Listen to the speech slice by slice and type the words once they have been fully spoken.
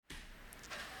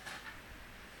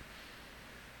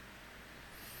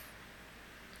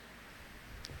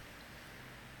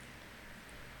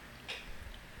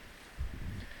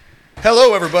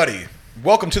Hello, everybody.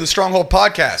 Welcome to the Stronghold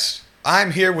Podcast. I'm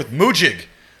here with Mujig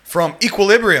from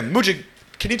Equilibrium. Mujig,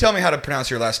 can you tell me how to pronounce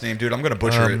your last name, dude? I'm going to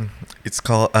butcher it. It's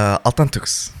called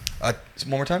Altantus. One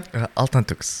more time?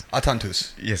 Altantus.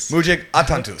 Atantus. Yes. Mujig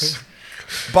Atantus.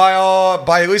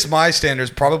 By at least my standards,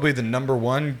 probably the number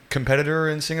one competitor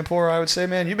in Singapore, I would say,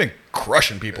 man. You've been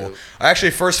crushing people. I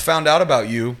actually first found out about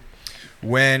you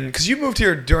because you moved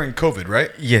here during COVID,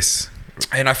 right? Yes.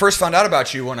 And I first found out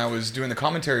about you when I was doing the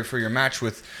commentary for your match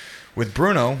with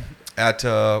Bruno at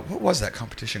what was that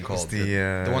competition called?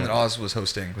 The one that Oz was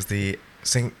hosting. Was the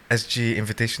SG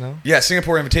Invitational? Yeah,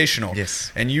 Singapore Invitational.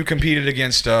 Yes. And you competed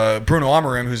against Bruno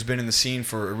Amorim, who's been in the scene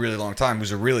for a really long time,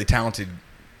 who's a really talented.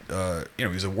 He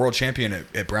was a world champion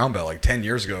at Brown Belt like 10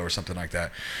 years ago or something like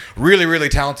that. Really, really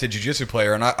talented jiu-jitsu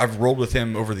player. And I've rolled with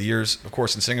him over the years, of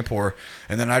course, in Singapore.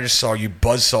 And then I just saw you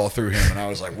buzzsaw through him. And I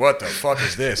was like, what the fuck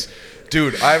is this?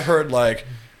 Dude, I've heard like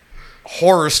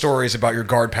horror stories about your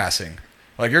guard passing.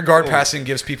 Like your guard passing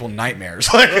gives people nightmares.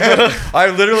 Like I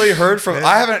literally heard from.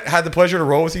 I haven't had the pleasure to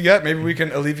roll with you yet. Maybe we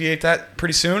can alleviate that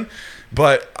pretty soon.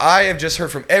 But I have just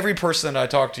heard from every person that I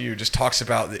talk to, just talks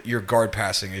about that your guard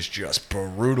passing is just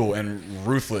brutal and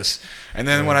ruthless. And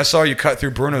then when I saw you cut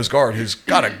through Bruno's guard, who's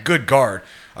got a good guard,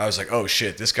 I was like, oh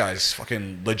shit, this guy's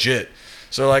fucking legit.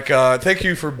 So like, thank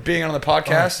you for being on the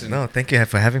podcast. No, thank you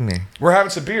for having me. We're having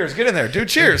some beers. Get in there, dude.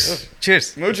 Cheers.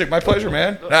 Cheers. Mujik, my pleasure,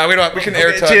 man. Nah, we can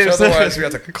air touch. Cheers. Otherwise, we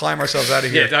have to climb ourselves out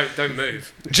of here. Yeah, don't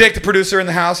move. Jake, the producer in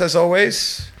the house, as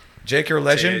always. Jake, you're a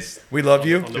legend. Cheers. We love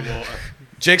you. On the water.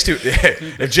 Jake's too.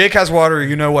 If Jake has water,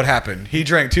 you know what happened. He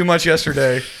drank too much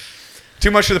yesterday. Too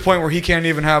much to the point where he can't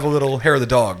even have a little hair of the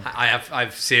dog. I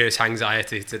have serious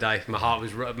anxiety today. My heart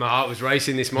was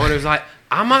racing this morning. I was like,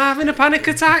 am I having a panic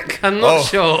attack? I'm not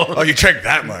sure. Oh, you drank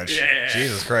that much? Yeah.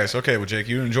 Jesus Christ. Okay, well, Jake,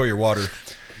 you enjoy your water.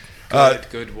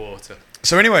 Good water.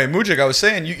 So anyway, Mujik, I was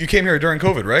saying you came here during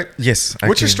COVID, right? Yes.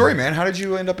 What's your story, man? How did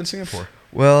you end up in Singapore?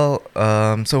 Well,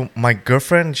 so my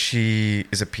girlfriend, she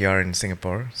is a PR in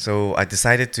Singapore. So I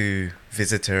decided to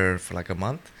visit her for like a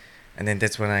month. And then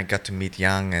that's when I got to meet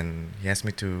Yang, and he asked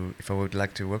me if I would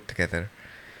like to work together.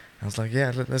 I was like,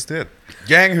 yeah, let's do it.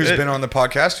 Yang, who's been on the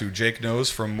podcast, who Jake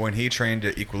knows from when he trained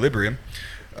at Equilibrium.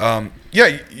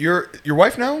 Yeah, your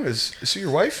wife now? Is she your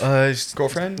wife?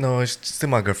 Girlfriend? No, it's still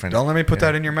my girlfriend. Don't let me put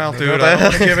that in your mouth, dude.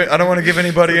 I don't want to give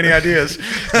anybody any ideas.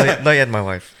 Not yet my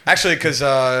wife. Actually, because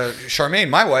Charmaine,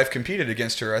 my wife, competed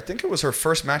against her. I think it was her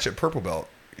first match at Purple Belt.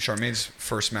 Charmaine's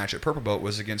first match at Purple Belt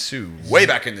was against Sue, way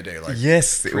back in the day. Like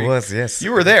yes, it was. Yes,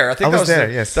 you were there. I think I was there.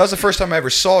 Yes, that was the first time I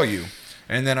ever saw you.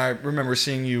 And then I remember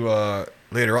seeing you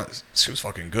later on. She was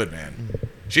fucking good, man.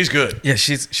 She's good. Yeah,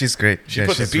 she's great. She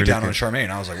put the beat down on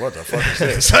Charmaine. I was like, what the fuck is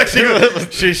this? Like,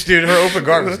 dude, her open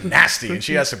guard was nasty, and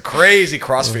she had some crazy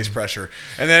crossface pressure.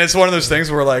 And then it's one of those things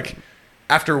where like,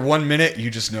 after 1 minute, you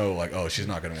just know, like, oh, she's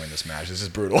not going to win this match. This is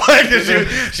brutal.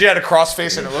 She had a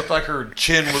crossface, and it looked like her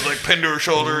chin was, like, pinned to her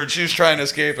shoulder, and she was trying to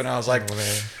escape. And I was like,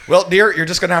 well, dear, you're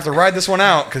just going to have to ride this one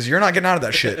out because you're not getting out of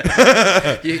that shit.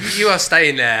 You are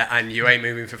staying there, and you ain't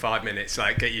moving for 5 minutes.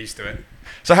 Like, get used to it.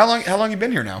 So how long you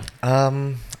been here now?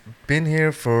 Been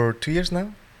here for 2 years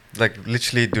now. Like,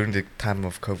 literally during the time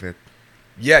of COVID.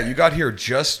 Yeah, you got here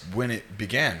just when it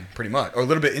began, pretty much. Or a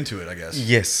little bit into it, I guess.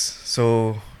 Yes.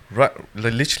 So... Right,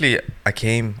 literally, I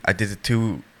did a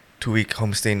two-week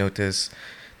homestay notice.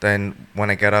 Then when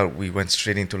I got out, we went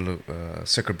straight into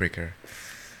circuit breaker.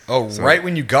 Oh, so, right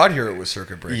when you got here, it was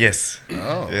circuit breaker. Yes.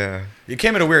 Oh. Yeah. You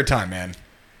came at a weird time, man.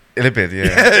 A little bit, yeah.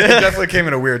 You definitely came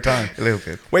at a weird time. A little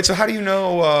bit. Wait, so how do you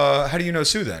know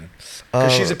Sue then?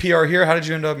 Because she's a PR here. How did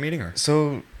you end up meeting her?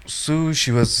 So Sue, she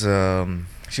was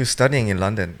studying in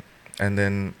London, and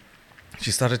then she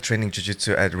started training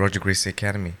jiu-jitsu at Roger Gracie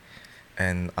Academy.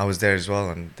 And I was there as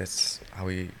well, and that's how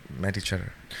we met each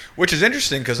other. Which is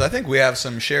interesting because I think we have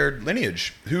some shared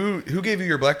lineage. Who gave you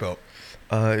your black belt?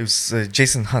 It was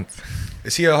Jason Hunt.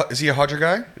 Is he a Hodger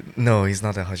guy? No, he's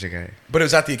not a Hodger guy. But it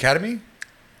was at the academy?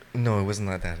 No, it wasn't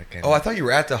at that academy. Oh, I thought you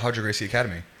were at the Hodger Gracie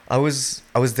Academy. I was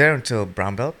there until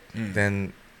brown belt.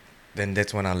 Then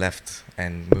that's when I left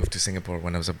and moved to Singapore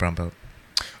when I was a brown belt.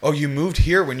 Oh, you moved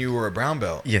here when you were a brown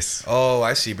belt? Yes. Oh,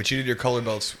 I see. But you did your color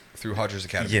belts through Hodger's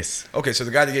Academy? Yes. Okay, so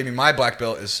the guy that gave me my black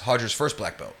belt is Hodger's first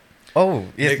black belt. Oh,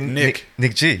 yeah. Nick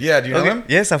G. Yeah, do you know him?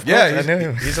 Yes, of course. Yeah, I know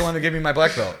him. He's the one that gave me my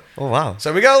black belt. Oh, wow.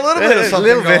 So we got a little bit of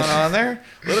something going on there.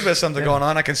 A little bit of something going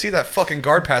on. I can see that fucking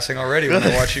guard passing already when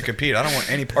I watch you compete. I don't want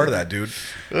any part of that, dude.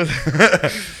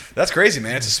 That's crazy,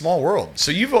 man. It's a small world.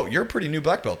 So you're a pretty new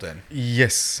black belt then?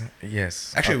 Yes.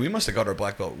 Actually, we must have got our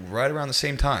black belt right around the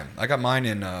same time. I got mine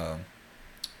in... I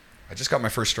just got my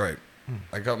first stripe.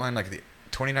 I got mine like the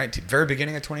 2019, very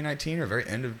beginning of 2019 or very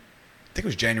end of think it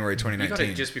was January You got 2019.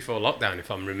 it just before lockdown, if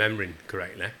I'm remembering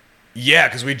correctly. Yeah,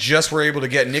 because we just were able to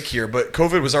get Nick here, but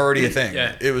COVID was already a thing.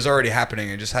 Yeah. It was already happening.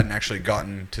 It just hadn't actually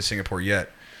gotten to Singapore yet.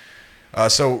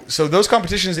 So those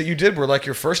competitions that you did were like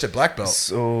your first at black belt.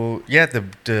 So yeah,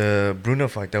 the Bruno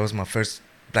fight, that was my first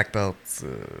black belt.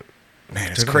 Man,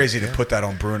 it's tournament, crazy to yeah. put that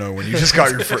on Bruno when you just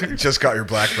got your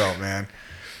black belt, man.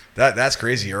 That's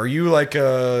crazy. Are you like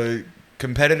a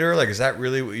competitor? Like, is that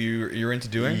really what you're into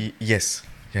doing? Yes,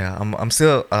 yeah. I'm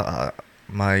still.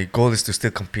 My goal is to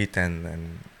still compete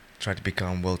and try to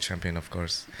become world champion, of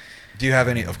course. Do you have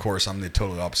any? Of course, I'm the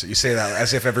total opposite. You say that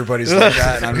as if everybody's like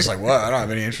that, and I'm just like, well, I don't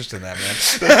have any interest in that,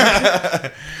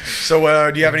 man.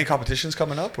 So, do you have any competitions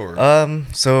coming up, or?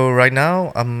 So right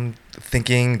now I'm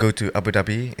thinking go to Abu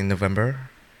Dhabi in November.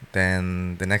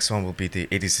 Then the next one will be the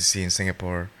ADCC in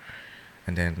Singapore,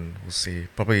 and then we'll see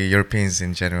probably Europeans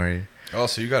in January. Oh,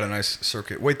 so you got a nice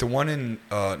circuit. Wait, the one in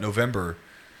November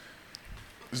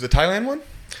is the Thailand one?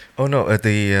 Oh no,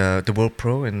 the World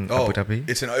Pro in Abu Dhabi.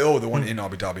 It's the one in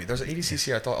Abu Dhabi. There's an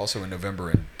ADCC I thought also in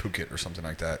November in Phuket or something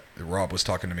like that. That Rob was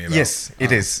talking to me about. Yes,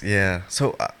 it is. Yeah.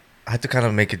 So I had to kind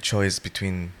of make a choice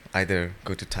between either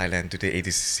go to Thailand to the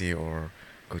ADCC or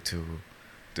go to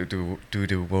do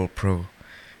the World Pro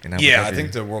in Abu Dhabi. Yeah, I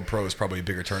think the World Pro is probably a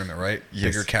bigger tournament, right? Yes.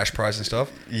 Bigger cash prize and stuff.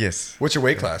 Yes. What's your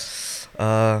weight class?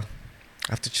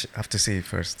 I have to see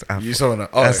first. You still don't know.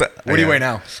 Oh, As a- what do you yeah. weigh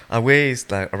now? I weigh is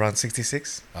like around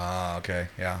 66. Ah, okay.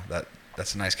 Yeah,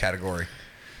 that's a nice category.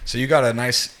 So you got a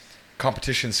nice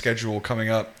competition schedule coming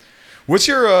up. What's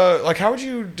your like? How would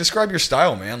you describe your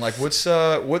style, man? Like, what's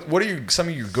what are some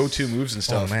of your go-to moves and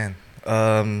stuff? Oh man.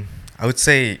 I would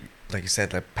say like you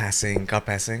said, like guard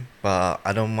passing, but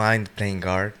I don't mind playing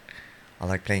guard. I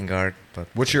like playing guard, but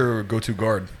What's your go-to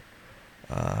guard?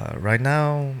 right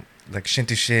now like shin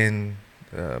to shin,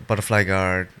 butterfly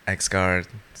guard, X guard,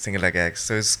 single leg X.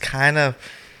 So it's kind of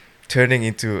turning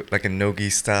into like a no-gi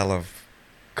style of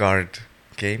guard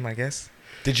game, I guess.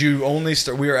 Did you only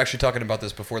start? We were actually talking about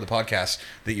this before the podcast.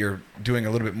 That you're doing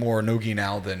a little bit more no-gi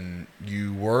now than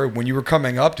you were when you were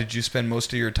coming up. Did you spend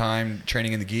most of your time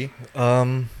training in the gi?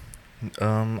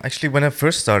 Actually, when I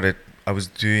first started, I was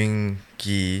doing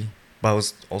gi, but I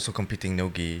was also competing no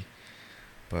gi.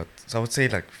 But so I would say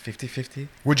like 50-50.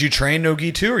 Would you train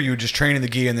no-gi too, or you would just train in the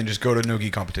gi and then just go to no-gi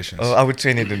competitions? Oh, I would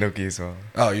train in the no gi as well.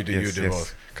 Oh, you do. Yes, You do yes.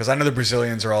 both. Because I know the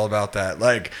Brazilians are all about that.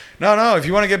 Like, no. If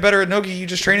you want to get better at no-gi, you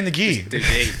just train in the gi. Do gi.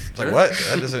 It's like what?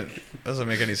 That doesn't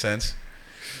make any sense.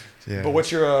 Yeah. But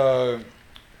what's your,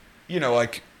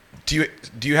 like, do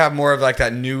you have more of like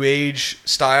that new age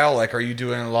style? Like, are you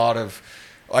doing a lot of,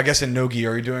 I guess in no-gi,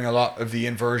 are you doing a lot of the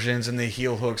inversions and the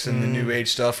heel hooks and the new age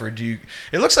stuff, or do you?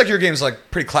 It looks like your game's like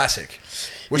pretty classic,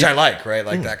 which I like, right?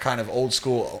 Like that kind of old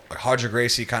school Hodger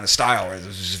Gracie kind of style, right?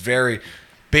 It's just very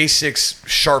basics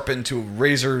sharpened to a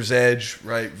razor's edge,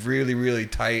 right? Really, really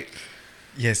tight.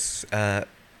 Yes,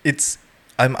 it's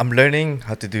I'm learning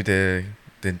how to do the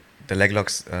leg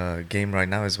locks game right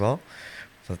now as well,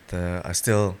 but I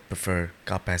still prefer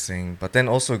guard passing. But then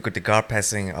also with the guard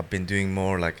passing, I've been doing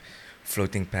more like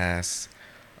floating pass,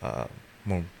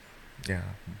 more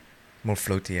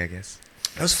floaty, I guess.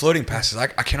 Those floating passes, I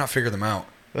cannot figure them out.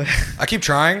 I keep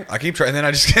trying, and then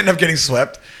I just end up getting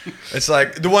swept. It's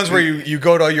like the ones where you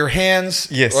go to your hands,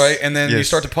 Yes. right, and then you Yes.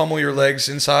 start to pummel your legs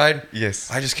inside. Yes.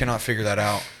 I just cannot figure that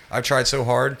out. I've tried so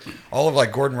hard. All of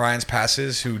like Gordon Ryan's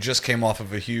passes, who just came off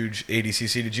of a huge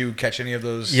ADCC. Did you catch any of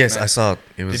those? Yes, matches? I saw it.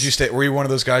 It was. Did you stay? Were you one of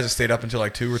those guys that stayed up until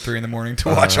like 2 or 3 in the morning to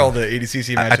watch all the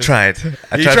ADCC I matches? tried.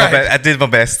 I You tried. tried? I did my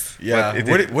best. Yeah.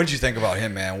 but What did you think about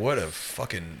him, man? What a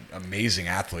fucking amazing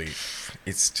athlete.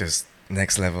 it's just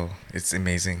next level. It's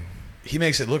amazing. He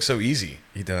makes it look so easy.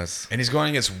 He does. And he's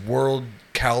going against world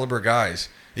caliber guys.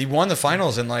 He won the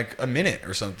finals in like a minute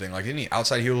or something. Like, didn't he?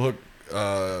 Outside heel hook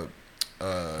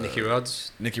Nicky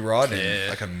Rods. Nicky Rod in Yeah.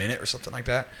 like a minute or something like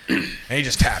that. And he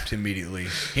just tapped immediately.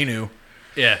 He knew.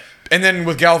 Yeah. And then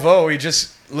with Galvo, he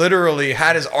just literally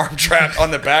had his arm trapped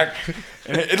on the back.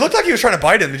 And it looked like he was trying to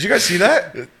bite him. Did you guys see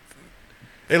that?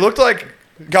 It looked like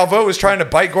Galvo was trying to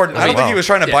bite Gordon. I don't think he was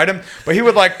trying to bite him, but he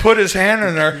would like put his hand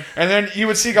in there, and then you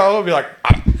would see Galvo be like,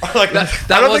 like That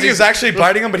I don't was think he was his- actually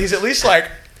biting him, but he's at least like,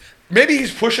 maybe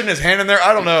he's pushing his hand in there.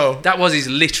 I don't know. That was his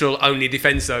literal only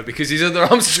defense though, because his other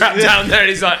arm's strapped down there, and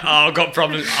he's like, "Oh, I've got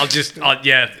problems. I've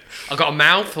got a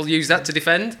mouth. I'll use that to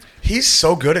defend." He's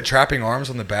so good at trapping arms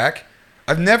on the back.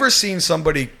 I've never seen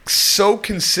somebody so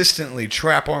consistently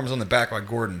trap arms on the back like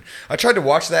Gordon. I tried to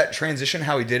watch that transition,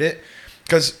 how he did it,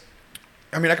 because,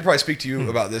 I mean, I could probably speak to you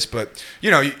about this, but,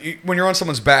 when you're on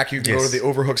someone's back, you can go to Yes. the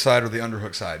overhook side or the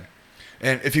underhook side.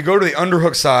 And if you go to the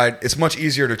underhook side, it's much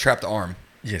easier to trap the arm.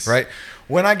 Yes. Right?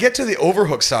 When I get to the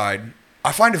overhook side,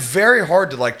 I find it very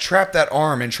hard to like trap that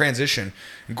arm in transition.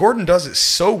 And Gordon does it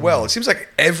so well. It seems like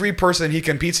every person he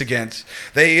competes against,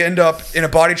 they end up in a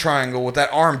body triangle with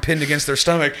that arm pinned against their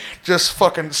stomach, just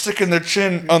fucking sticking their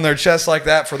chin on their chest like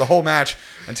that for the whole match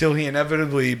until he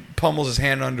inevitably pummels his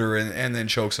hand under and then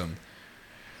chokes him.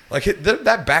 Like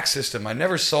that back system, I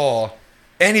never saw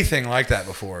anything like that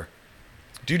before.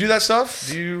 Do you do that stuff?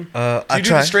 Do you do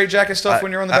the straight jacket stuff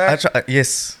when you're on the back? I try,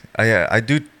 yes, I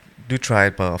do try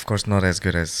it, but of course not as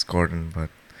good as Gordon.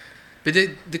 But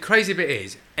the crazy bit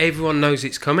is everyone knows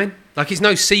it's coming. Like, it's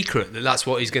no secret that that's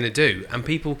what he's going to do, and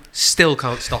people still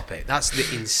can't stop it. That's the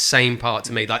insane part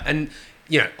to me. Like, and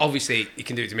you know, obviously he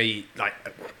can do it to me like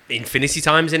infinity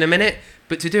times in a minute,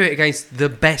 but to do it against the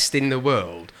best in the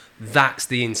world, that's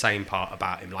the insane part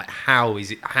about him. Like, how is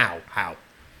it? How?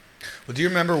 Well, do you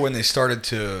remember when they started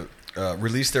to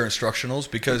release their instructionals?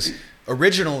 Because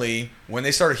originally, when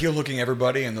they started heel hooking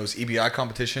everybody in those EBI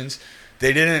competitions,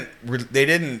 they were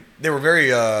very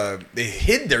they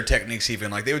hid their techniques even.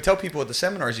 Like, they would tell people at the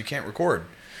seminars, you can't record.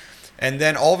 And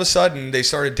then all of a sudden,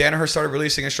 Danaher started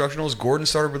releasing instructionals, Gordon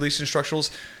started releasing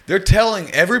instructionals. They're telling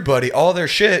everybody all their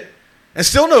shit, and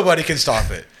still nobody can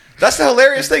stop it. That's the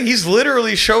hilarious thing. He's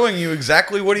literally showing you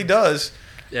exactly what he does.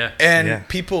 Yeah. And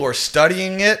people are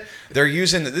studying it. They're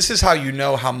using this is how you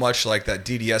know how much like that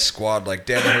DDS squad, like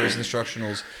Danaher's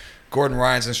instructionals, Gordon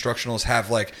Ryan's instructionals have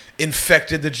like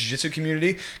infected the jiu-jitsu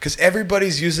community, because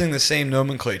everybody's using the same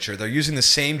nomenclature. They're using the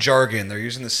same jargon. They're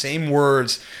using the same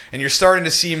words. And you're starting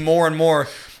to see more and more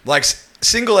like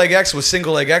single leg X was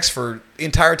single leg X for the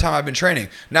entire time I've been training.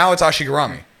 Now it's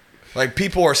Ashigarami. Like,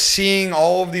 people are seeing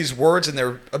all of these words and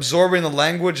they're absorbing the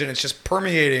language, and it's just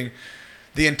permeating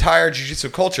the entire jiu-jitsu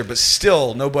culture, but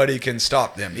still nobody can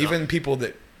stop them. No. Even people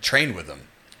that train with them.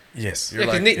 Yes. Yeah,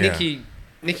 because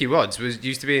Nicky Rods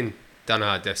used to be in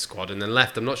Danaher Death Squad and then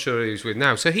left. I'm not sure who he's with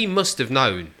now. So he must have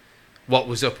known what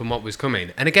was up and what was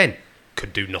coming. And again,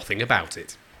 could do nothing about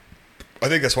it. I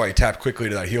think that's why he tapped quickly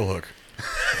to that heel hook.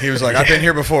 He was like, I've been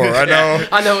here before. I know.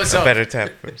 I know what's up. Better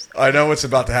tap first. I know what's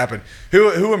about to happen.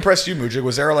 Who impressed you, Mujib?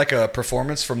 Was there like a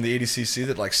performance from the ADCC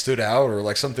that like stood out, or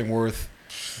like something worth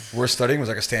studying? Was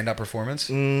like a standout performance?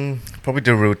 Probably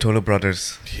the Rotolo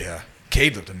brothers. Yeah.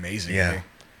 Cade looked amazing. Yeah. Eh?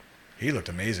 He looked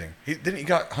amazing. He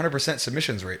got 100%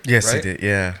 submissions rate. Yes, right? he did.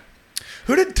 Yeah.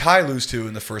 Who did Ty lose to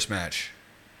in the first match?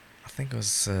 I think it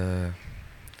was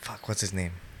what's his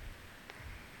name?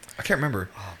 I can't remember.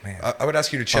 Oh man. I would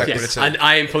ask you to check. Yes, but it's and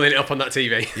I am pulling it up on that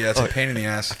TV. Yeah, it's a pain in the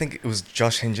ass. I think it was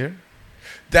Josh Hinger.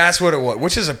 That's what it was,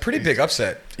 which is a pretty big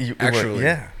upset, actually.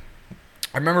 Yeah.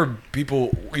 I remember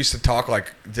people used to talk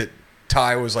like that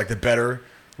Ty was like the better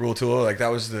Ruotolo, like that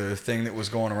was the thing that was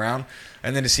going around.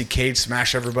 And then to see Cade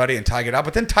smash everybody and Ty get out.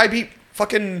 But then Ty beat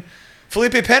fucking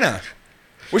Felipe Pena,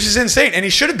 which is insane. And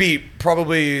he should have beat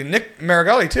probably Nick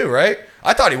Marigali too, right?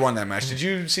 I thought he won that match. Did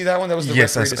you see that one? That was the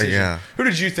referee decision. Yeah. Who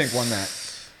did you think won that?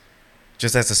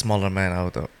 Just as a smaller man, I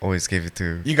would always give it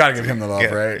to. You got to give him the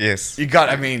love, right? Yes. You got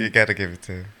to give it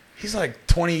to. He's like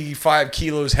 25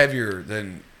 kilos heavier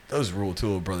than those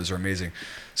Ruotolo brothers are amazing.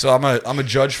 So I'm a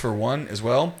judge for one as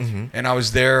well. Mm-hmm. And I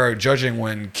was there judging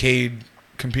when Cade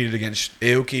competed against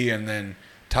Aoki and then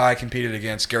Ty competed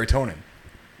against Gary Tonin.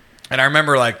 And I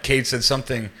remember like Cade said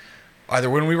something either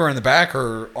when we were in the back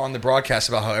or on the broadcast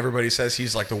about how everybody says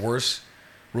he's like the worst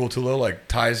Ruotolo, like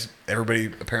Ty's everybody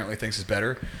apparently thinks is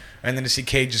better. And then to see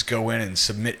Cade just go in and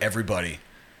submit everybody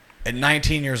at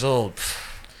 19 years old,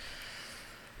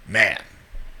 man,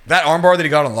 that armbar that he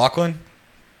got on Lachlan,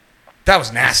 that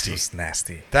was nasty.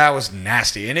 That was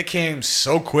nasty. And it came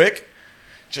so quick,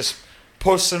 just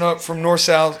posting up from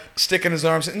north-south, sticking his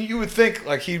arms. And you would think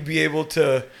like he'd be able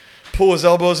to pull his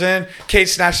elbows in. Cade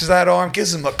snatches that arm,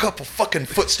 gives him a couple fucking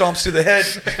foot stomps to the head.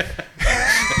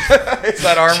 It's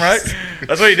that arm, right?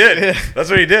 That's what he did.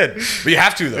 That's what he did. But you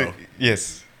have to, though.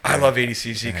 Yes. I love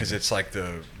ADCC because it's like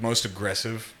the most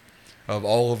aggressive of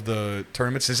all of the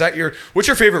tournaments. What's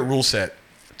your favorite rule set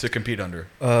to compete under?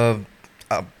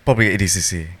 Probably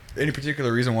ADCC. Any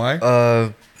particular reason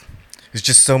why? It's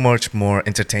just so much more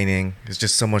entertaining. It's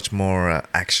just so much more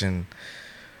action.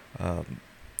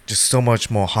 Just so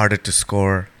much more harder to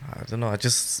score. I don't know. It's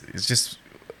just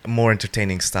a more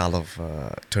entertaining style of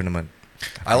tournament.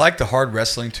 I like the hard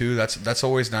wrestling too. That's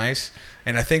always nice.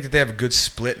 And I think that they have a good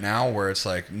split now where it's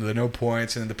like the no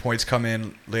points and then the points come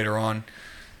in later on.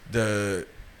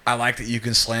 I like that you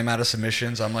can slam out of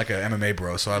submissions. I'm like an MMA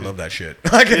bro, so I love that shit.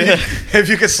 Like if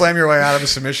you can slam your way out of a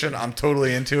submission, I'm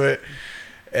totally into it.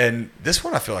 And this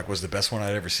one I feel like was the best one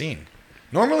I'd ever seen.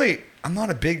 Normally, I'm not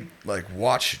a big like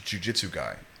watch jiu-jitsu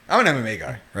guy. I'm an MMA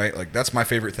guy, right? Like that's my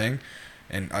favorite thing.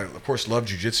 And I of course love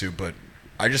jiu-jitsu, but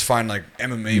I just find like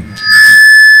MMA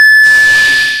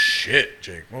shit,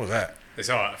 Jake. What was that? It's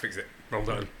all right. I fixed it. Wrong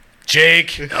button.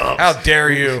 Jake, how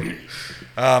dare you?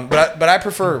 But I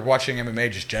prefer watching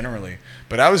MMA just generally.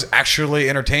 But I was actually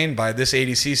entertained by this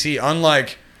ADCC,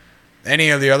 unlike any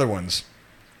of the other ones.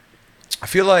 I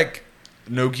feel like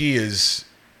no-gi has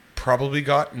probably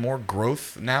got more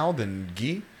growth now than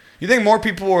gi. You think more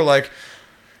people are like,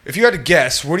 if you had to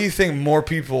guess, what do you think more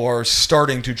people are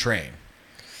starting to train?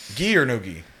 Gi or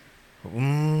no-gi?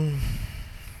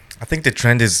 I think the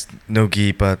trend is no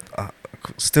gi, but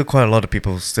still quite a lot of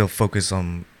people still focus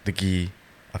on the gi,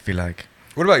 I feel like.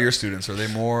 What about your students? Are they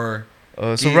more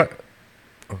So gi? right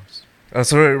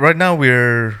now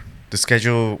the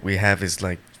schedule we have is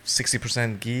like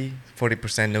 60% gi,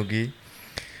 40% no gi,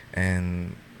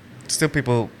 and still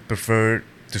people prefer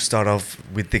to start off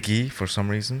with the gi for some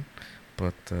reason,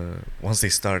 but once they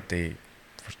start, they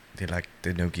like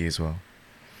the no gi as well.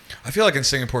 I feel like in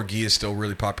Singapore, gi is still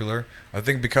really popular. I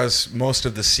think because most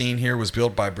of the scene here was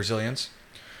built by Brazilians,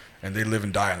 and they live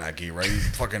and die on that gi, right? You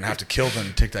fucking have to kill them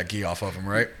to take that gi off of them,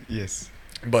 right? Yes.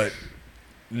 But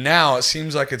now it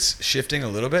seems like it's shifting a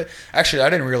little bit. Actually, I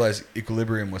didn't realize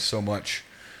Equilibrium was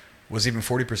even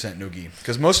 40% no gi.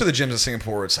 Because most of the gyms in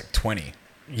Singapore, it's like 20.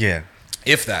 Yeah.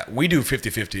 If that. We do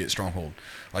 50-50 at Stronghold.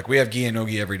 Like, we have gi and no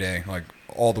gi every day, like,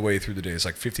 all the way through the day. It's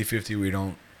like 50-50.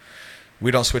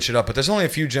 We don't switch it up. But there's only a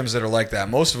few gyms that are like that.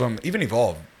 Most of them, even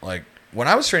Evolve. Like, when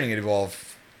I was training at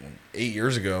Evolve 8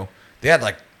 years ago, they had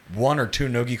like 1 or 2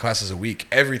 no-gi classes a week.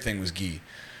 Everything was gi.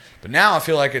 But now I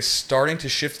feel like it's starting to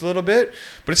shift a little bit.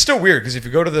 But it's still weird because if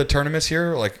you go to the tournaments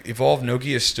here, like Evolve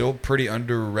no-gi is still pretty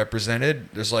underrepresented.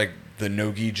 There's like the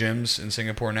no-gi gyms in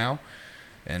Singapore now.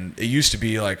 And it used to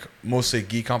be like mostly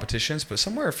gi competitions. But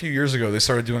somewhere a few years ago, they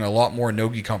started doing a lot more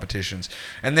no-gi competitions.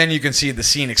 And then you can see the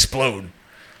scene explode.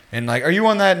 And like, are you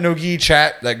on that no-gi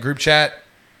chat, that group chat?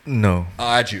 No.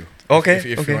 I'll add you. Okay.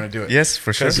 If you want to do it. Yes,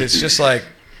 for sure. Because it's just like,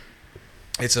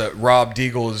 it's a Rob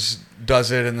Deagles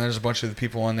does it, and there's a bunch of the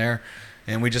people on there,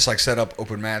 and we just like set up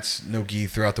open mats, no gi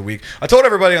throughout the week. I told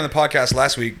everybody on the podcast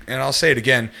last week, and I'll say it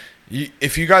again.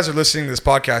 If you guys are listening to this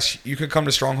podcast, you can come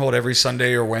to Stronghold every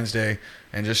Sunday or Wednesday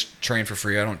and just train for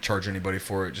free. I don't charge anybody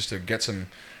for it, just to get some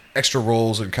extra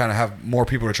rolls and kind of have more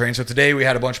people to train. So today we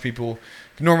had a bunch of people.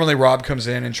 Normally Rob comes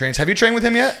in and trains. Have you trained with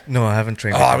him yet? No, I haven't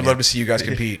trained. Oh, with I him would yet. love to see you guys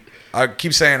compete. I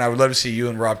keep saying I would love to see you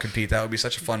and Rob compete. That would be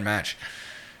such a fun match.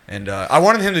 And I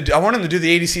wanted him to do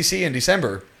the ADCC in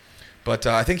December, but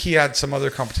I think he had some other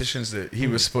competitions that he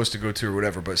was supposed to go to or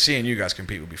whatever. But seeing you guys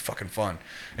compete would be fucking fun,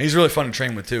 and he's really fun to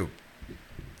train with too.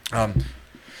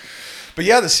 But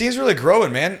yeah, the scene's really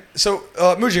growing, man. So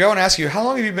Mujik, I want to ask you, how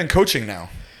long have you been coaching now?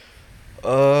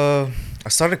 I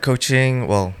started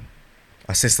coaching,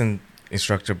 assistant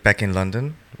instructor back in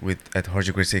London at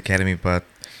Jorge Gracie Academy, but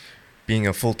being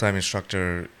a full-time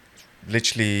instructor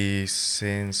literally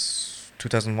since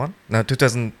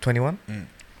 2021.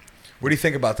 What do you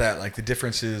think about that? Like the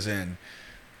differences in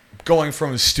going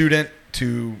from a student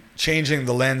to changing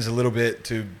the lens a little bit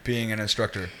to being an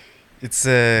instructor?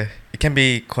 It can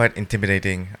be quite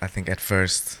intimidating, I think, at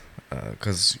first,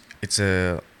 because it's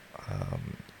an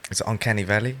uncanny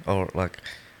valley, or like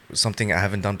something I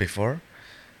haven't done before.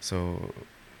 So,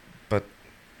 but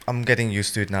I'm getting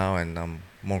used to it now, and I'm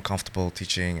more comfortable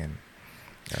teaching. And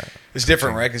it's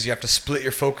different, right? Because you have to split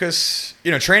your focus.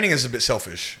 You know, training is a bit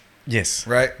selfish. Yes.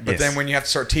 Right? But Yes. then when you have to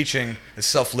start teaching, it's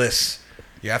selfless.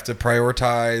 You have to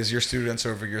prioritize your students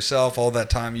over yourself. All that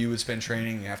time you would spend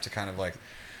training, you have to kind of like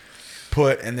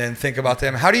put and then think about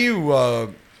them. How do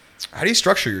you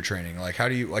structure your training? Like how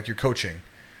do you like your coaching?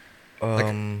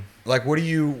 Like what do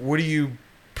you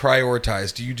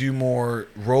prioritize? Do you do more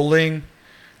rolling,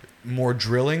 more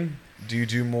drilling? Do you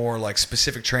do more like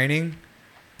specific training?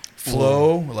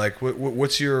 Flow? Like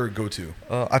what's your go-to?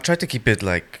 I try to keep it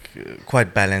like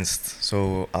quite balanced.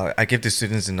 So I give the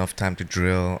students enough time to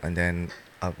drill, and then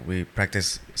we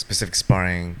practice specific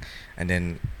sparring, and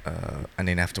then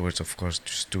afterwards, of course,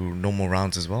 just do normal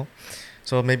rounds as well.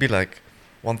 So maybe like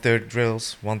 1/3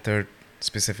 drills, 1/3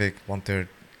 specific, 1/3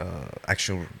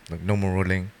 actual like normal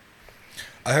rolling.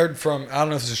 I heard from, I don't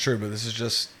know if this is true, but this is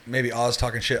just maybe Oz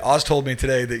talking shit. Oz told me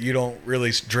today that you don't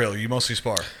really drill, you mostly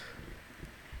spar.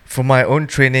 For my own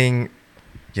training,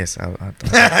 yes, I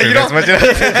you don't have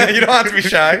to be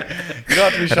shy. You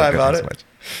don't have to be shy about it.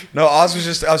 No, Oz was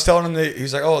just, I was telling him that,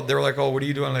 he's like, they were like, what are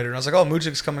you doing later? And I was like,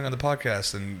 Mujik's coming on the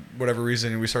podcast, and whatever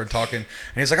reason, we started talking. And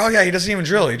he's like, yeah, he doesn't even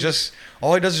drill.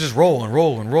 All he does is just roll and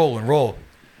roll and roll and roll.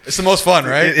 It's the most fun,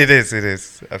 right? It is,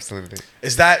 absolutely.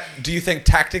 Is that, do you think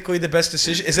tactically the best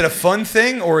decision? Is it a fun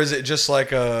thing, or is it just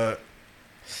like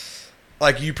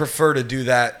you prefer to do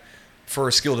that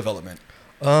for skill development?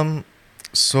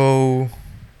 So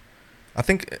I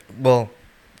think, well,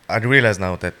 I realize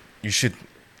now that you should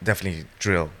definitely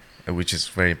drill, which is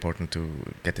very important to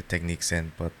get the techniques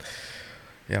in. But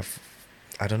yeah,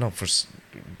 I don't know.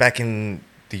 Back in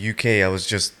the UK, I was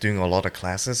just doing a lot of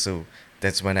classes, so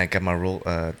that's when I got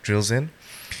my drills in.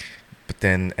 But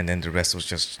then the rest was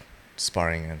just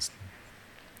sparring and.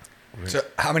 So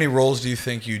how many rolls do you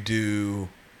think you do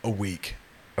a week?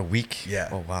 A week? Yeah.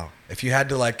 Oh wow. If you had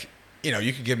to like,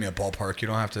 you could give me a ballpark. You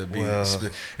don't have to be. Well,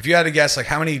 if you had to guess, like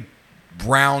how many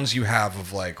rounds you have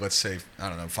of like, let's say, I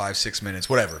don't know, 5-6 minutes,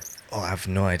 whatever. Oh, I have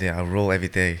no idea. I roll every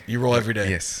day. You roll every day.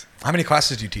 Yes. How many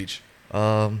classes do you teach?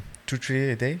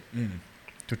 2-3 a day. Mm.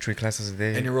 2-3 classes a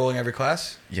day. And you're rolling every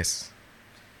class? Yes.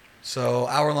 So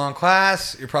hour-long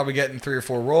class. You're probably getting 3 or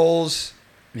 4 rolls.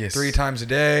 Yes. 3 times a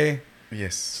day.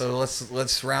 Yes. So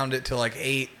let's round it to like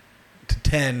 8 to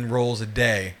 10 rolls a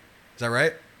day. Is that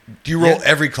right? Do you roll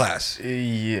every class?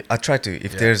 Yeah, I try to.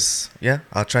 If there's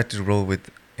I'll try to roll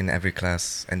in every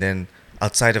class, and then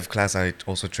outside of class, I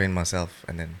also train myself,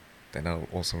 and then I'll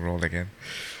also roll again.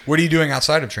 What are you doing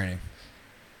outside of training?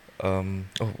 What do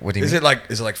you mean? Is it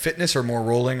like fitness or more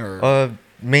rolling or?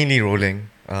 Mainly rolling.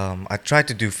 I try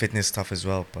to do fitness stuff as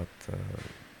well,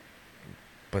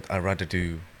 but I rather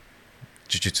do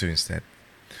jiu-jitsu instead.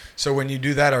 So when you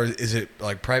do that, or is it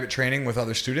like private training with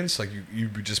other students? Like you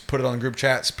just put it on group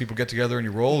chats, people get together and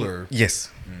you roll, or yes.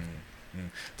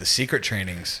 The secret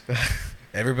trainings.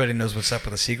 Everybody knows what's up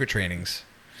with the secret trainings.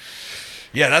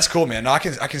 Yeah, that's cool, man. No, I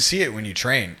can see it when you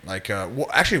train. Like,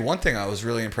 actually, one thing I was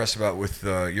really impressed about with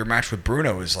your match with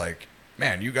Bruno is like,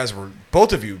 man, you guys were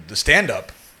both of you the stand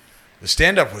up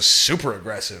was super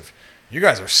aggressive. You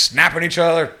guys are snapping each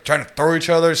other, trying to throw each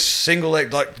other, single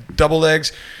leg, like double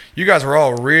legs. You guys were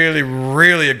all really,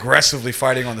 really aggressively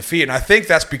fighting on the feet. And I think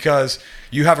that's because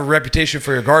you have a reputation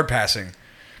for your guard passing.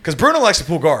 Because Bruno likes to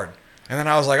pull guard. And then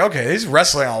I was like, okay, he's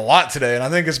wrestling a lot today. And I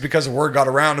think it's because the word got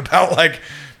around about like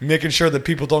making sure that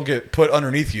people don't get put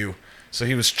underneath you. So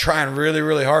he was trying really,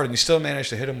 really hard. And you still managed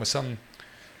to hit him with some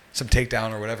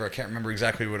takedown or whatever. I can't remember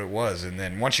exactly what it was. And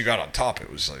then once you got on top, it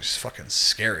was like fucking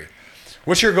scary.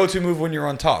 What's your go-to move when you're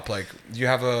on top? Like, do you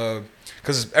have a...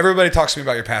 Because everybody talks to me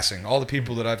about your passing. All the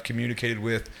people that I've communicated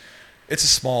with, it's a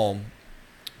small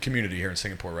community here in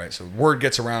Singapore, right? So word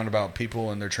gets around about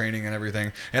people and their training and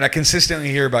everything. And I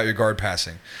consistently hear about your guard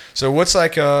passing. So what's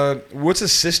a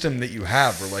system that you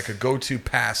have, or like a go-to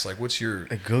pass? Like what's your...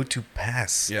 A go-to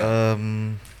pass? Yeah.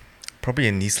 Probably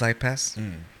a knee slide pass.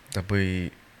 That'd be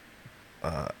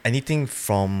anything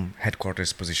from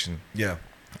headquarters position. Yeah.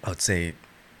 I would say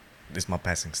this is my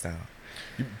passing style.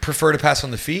 You prefer to pass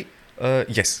on the feet?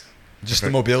 Yes. Just the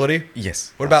mobility?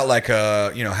 Yes. What about like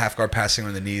half guard passing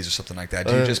on the knees or something like that?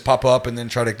 Do you just pop up and then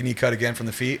try to knee cut again from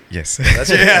the feet? Yes. That's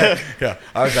it. Yeah.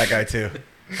 I was that guy too.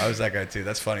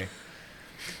 That's funny.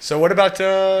 So what about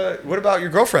your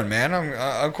girlfriend, man?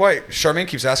 I'm quite. Charmaine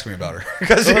keeps asking me about her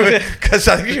because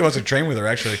I think she wants to train with her.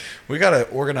 Actually, we got to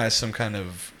organize some kind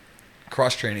of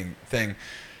cross training thing.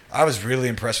 I was really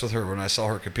impressed with her when I saw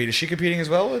her compete. Is she competing as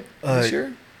well this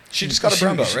year? She just got a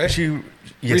brown belt, right? Yes,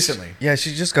 recently. Yeah,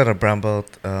 she just got a brown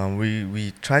belt.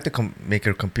 We tried to make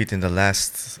her compete in the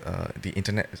last the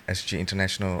SG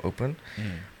International Open,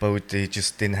 but they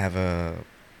just didn't have a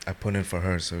opponent for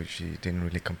her, so she didn't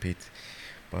really compete.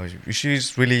 But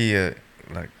she's really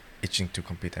like itching to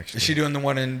compete. Actually, is she doing the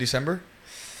one in December?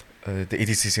 The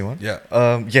ADCC one? Yeah.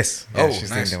 Yes. Yeah, she's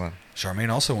nice. doing that one. Charmaine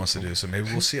also wants to do, so maybe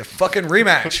we'll see a fucking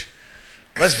rematch.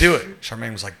 Let's do it.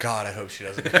 Charmaine was like, God, I hope she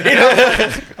doesn't.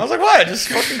 I was like, what? Just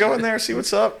fucking go in there, see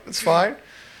what's up. It's fine.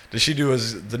 Does she do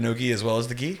the no-gi as well as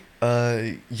the gi?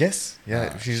 Yes.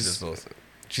 Yeah, she does both.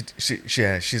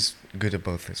 She's good at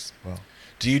both as well.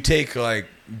 Do you take do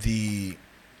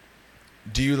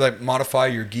you modify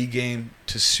your gi game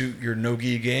to suit your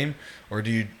no-gi game, or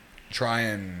do you try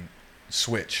and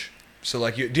switch? So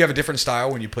do you have a different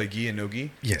style when you play gi and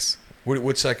no-gi? Yes.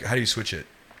 What's how do you switch it?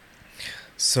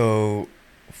 So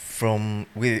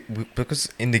because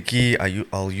in the gi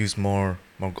I'll use more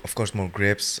of course more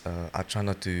grips. I try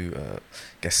not to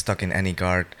get stuck in any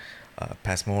guard.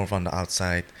 Pass more on the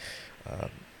outside.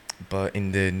 But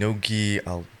in the no gi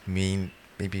I'll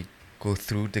maybe go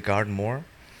through the guard more.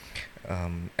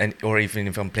 Or even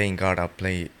if I'm playing guard, I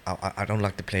don't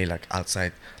like to play like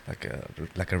outside,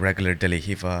 like a regular De La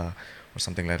Riva or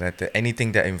something like that.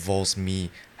 Anything that involves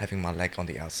me having my leg on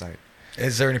the outside.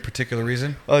 Is there any particular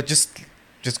reason?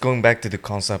 Just going back to the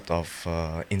concept of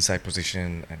inside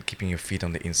position and keeping your feet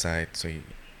on the inside,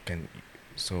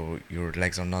 so your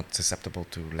legs are not susceptible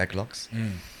to leg locks.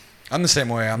 I'm the same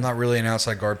way. I'm not really an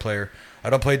outside guard player. I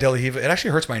don't play De La Riva. It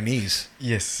actually hurts my knees.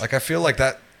 Yes. Like I feel like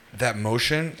that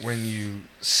motion when you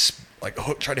like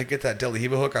hook, try to get that De La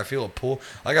Riva hook, I feel a pull.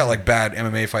 I got like bad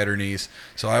MMA fighter knees,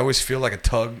 so I always feel like a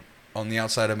tug on the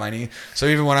outside of my knee. So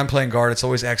even when I'm playing guard, it's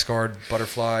always X guard,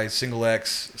 butterfly, single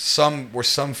X, some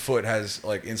foot has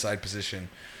like inside position.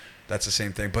 That's the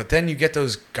same thing. But then you get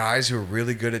those guys who are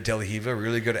really good at De La Riva,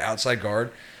 really good at outside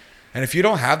guard. And if you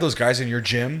don't have those guys in your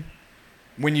gym,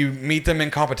 when you meet them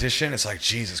in competition, it's like,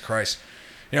 Jesus Christ.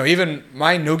 You know, even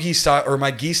my no-gi style or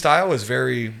my gi style is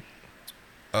very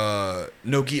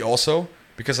no-gi also,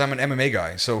 because I'm an MMA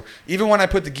guy. So even when I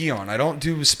put the gi on, I don't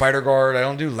do spider guard, I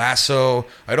don't do lasso,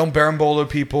 I don't berimbolo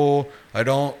people, I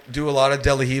don't do a lot of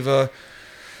De La Riva.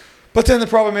 But then the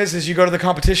problem is you go to the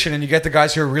competition and you get the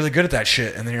guys who are really good at that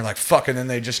shit, and then you're like, fuck, and then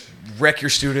they just wreck your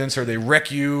students or they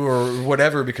wreck you or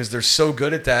whatever because they're so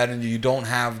good at that, and you don't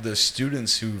have the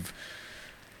students who've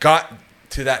got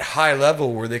to that high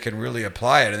level where they can really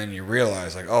apply it. And then you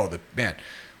realize, like, oh, man,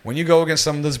 when you go against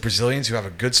some of those Brazilians who have a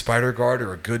good spider guard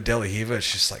or a good De La Riva,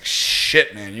 it's just like,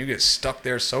 shit, man, you get stuck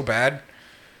there so bad.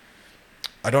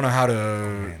 I don't know how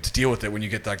to deal with it when you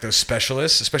get like those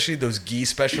specialists, especially those gi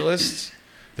specialists.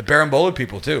 The berimbolo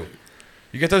people too.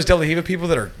 You get those De La Riva people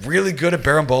that are really good at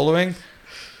berimboloing.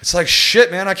 It's like, shit,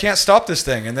 man, I can't stop this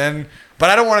thing. And then, but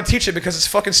I don't want to teach it because it's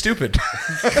fucking stupid.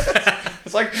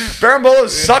 It's like, berimbolos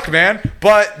suck, man.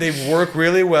 But they work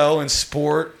really well in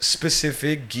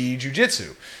sport-specific gi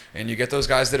jiu-jitsu. And you get those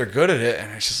guys that are good at it,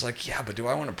 and it's just like, yeah, but do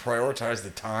I want to prioritize the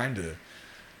time to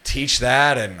teach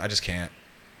that? And I just can't.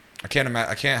 I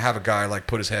can't have a guy like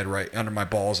put his head right under my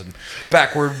balls and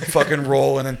backward fucking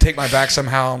roll and then take my back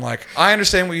somehow. I'm like, I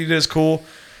understand what you did is cool,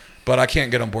 but I can't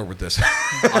get on board with this.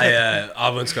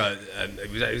 I once got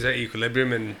it was at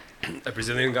Equilibrium, and a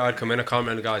Brazilian guy had come in. I can't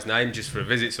remember the guy's name, just for a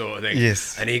visit sort of thing.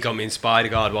 Yes. And he got me in Spider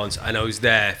Guard once, and I was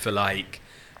there for like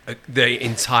the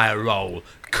entire roll.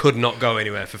 Could not go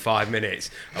anywhere for 5 minutes.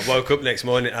 I woke up next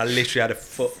morning, I literally had a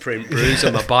footprint bruise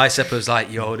on my bicep. I was like,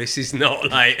 yo, this is not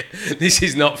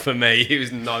for me. It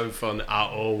was no fun at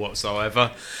all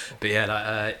whatsoever. But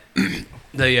yeah,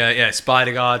 like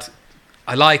Spider Guard,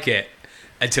 I like it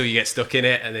until you get stuck in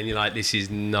it, and then you're like, this is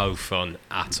no fun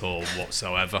at all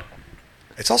whatsoever.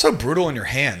 It's also brutal in your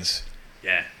hands.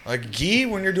 Yeah. Like gi,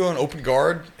 when you're doing open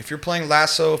guard, if you're playing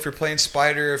lasso, if you're playing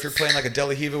spider, if you're playing like a De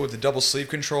La Riva with the double sleeve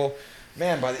control,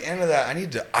 man, by the end of that, I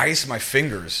need to ice my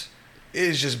fingers. It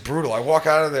is just brutal. I walk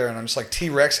out of there and I'm just like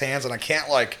T-Rex hands, and I can't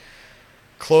like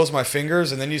close my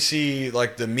fingers. And then you see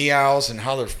like the meows and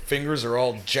how their fingers are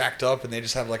all jacked up, and they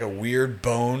just have like a weird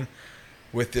bone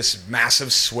with this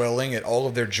massive swelling at all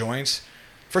of their joints.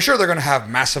 For sure, they're going to have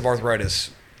massive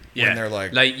arthritis when they're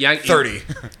like Yang, 30.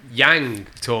 Yang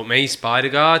taught me Spider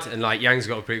Guard, and like Yang's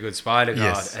got a pretty good Spider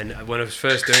Guard. Yes. And when I was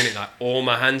first doing it, like all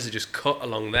my hands are just cut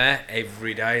along there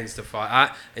every day and stuff like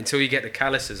that until you get the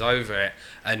calluses over it.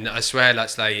 And I swear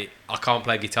that's like, I can't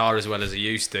play guitar as well as I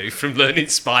used to from learning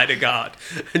Spider Guard.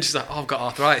 And just like, oh, I've got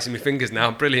arthritis in my fingers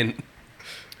now. Brilliant.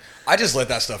 I just let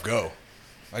that stuff go.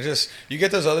 You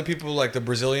get those other people like the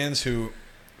Brazilians who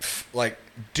like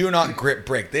do not grip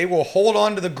break. They will hold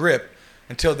on to the grip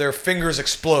until their fingers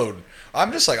explode.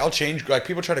 I'm just like, I'll change, like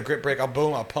people try to grip break, I'll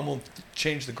pummel,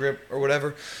 change the grip or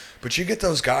whatever. But you get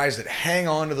those guys that hang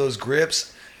on to those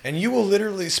grips, and you will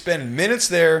literally spend minutes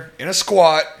there in a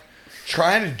squat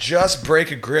trying to just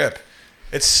break a grip.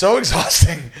 It's so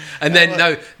exhausting. And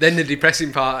then then the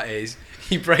depressing part is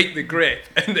you break the grip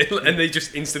and they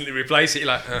just instantly replace it. You're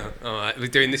like, oh, all right, we're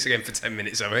doing this again for 10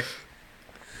 minutes, are we?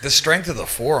 The strength of the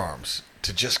forearms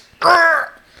to just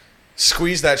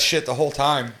squeeze that shit the whole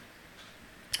time.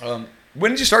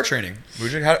 When did you start training?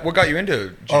 What got you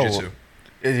into jiu-jitsu?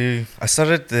 I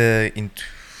started in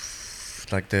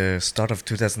like the start of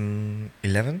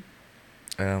 2011.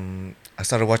 I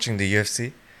started watching the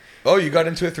UFC. Oh, you got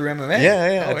into it through MMA?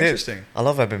 Yeah, Oh, I did. interesting. I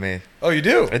love MMA. Oh, you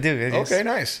do? I do. Yes. Okay,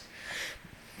 nice.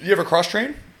 You ever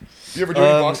cross-train? You ever do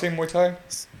any boxing, Muay Thai?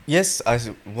 Yes.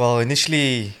 Well,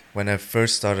 initially when I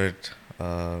first started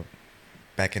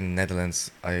back in the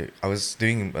Netherlands, I was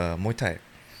doing Muay Thai.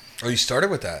 Oh, you started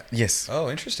with that? Yes.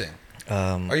 Oh, interesting.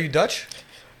 Are you Dutch?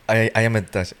 I am a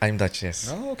Dutch. I'm Dutch. Yes.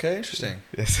 Oh, okay, interesting.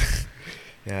 Yes.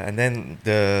 Yeah, and then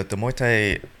the Muay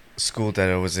Thai school that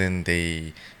I was in,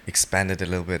 they expanded a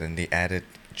little bit and they added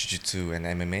jiu-jitsu and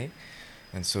MMA,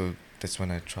 and so that's when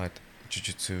I tried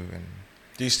jiu-jitsu. And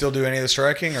Do you still do any of the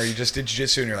striking, or you just did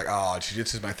jiu-jitsu and you're like, oh,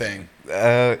 jiu-jitsu is my thing?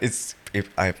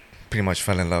 I pretty much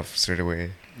fell in love straight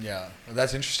away. Yeah, well,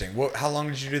 that's interesting. How long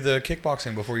did you do the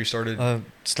kickboxing before you started?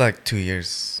 It's like 2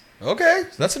 years. Okay,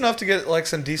 so that's enough to get like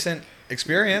some decent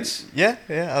experience. Yeah,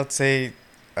 I would say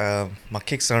my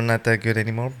kicks are not that good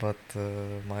anymore, but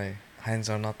hands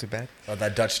are not too bad.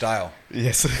 That Dutch style.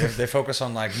 Yes. They focus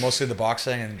on like mostly the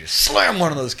boxing and just slam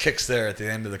one of those kicks there at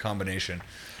the end of the combination.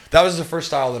 That was the first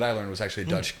style that I learned was actually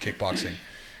Dutch kickboxing,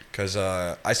 because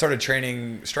I started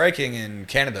training striking in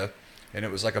Canada, and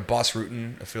it was like a Bas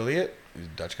Rutten affiliate, he's a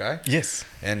Dutch guy. Yes.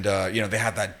 And they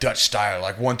had that Dutch style,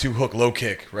 like 1-2 hook low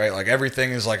kick, right? Like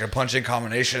everything is like a punching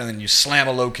combination, and then you slam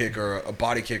a low kick or a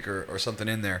body kick or something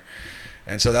in there.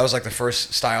 And so that was like the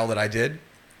first style that I did.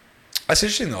 That's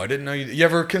interesting though. I didn't know you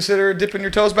ever consider dipping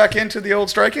your toes back into the old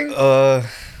striking?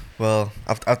 Well,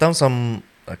 I've done some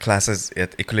classes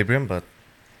at Equilibrium, but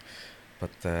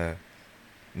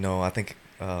no, I think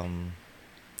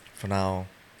for now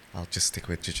I'll just stick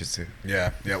with jiu-jitsu.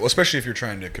 Yeah. Well, especially if you're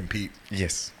trying to compete.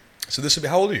 Yes. So this would be,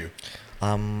 how old are you?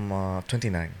 I'm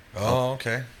 29. Oh,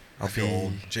 okay. I I'll feel be-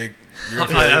 old. Jake, you're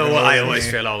I always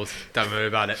feel old. Don't worry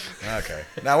about it. Okay.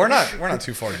 Now we're not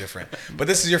too far different. But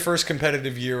this is your first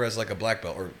competitive year as like a black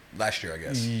belt, or last year, I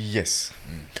guess. Yes.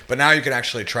 But now you can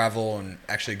actually travel and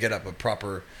actually get up a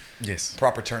proper Yes.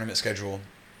 tournament schedule.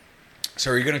 So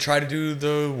are you going to try to do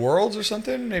the Worlds or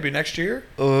something maybe next year?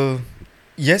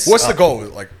 Yes. What's the goal?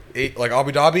 Like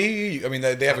Abu Dhabi? I mean,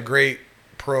 they have a great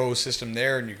pro system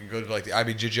there, and you can go to like the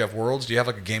IBJJF Worlds. Do you have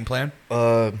like a game plan?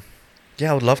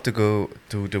 Yeah, I would love to go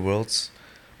to the Worlds.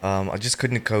 I just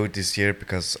couldn't go this year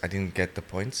because I didn't get the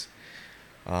points.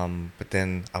 But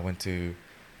then I went to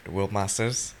the World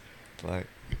Masters like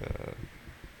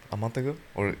a month ago,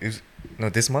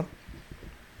 this month.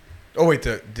 Oh wait,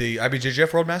 the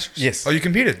IBJJF World Masters? Yes. Oh, you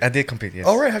competed? I did compete. Yes.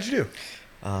 Oh right, how'd you do?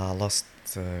 Lost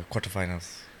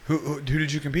quarterfinals. Who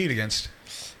did you compete against?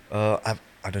 I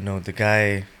don't know. The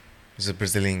guy is a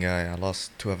Brazilian guy. I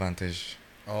lost 2 advantage.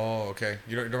 Oh, okay.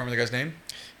 You don't remember the guy's name?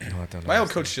 No, I don't know. My old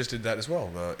his coach just did that as well.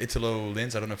 Italo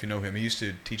Lins. I don't know if you know him. He used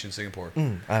to teach in Singapore.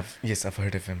 name. I've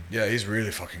heard of him. Yeah, he's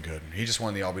really fucking good. He just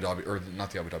won the Abu Dhabi, or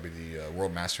not the Abu Dhabi, the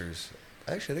World Masters.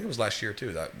 Actually, I think it was last year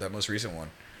too. That most recent one.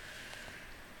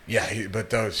 Yeah,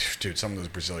 but some of those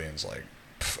Brazilians, like,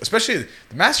 especially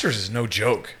the Masters is no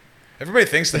joke. Everybody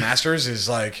thinks the Masters is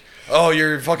like, oh,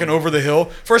 you're fucking over the hill.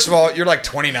 First of all, you're like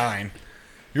 29.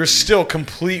 You're still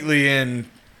completely in,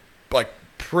 like,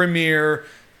 premier,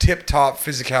 tip-top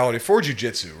physicality for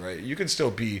jiu-jitsu, right? You can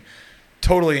still be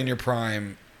totally in your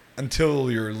prime until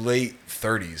your late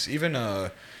 30s. Even,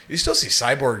 you still see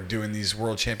Cyborg doing these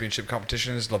world championship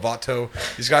competitions, Lovato,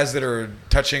 these guys that are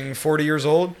touching 40 years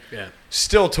old, Yeah.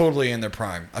 still totally in their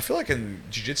prime. I feel like in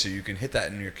jiu-jitsu, you can hit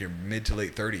that in your mid to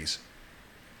late 30s.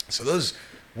 So those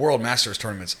World Masters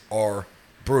tournaments are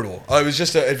brutal. It was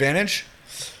just an advantage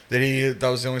that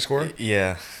was the only score?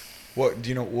 Yeah. What do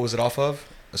you know? What was it off of?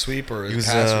 A sweep or a It was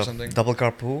pass or something? double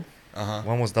guard pull. Uh-huh.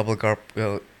 One was double guard,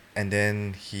 and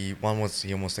then he almost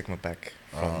took my back.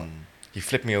 He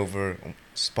flipped me over,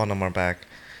 spun on my back,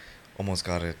 almost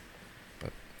got it,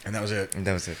 And that was it. and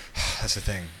that was it. That's the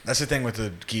thing. That's the thing with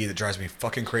the gi that drives me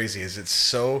fucking crazy is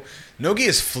no gi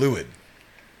is fluid,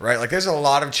 right? Like there's a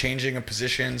lot of changing of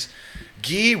positions.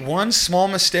 Gi, one small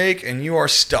mistake and you are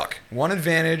stuck. One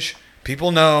advantage,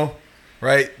 people know,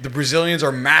 right? The Brazilians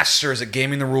are masters at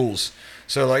gaming the rules.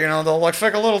 So like, they'll like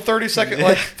fake a little 30 seconds,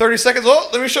 oh,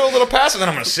 let me show a little pass and then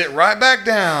I'm going to sit right back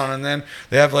down. And then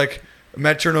they have like a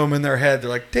metronome in their head. They're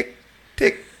like, tick,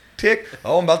 tick, tick.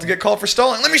 Oh, I'm about to get called for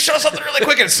stalling. Let me show something really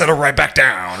quick and settle right back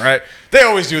down, right? They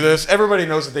always do this. Everybody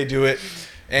knows that they do it.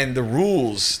 And the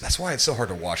rules, that's why it's so hard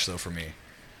to watch, though, for me.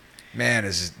 Man,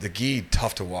 is the gi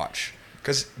tough to watch.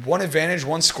 Because one advantage,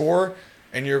 one score,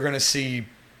 and you're going to see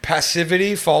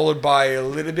passivity followed by a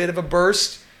little bit of a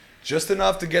burst. Just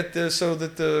enough to get so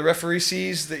that the referee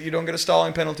sees that you don't get a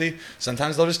stalling penalty.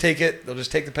 Sometimes they'll just take it. They'll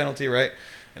just take the penalty, right?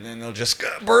 And then they'll just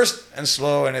burst and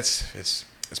slow, and it's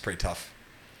pretty tough.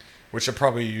 Which are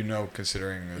probably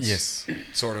considering it's Yes.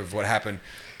 sort of what happened.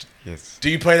 Yes.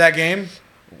 Do you play that game?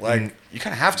 Like you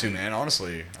kind of have to, man.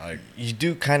 Honestly, like You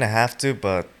do kind of have to,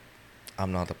 but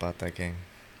I'm not about that game.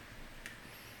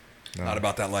 No. not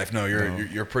about that life. No, you're No.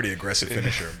 you're a pretty aggressive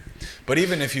finisher. But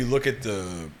even if you look at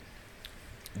the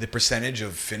percentage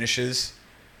of finishes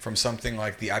from something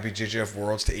like the IBJJF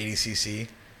Worlds to ADCC,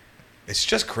 it's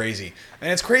just crazy.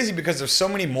 And it's crazy because there's so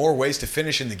many more ways to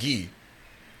finish in the gi.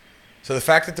 So the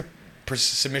fact that the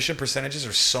submission percentages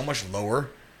are so much lower,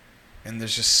 and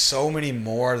there's just so many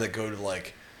more that go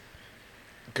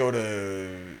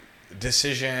to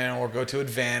decision or go to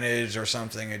advantage or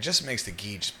something, it just makes the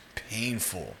gi just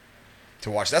painful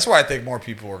to watch. That's why I think more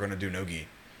people are going to do no gi.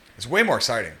 It's way more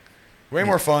exciting, way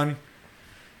more fun.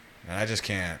 And I just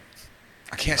can't.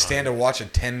 I can't stand to watch a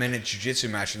 10-minute jiu-jitsu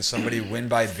match and somebody win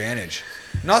by advantage.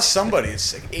 Not somebody.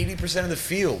 It's like 80% of the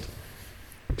field.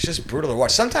 It's just brutal to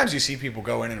watch. Sometimes you see people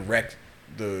go in and wreck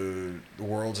the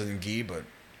worlds in gi, but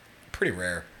pretty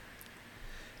rare.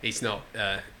 It's not.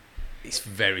 It's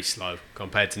very slow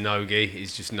compared to no-gi.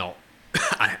 It's just not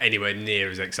anywhere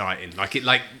near as exciting.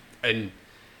 And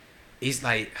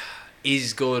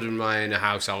is Gordon Ryan a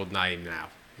household name now?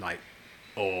 Like,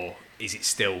 or is it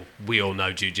still we all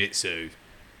know jiu-jitsu,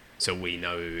 so we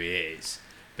know who he is?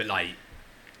 But like,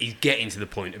 he's getting to the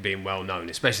point of being well known,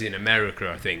 especially in America,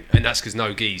 I think, and that's because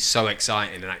no-gi is so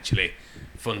exciting and actually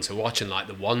fun to watch, and like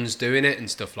the ones doing it and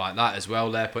stuff like that as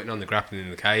well. They're putting on the grappling in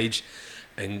the cage,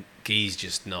 and gi's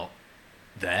just not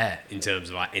there in terms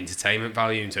of like entertainment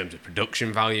value, in terms of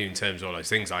production value, in terms of all those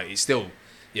things. Like, it's still,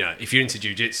 if you're into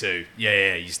jiu-jitsu,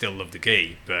 yeah, you still love the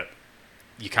gi, but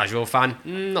your casual fan,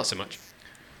 not so much.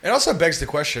 It also begs the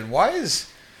question: why is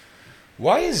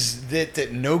it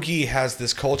that no-gi has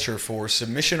this culture for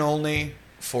submission only,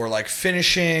 for like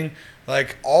finishing?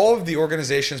 Like, all of the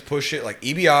organizations push it. Like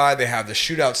EBI, they have the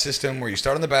shootout system where you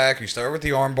start on the back, you start with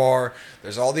the arm bar.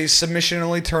 There's all these submission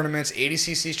only tournaments.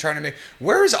 ADCC's trying to make.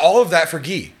 Where is all of that for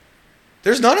gi?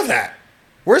 There's none of that.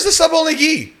 Where's the sub only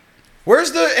gi?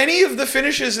 Where's any of the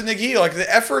finishes in the gi? Like,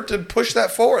 the effort to push that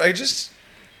forward. It just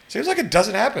seems like it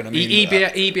doesn't happen. I mean,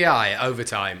 EBI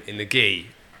overtime in the gi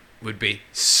would be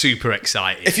super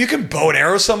exciting. If you can bow and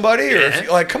arrow somebody, or if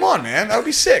you, like, come on, man, that would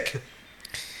be sick.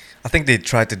 I think they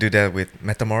tried to do that with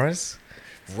Metamoras.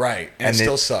 Right, and it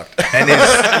still sucked. And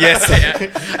yes,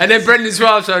 yeah. And then Brendan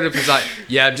Swab showed up and was like,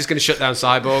 "Yeah, I'm just going to shut down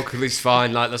Cyborg. At least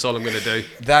fine. Like, that's all I'm going to do."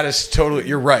 That is totally.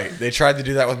 You're right. They tried to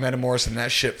do that with Metamoris, and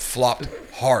that shit flopped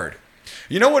hard.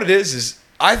 You know what it is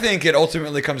I think it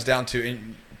ultimately comes down to,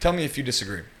 and tell me if you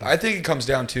disagree. I think it comes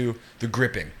down to the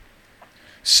gripping.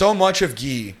 So much of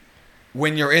gi,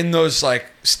 when you're in those like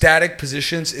static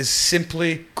positions, is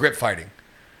simply grip fighting.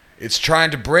 It's trying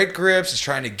to break grips, it's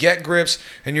trying to get grips,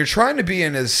 and you're trying to be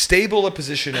in as stable a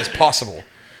position as possible.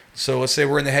 So let's say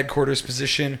we're in the headquarters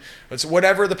position. It's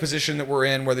whatever the position that we're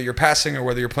in, whether you're passing or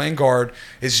whether you're playing guard,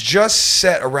 is just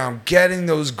set around getting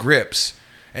those grips.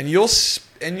 And you'll see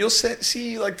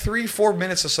like 3-4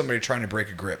 minutes of somebody trying to break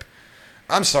a grip.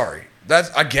 I'm sorry.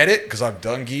 I get it because I've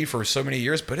done gi for so many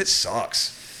years, but it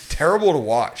sucks. Terrible to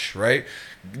watch, right?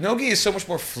 No-gi is so much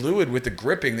more fluid with the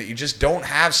gripping that you just don't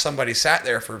have somebody sat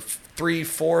there for 3,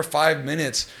 4, 5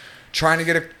 minutes trying to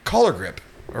get a collar grip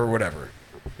or whatever.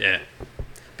 Yeah.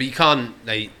 But you can't,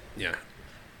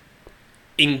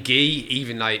 in gi,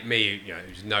 even like me,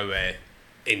 who's nowhere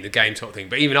in the game sort of thing,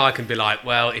 but even I can be like,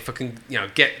 well, if I can,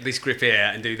 get this grip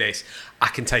here and do this, I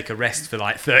can take a rest for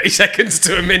like 30 seconds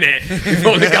to a minute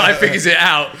before the guy figures it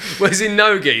out. Whereas in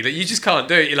no-gi, that you just can't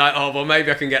do it. You're like, oh, well,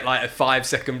 maybe I can get like a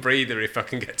 5-second breather if I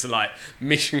can get to like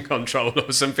mission control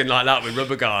or something like that with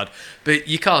rubber guard. But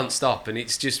you can't stop, and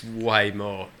it's just way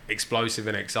more explosive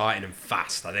and exciting and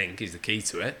fast, I think, is the key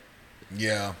to it.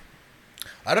 Yeah.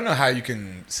 I don't know how you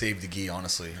can save the gi,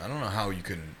 honestly. I don't know how you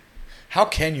can... How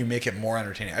can you make it more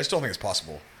entertaining? I just don't think it's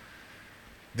possible.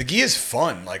 The gi is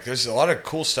fun. Like, there's a lot of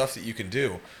cool stuff that you can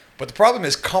do. But the problem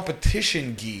is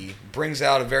competition gi brings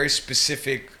out a very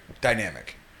specific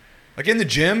dynamic. Like, in the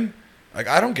gym, like,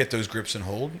 I don't get those grips and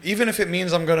hold. Even if it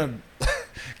means I'm going to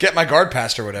get my guard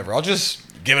passed or whatever. I'll just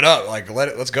give it up. Like,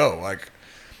 let's go. Like,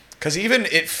 because even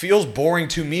it feels boring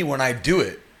to me when I do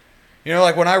it.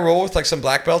 Like, when I roll with, like, some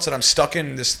black belts and I'm stuck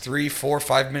in this 3, 4,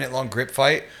 5 minute long grip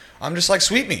fight, I'm just like,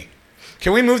 sweep me.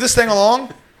 Can we move this thing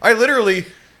along? I literally,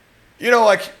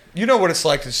 what it's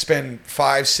like to spend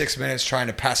 5-6 minutes trying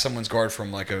to pass someone's guard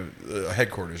from like a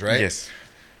headquarters, right? yes.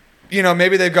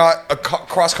 Maybe they've got a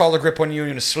cross collar grip on you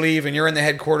and a sleeve, and you're in the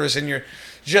headquarters, and you're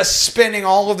just spending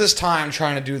all of this time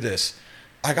trying to do this.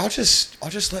 Like, I'll just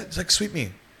let sweep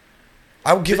me.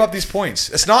 I will give up these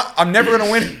points. I'm never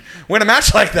going to win a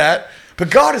match like that. But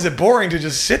God, is it boring to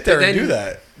just sit there and do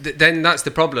that? Then that's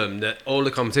the problem, that all the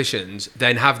competitions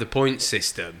then have the point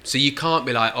system. So you can't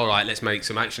be like, all right, let's make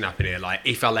some action happen here. Like,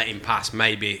 if I let him pass,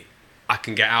 maybe I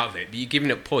can get out of it. But you're giving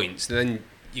up points, then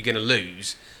you're going to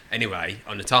lose anyway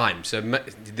on the time. So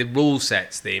the rule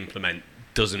sets they implement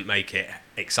doesn't make it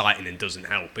exciting and doesn't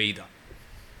help either.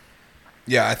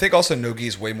 Yeah, I think also no-gi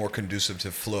is way more conducive to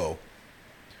flow.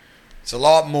 It's a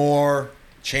lot more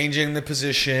changing the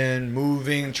position,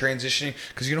 moving, transitioning,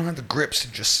 because you don't have the grips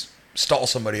to just stall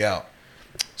somebody out.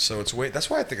 So that's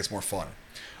why I think it's more fun.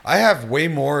 I have way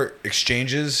more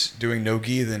exchanges doing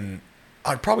no-gi than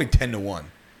probably 10-1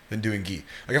 than doing gi.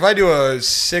 Like, if I do a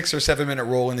 6 or 7 minute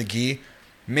roll in the gi,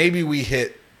 maybe we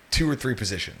hit 2 or 3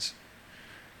 positions.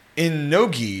 In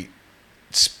no-gi,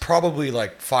 it's probably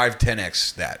like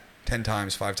 5-10x that. 10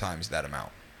 times, 5 times that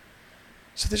amount.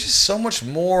 So there's just so much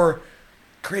more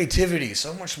creativity,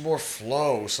 so much more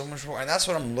flow, so much more, and that's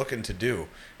what I'm looking to do.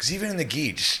 Because even in the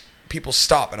gi, just people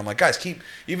stop, and I'm like, guys, keep.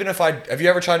 Even if have you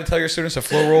ever tried to tell your students to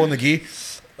flow roll in the gi?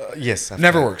 Yes.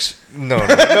 Never works. No.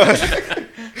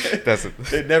 Doesn't.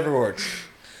 It never works.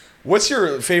 What's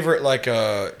your favorite like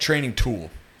training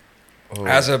tool Oh.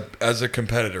 as a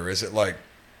competitor? Is it like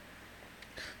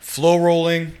flow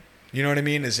rolling? You know what I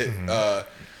mean? Is it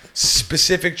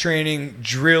specific training,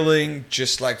 drilling,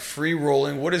 just like free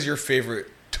rolling? What is your favorite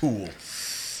tool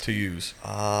to use?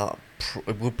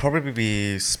 It will probably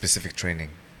be specific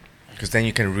training, because then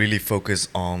you can really focus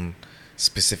on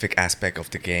specific aspect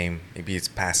of the game. Maybe it's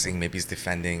passing, maybe it's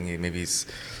defending, maybe it's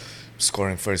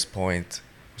scoring first point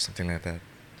or something like that.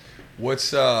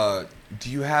 What's do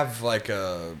you have like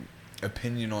a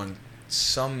opinion on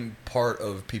some part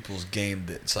of people's game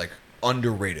that's like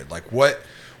underrated? Like what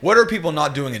are people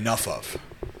not doing enough of?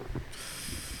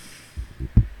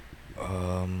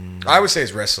 I would say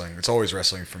it's wrestling. It's always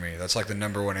wrestling for me. That's like the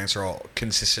number one answer I'll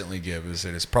consistently give, is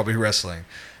it is probably wrestling.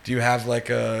 Do you have like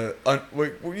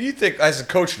what do you think as a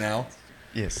coach now?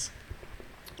 Yes.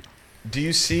 Do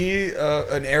you see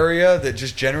an area that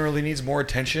just generally needs more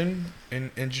attention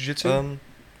in jiu-jitsu?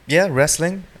 Yeah,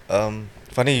 wrestling.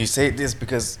 Funny you say this,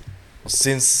 because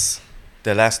since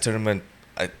the last tournament,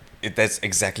 that's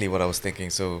exactly what I was thinking.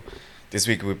 So this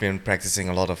week we've been practicing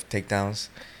a lot of takedowns.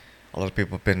 A lot of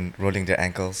people have been rolling their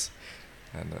ankles.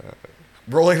 And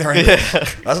Rolling their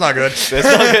ankles. That's not good. that's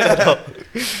not good at all.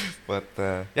 But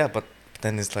but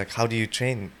then it's like, how do you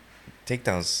train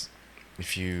takedowns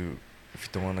if you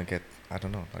don't want to get, I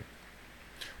don't know, like.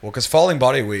 Well, because falling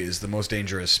body weight is the most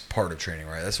dangerous part of training,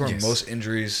 right? That's where Yes. most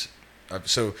injuries.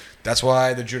 So that's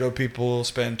why the judo people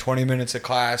spend 20 minutes at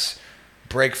class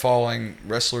break falling.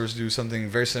 Wrestlers do something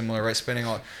very similar, right? Spinning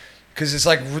all. Because it's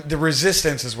like the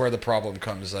resistance is where the problem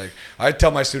comes. Like I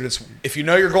tell my students, if you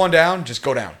know you're going down, just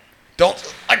go down.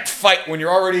 Don't like fight when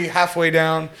you're already halfway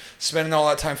down, spending all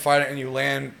that time fighting, and you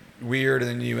land weird, and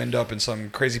then you end up in some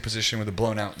crazy position with a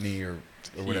blown out knee or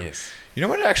whatever. Yes. You know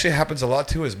what actually happens a lot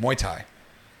too is Muay Thai.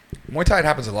 Muay Thai, it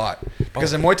happens a lot.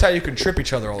 Because in Muay Thai, you can trip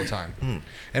each other all the time.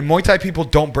 And Muay Thai people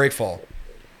don't break fall.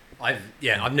 I've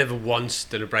never once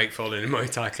done a break fall in a Muay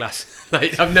Thai class.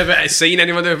 Like, I've never seen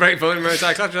anyone do a break fall in a Muay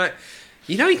Thai class. You're like,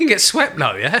 you know you can get swept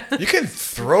though, yeah? You can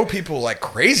throw people like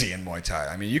crazy in Muay Thai.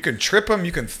 I mean, you can trip them,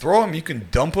 you can throw them, you can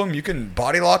dump them, you can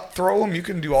body lock throw them, you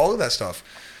can do all of that stuff.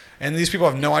 And these people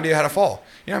have no idea how to fall.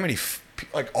 You know how many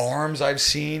like arms I've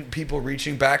seen people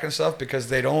reaching back and stuff because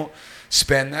they don't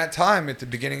spend that time at the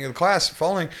beginning of the class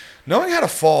falling. Knowing how to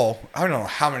fall, I don't know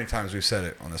how many times we've said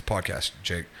it on this podcast,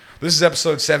 Jake. This is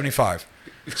episode 75.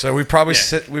 So we've probably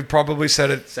said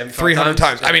it 300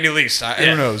 times. I mean, at least. I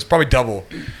don't know. It's probably double.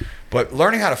 But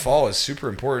learning how to fall is super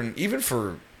important, even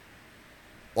for,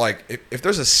 like, if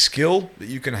there's a skill that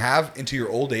you can have into your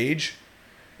old age,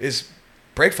 is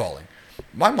break falling.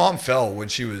 My mom fell when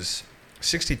she was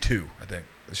 62, I think.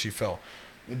 She fell.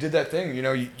 You did that thing, you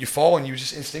know, you fall and you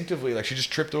just instinctively, like, she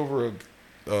just tripped over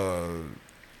a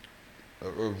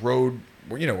road,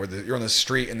 where, you know, where you're on the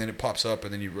street and then it pops up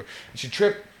and then and she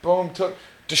tripped, boom,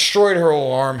 destroyed her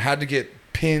whole arm, had to get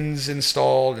pins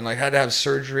installed and, like, had to have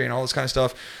surgery and all this kind of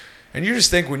stuff. And you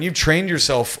just think when you've trained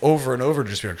yourself over and over to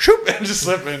just be like, shoop, and just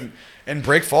slip and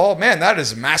break fall, man, that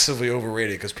is massively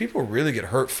overrated because people really get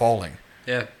hurt falling.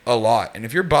 Yeah. A lot. And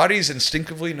if your body's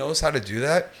instinctively knows how to do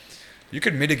that, you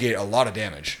can mitigate a lot of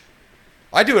damage.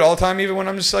 I do it all the time, even when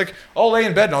I'm just like, I'll lay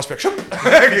in bed and I'll just be like,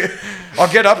 shoop.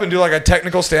 I'll get up and do like a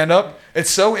technical stand-up. It's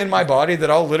so in my body that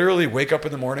I'll literally wake up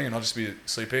in the morning and I'll just be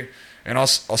sleeping. And I'll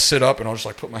sit up and I'll just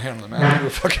like put my hand on the mat and do a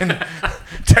fucking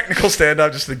technical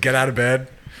stand-up just to get out of bed.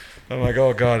 I'm like,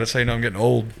 oh, God, that's how you know I'm getting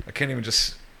old. I can't even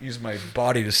just use my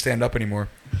body to stand up anymore.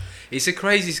 It's a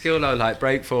crazy skill, though, like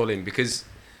break falling, because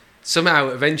somehow,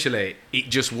 eventually, it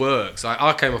just works. Like,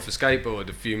 I came off a skateboard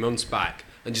a few months back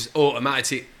and just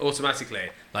automatically,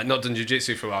 like, not done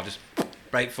jiu-jitsu for a while, just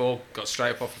break fall, got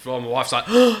straight up off the floor. My wife's like,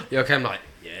 oh, you okay? I'm like,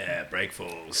 yeah, break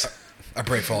falls. I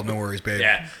break fall, no worries, babe.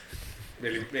 Yeah.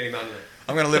 Really, really manly.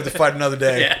 I'm going to live to fight another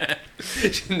day. Yeah.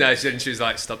 No, she was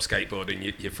like, stop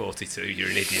skateboarding, you're 42, you're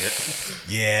an idiot.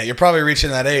 Yeah, you're probably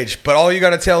reaching that age. But all you got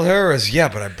to tell her is, yeah,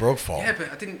 but I broke fall. Yeah,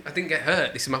 but I didn't get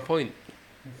hurt. This is my point.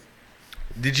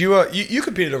 Did you, you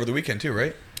competed over the weekend too,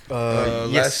 right?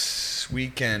 Yes. Last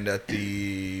weekend at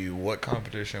what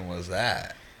competition was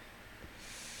that?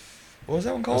 What was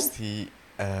that one It called? was the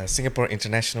Singapore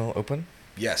International Open.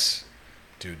 Yes.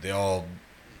 Dude, they all,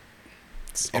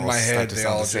 It's in all my head, start to they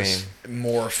sound all the just same.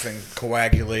 morph and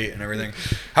coagulate and everything.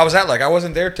 How was that like? I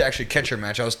wasn't there to actually catch your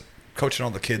match. I was coaching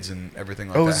all the kids and everything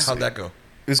like that. How'd that go?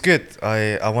 It was good.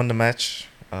 I won the match.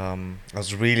 I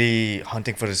was really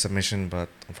hunting for the submission, but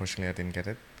unfortunately I didn't get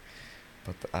it.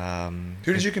 But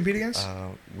Who did you compete against?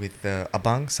 with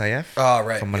Abang Sayef Oh,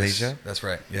 right. from yes, Malaysia. that's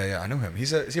right. Yeah, I know him.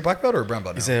 Is he a black belt or a brown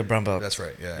belt He's now? a brown belt. That's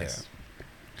right. Yeah, Yes.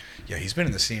 yeah. He's been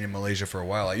in the scene in Malaysia for a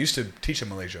while. I used to teach in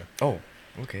Malaysia. Oh,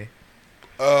 okay.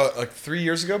 Like 3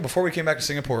 years ago, before we came back to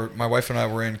Singapore, my wife and I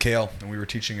were in KL and we were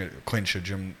teaching at Clinch, a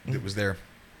gym that was there.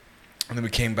 And then we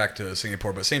came back to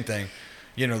Singapore, but same thing.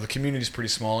 You know, the community's pretty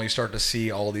small. You start to see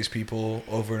all these people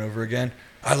over and over again.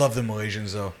 I love the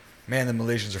Malaysians though. Man, the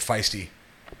Malaysians are feisty.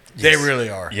 They Yes. really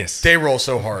are. Yes. They roll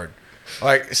so hard.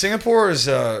 Like Singapore is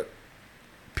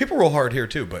people roll hard here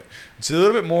too, but it's a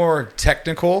little bit more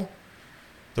technical.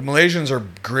 The Malaysians are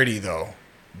gritty though.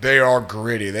 They are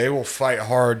gritty. They will fight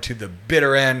hard to the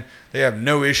bitter end. They have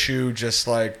no issue just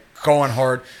like going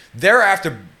hard. They're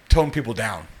after tone people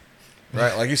down.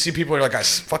 Right? Like you see people are like,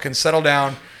 guys, fucking settle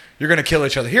down. You're gonna kill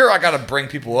each other. Here I gotta bring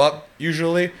people up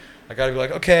usually. I gotta be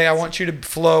like, okay, I want you to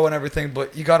flow and everything,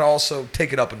 but you gotta also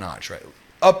take it up a notch, right?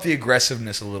 Up the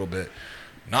aggressiveness a little bit.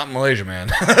 Not in Malaysia, man.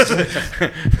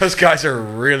 Those guys are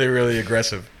really, really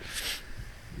aggressive.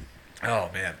 Oh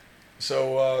man.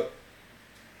 So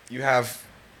you have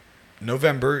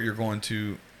November. You're going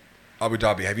to Abu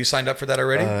Dhabi. Have you signed up for that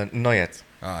already? Not yet.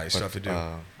 You still have to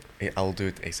do. I'll do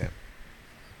it ASAP.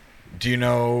 Do you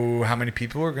know how many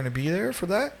people are going to be there for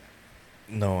that?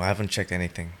 No, I haven't checked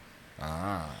anything.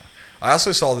 I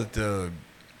also saw that the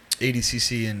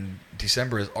ADCC in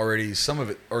December is already, some of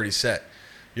it already set.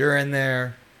 You're in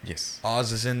there. Yes.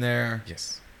 Oz is in there.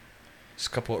 Yes. There's a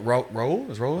couple of Raul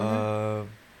is Raul in there?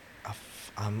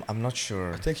 I'm not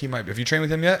sure. I think he might be. Have you trained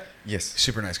with him yet? Yes.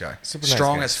 Super nice guy. Super nice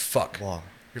Strong guy. as fuck. Wow.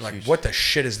 You're like, Huge. what the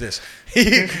shit is this?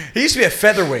 He used to be a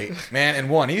featherweight, man, and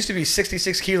one. He used to be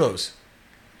 66 kilos.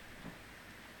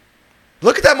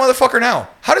 Look at that motherfucker now.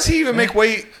 How does he even make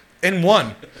weight in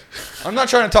one? I'm not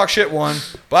trying to talk shit, one,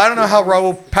 but I don't know how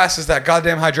Raul passes that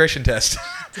goddamn hydration test.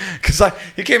 Because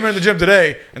he came into the gym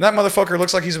today, and that motherfucker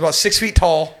looks like he's about 6 feet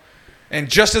tall and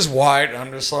just as wide. And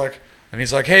I'm just like, and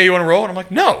he's like, hey, you want to roll? And I'm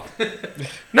like, no.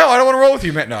 No, I don't want to roll with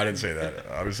you, man. No, I didn't say that.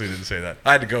 Obviously didn't say that.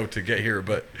 I had to go to get here,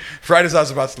 but right as I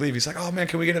was about to leave, he's like, oh, man,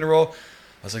 can we get in a roll?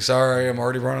 I was like, sorry, I'm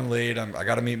already running late. I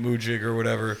got to meet Mujig or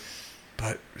whatever.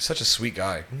 But such a sweet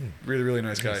guy. Really, really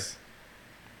nice guy. Yes.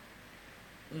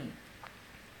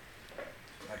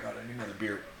 I got I need another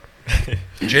beer.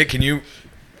 Jake, can you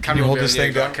hold this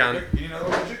thing down? Can. Can you another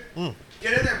one, Jake?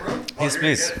 Get in there, bro. Yes, you're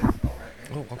please. gonna get it. All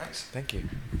right, man. Oh, okay. Nice. Thank you.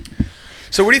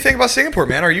 So what do you think about Singapore,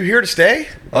 man? Are you here to stay?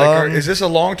 Um, Is this a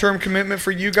long-term commitment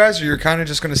for you guys, or you're kind of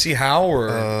just going to see how? Or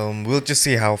We'll just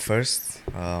see how first.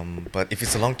 But if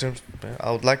it's a long term,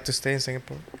 I would like to stay in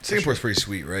Singapore. Singapore's pretty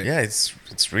sweet, right? Yeah,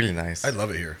 it's really nice. I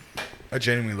love it here. I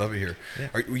genuinely love it here.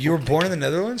 Yeah. You were born in the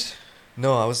Netherlands?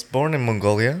 No, I was born in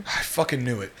Mongolia. I fucking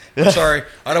knew it. I'm sorry.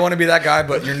 I don't want to be that guy,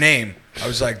 but your name. I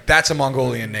was like, that's a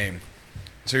Mongolian name.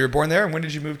 So you were born there, and when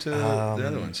did you move to the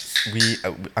Netherlands?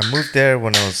 I moved there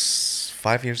when I was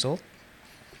 5 years old.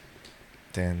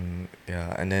 Then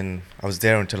and then I was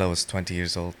there until I was 20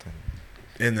 years old.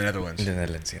 In the Netherlands. In the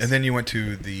Netherlands, yes. And then you went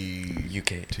to the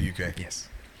UK. To UK. Yes.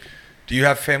 Do you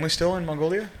have family still in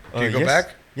Mongolia? Do you go yes.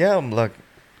 back? Yeah, I'm like,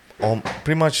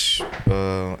 pretty much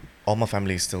all my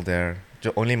family is still there.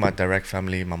 Only my direct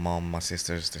family, my mom, my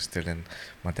sisters, they're still in.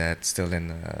 My dad's still in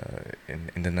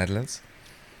the Netherlands.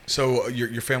 So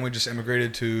your family just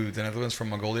immigrated to the Netherlands from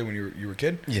Mongolia when you were a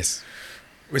kid? Yes.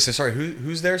 Wait, so sorry,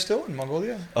 who's there still in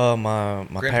Mongolia? My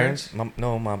Grandparents? parents.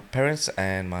 My parents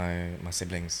and my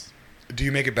siblings. Do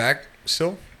you make it back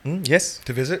still Yes.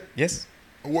 to visit? Yes.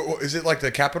 Is it like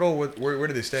the capital? Where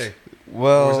do they stay?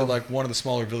 Well, Or is it like one of the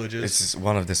smaller villages? it's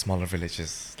one of the smaller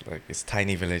villages. Like it's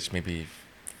tiny village, maybe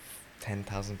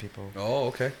 10,000 people. Oh,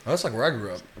 okay. Well, that's like where I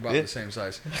grew up, about Yeah. the same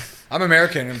size. I'm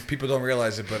American, and people don't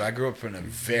realize it, but I grew up in a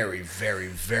very, very,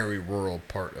 very rural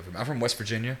part of it. I'm from West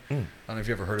Virginia. I don't know if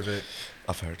you ever heard of it,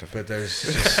 I've heard of it. but there's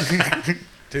just,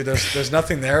 dude, there's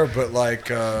nothing there but like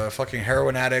fucking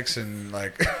heroin addicts and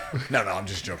like, no, I'm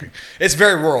just joking. It's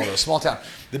very rural though, small town.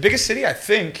 The biggest city I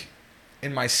think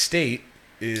in my state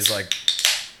is like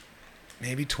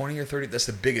maybe 20 or 30. That's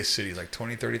the biggest city, like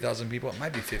 20, 30,000 people. It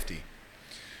might be 50.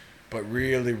 But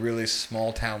really, really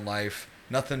small town life,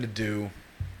 nothing to do.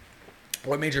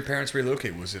 What made your parents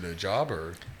relocate? Was it a job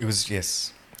or? It was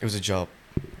a job.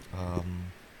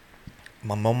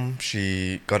 My mom,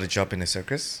 she got a job in a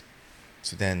circus,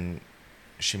 so then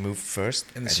she moved first.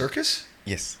 In the and- circus?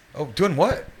 Yes. Oh, doing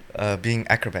what? Being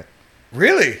acrobat.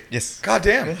 Really? Yes. God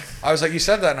damn. I was like, you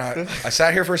said that, and I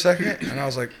sat here for a second, and I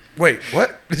was like, wait,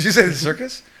 what? Did you say the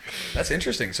circus? That's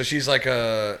interesting. So she's like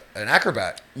an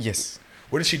acrobat. Yes.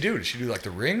 What did she do? Did she do like the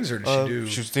rings, or did she do?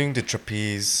 She was doing the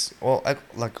trapeze,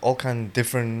 like all kind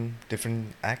different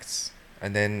acts.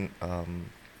 And then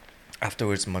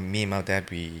afterwards, me and my dad,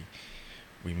 we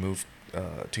moved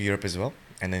to Europe as well.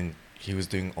 And then he was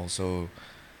doing also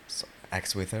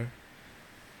acts with her.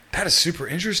 That is super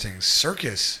interesting.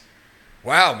 Circus.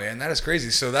 Wow, man, that is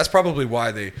crazy. So that's probably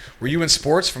why they were you in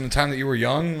sports from the time that you were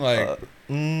young, like.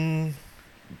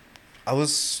 I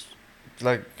was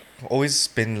like always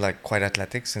been like quite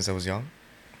athletic since I was young.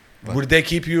 But Would they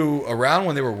keep you around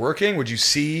when they were working? Would you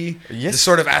see Yes. the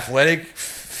sort of athletic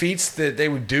feats that they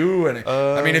would do? And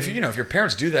I mean, if your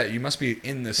parents do that, you must be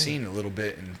in the scene a little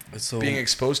bit and So- being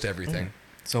exposed to everything.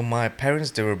 So my parents,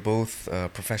 they were both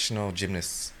professional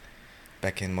gymnasts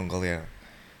back in Mongolia.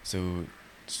 So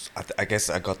I guess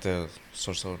I got the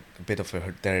sort of a bit of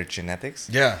their genetics.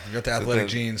 Yeah, you got the So athletic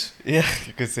the- genes. Yeah,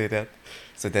 you could say that.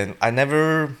 So then I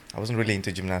wasn't really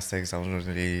into gymnastics. I wasn't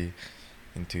really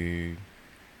into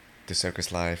the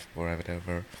circus life or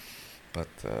whatever. But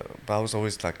I was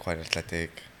always like quite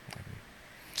athletic.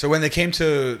 So when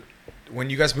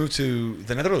you guys moved to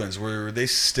the Netherlands, were they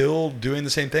still doing the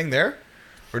same thing there?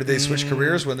 Or did they switch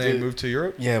careers when they moved to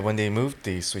Europe? Yeah, when they moved,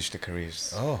 they switched the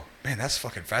careers. Oh, man, that's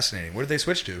fucking fascinating. What did they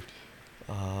switch to?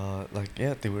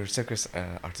 They were circus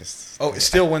artists. Oh,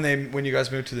 still when you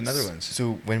guys moved to the Netherlands.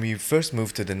 So when we first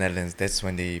moved to the Netherlands, that's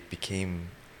when they became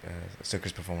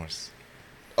circus performers.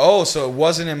 Oh, so it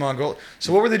wasn't in Mongolia.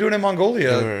 So what were they doing in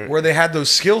Mongolia where they had those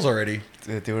skills already?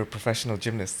 They were professional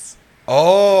gymnasts.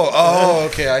 Oh,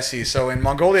 okay, I see. So in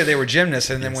Mongolia they were gymnasts,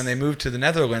 and then Yes. when they moved to the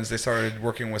Netherlands, they started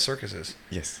working with circuses.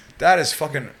 Yes. That is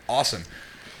fucking awesome.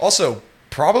 Also,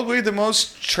 probably the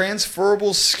most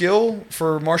transferable skill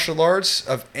for martial arts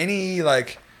of any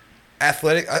like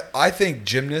athletic. I think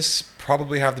gymnasts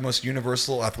probably have the most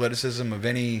universal athleticism of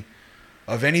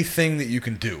anything that you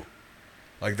can do.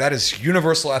 Like that is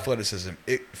universal athleticism.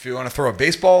 If you want to throw a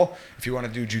baseball, if you want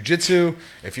to do jiu-jitsu,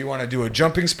 if you want to do a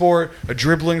jumping sport, a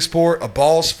dribbling sport, a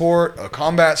ball sport, a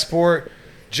combat sport,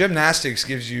 gymnastics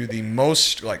gives you the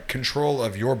most like control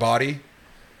of your body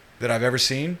that I've ever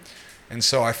seen. And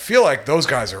so I feel like those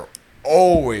guys are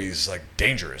always like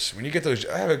dangerous. When you get those,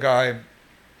 I have a guy,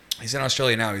 he's in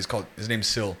Australia now. His name's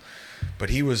Sil.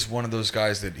 But he was one of those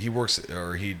guys that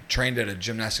he trained at a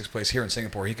gymnastics place here in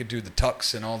Singapore. He could do the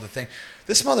tucks and all the thing.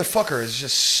 This motherfucker is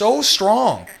just so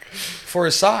strong for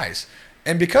his size.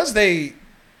 And because they're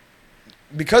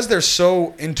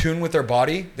so in tune with their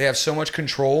body, they have so much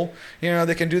control.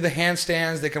 They can do the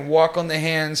handstands, they can walk on the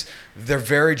hands. They're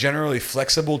very generally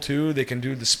flexible too. They can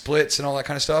do the splits and all that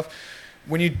kind of stuff.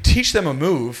 When you teach them a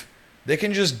move, they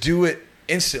can just do it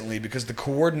instantly because the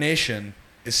coordination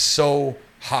is so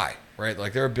high. Right,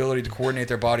 like their ability to coordinate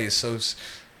their body is so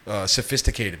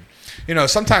sophisticated.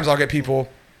 Sometimes I'll get people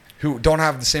who don't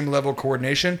have the same level of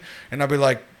coordination, and I'll be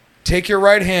like, take your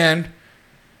right hand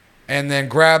and then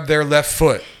grab their left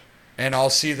foot, and I'll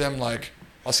see the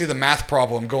math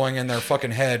problem going in their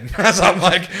fucking head as I'm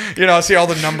like, I see all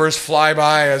the numbers fly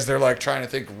by as they're like trying to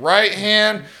think right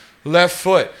hand, left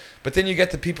foot. But then you get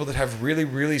the people that have really,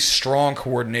 really strong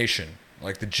coordination,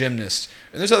 like the gymnasts,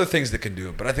 and there's other things that can do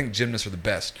it, but I think gymnasts are the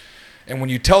best. And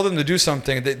when you tell them to do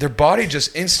something, their body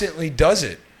just instantly does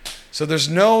it. So there's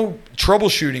no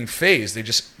troubleshooting phase. They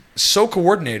just so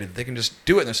coordinated, they can just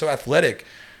do it. And they're so athletic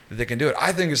that they can do it.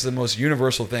 I think it's the most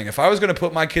universal thing. If I was going to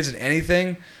put my kids in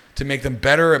anything to make them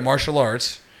better at martial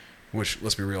arts, which,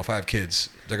 let's be real, if I have kids,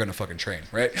 they're going to fucking train,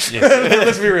 right? Yes.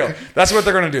 Let's be real. That's what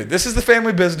they're going to do. This is the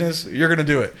family business. You're going to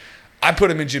do it. I put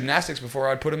them in gymnastics before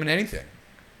I'd put them in anything.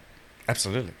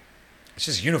 Absolutely. It's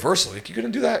just universal. Like, you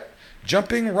couldn't do that.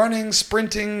 Jumping, running,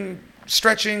 sprinting,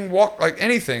 stretching, walk, like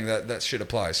anything, that shit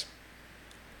applies.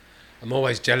 I'm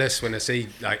always jealous when I see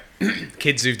like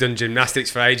kids who've done gymnastics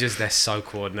for ages. They're so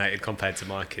coordinated compared to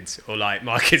my kids, or like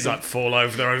my kids like fall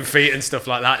over their own feet and stuff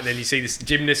like that. And then you see this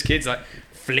gymnast kids like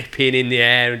flipping in the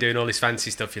air and doing all this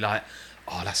fancy stuff. You're like,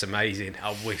 oh, that's amazing.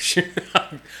 I wish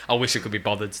I could be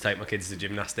bothered to take my kids to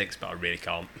gymnastics, but I really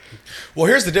can't. Well,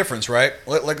 here's the difference, right?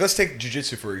 Like, let's take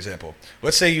jiu-jitsu, for example.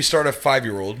 Let's say you start a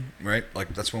 5-year-old, right?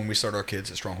 Like, that's when we start our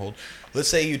kids at Stronghold. Let's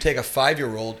say you take a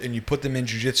 5-year-old and you put them in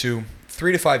jiu-jitsu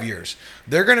 3 to 5 years.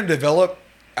 They're going to develop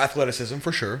athleticism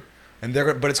for sure,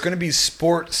 but it's going to be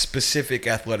sport-specific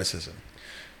athleticism.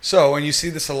 So, and you see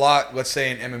this a lot, let's say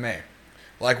in MMA.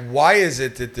 Like, why is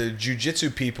it that the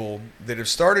jiu-jitsu people that have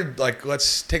started, like,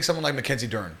 let's take someone like Mackenzie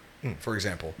Dern, for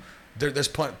example. There's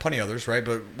plenty others, right?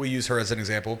 But we use her as an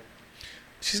example.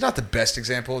 She's not the best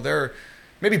example.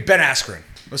 Maybe Ben Askren.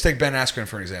 Let's take Ben Askren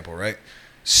for an example, right?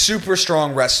 Super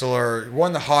strong wrestler,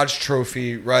 won the Hodge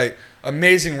Trophy, right?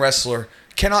 Amazing wrestler.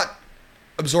 Cannot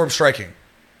absorb striking.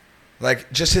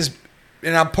 Like, just his...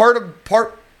 And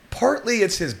partly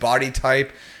it's his body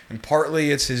type. and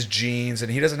partly it's his genes,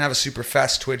 and he doesn't have a super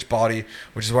fast twitch body,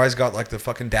 which is why he's got like the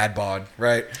fucking dad bod,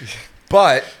 right?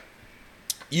 But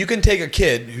you can take a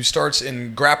kid who starts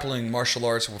in grappling martial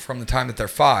arts from the time that they're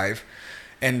 5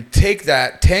 and take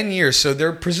that 10 years. So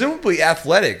they're presumably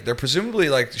athletic. They're presumably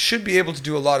like should be able to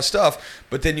do a lot of stuff.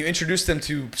 But then you introduce them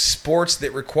to sports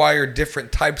that require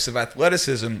different types of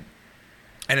athleticism,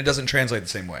 and it doesn't translate the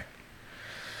same way.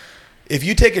 If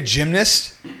you take a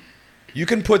gymnast, you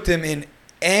can put them in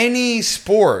any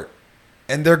sport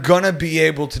and they're going to be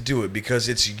able to do it because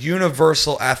it's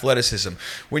universal athleticism.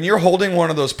 When you're holding one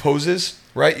of those poses,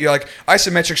 right? You're like,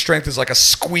 isometric strength is like a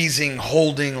squeezing,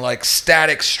 holding, like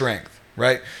static strength,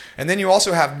 right? And then you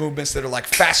also have movements that are like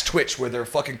fast twitch where they're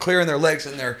fucking clearing their legs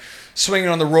and they're swinging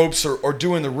on the ropes or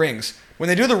doing the rings. When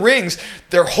they do the rings,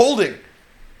 they're holding.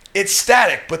 It's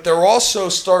static, but they're also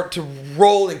start to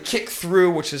roll and kick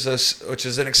through, which is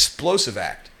an explosive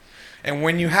act. And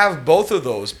when you have both of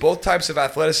those, both types of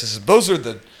athleticism, those are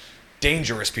the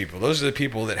dangerous people. Those are the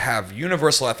people that have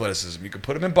universal athleticism. You can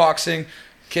put them in boxing,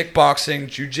 kickboxing,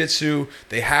 jiu-jitsu.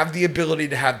 They have the ability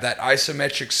to have that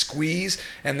isometric squeeze,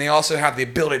 and they also have the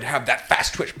ability to have that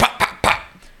fast twitch, pop, pop, pop.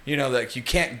 You know, that you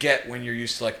can't get when you're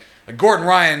used to like Gordon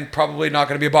Ryan, probably not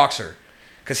going to be a boxer.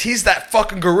 Because he's that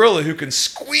fucking gorilla who can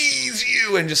squeeze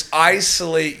you and just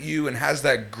isolate you and has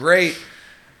that great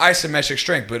isometric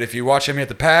strength. But if you watch him hit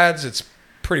the pads, it's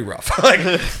pretty rough.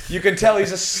 Like you can tell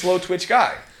he's a slow twitch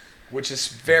guy, which is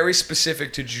very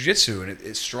specific to jiu-jitsu, and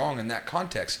it's strong in that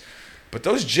context. But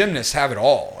those gymnasts have it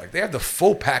all. Like they have the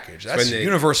full package. That's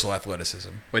universal athleticism.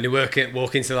 When you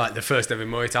walk into like the first ever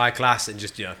Muay Thai class and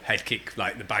just head kick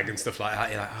like the bag and stuff like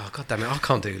that, you're like, oh god damn it, I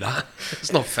can't do that.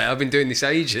 It's not fair. I've been doing this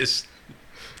ages.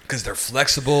 Because they're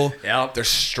flexible, yep. They're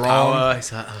strong, like,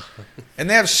 and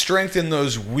they have strength in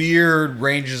those weird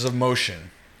ranges of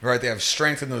motion, right? They have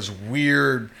strength in those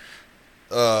weird,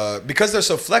 because they're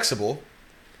so flexible,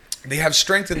 they have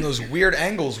strength in those weird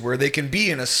angles where they can be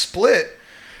in a split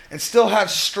and still have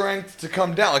strength to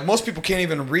come down. Like most people can't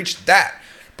even reach that,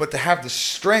 but to have the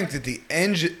strength at the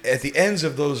ends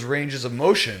of those ranges of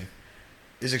motion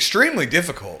is extremely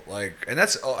difficult. Like, and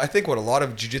that's I think what a lot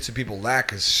of jiu-jitsu people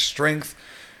lack is strength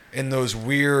in those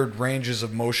weird ranges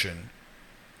of motion.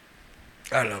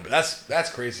 I don't know, but that's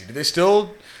crazy.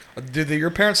 Do your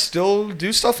parents still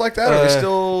do stuff like that? Are they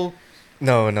still?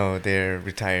 No, they're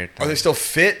retired. Are they still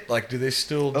fit? Like, do they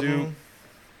still do?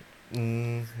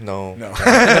 No. No. No.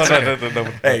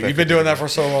 Hey, you've been doing that for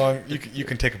so long. You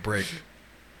can take a break.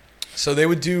 So they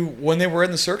would do when they were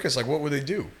in the circus. Like, what would they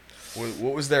do?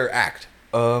 What was their act?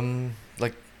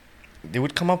 Like they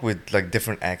would come up with like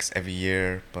different acts every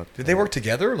year. But did they work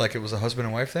together? Like it was a husband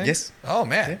and wife thing? Yes. Oh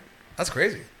man, yeah. That's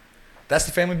crazy. That's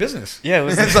the family business. Yeah, it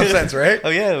was in some sense, right? Oh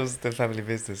yeah, it was the family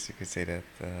business. You could say that.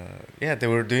 Yeah, they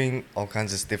were doing all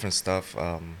kinds of different stuff.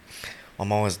 My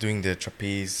mom was doing the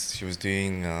trapeze. She was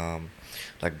doing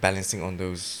like balancing on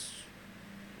those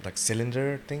like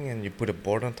cylinder thing, and you put a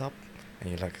board on top, and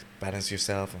you like balance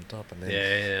yourself on top, and then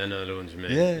yeah, I know the ones you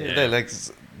mean. Yeah, they're like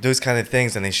those kind of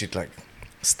things, and they should like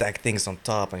stack things on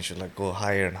top, and you should like go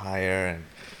higher and higher, and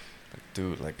like,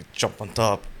 do like a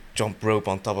jump rope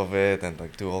on top of it, and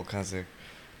like do all kinds of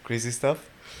crazy stuff.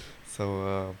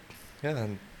 So yeah.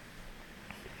 And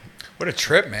what a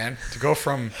trip, man! To go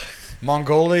from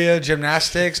Mongolia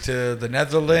gymnastics to the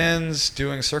Netherlands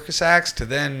doing circus acts to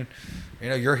then,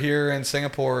 you're here in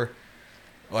Singapore,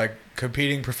 like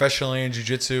competing professionally in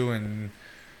jiu-jitsu and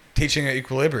teaching at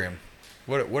Equilibrium.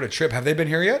 What a trip! Have they been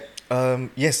here yet?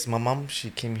 Yes, my mom, she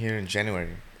came here in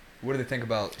January. What do they think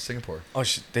about Singapore? Oh,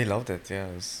 they loved it. Yeah,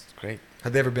 it was great.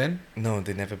 Have they ever been? No,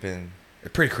 they've never been.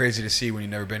 It's pretty crazy to see when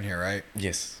you've never been here, right?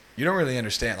 Yes. You don't really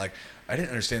understand. Like, I didn't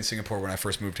understand Singapore when I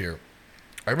first moved here.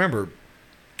 I remember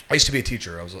I used to be a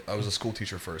teacher. I was a school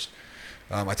teacher first.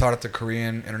 I taught at the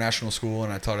Korean International School,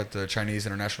 and I taught at the Chinese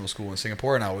International School in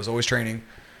Singapore, and I was always training.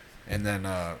 And then,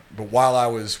 but while I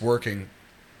was working,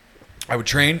 I would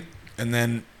train, and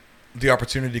then the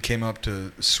opportunity came up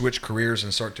to switch careers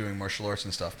and start doing martial arts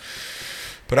and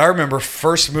stuff. But I remember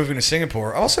first moving to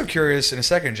Singapore. I'm also curious in a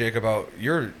second, Jake, about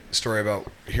your story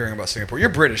about hearing about Singapore. You're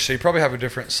British, so you probably have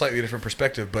a slightly different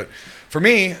perspective. But for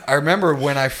me, I remember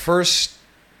when I first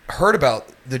heard about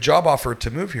the job offer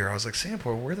to move here, I was like,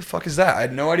 Singapore, where the fuck is that? I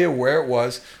had no idea where it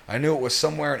was. I knew it was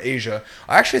somewhere in Asia.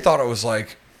 I actually thought it was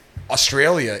like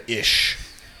Australia-ish,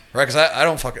 right?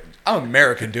 Because I'm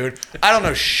American, dude. I don't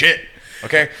know shit.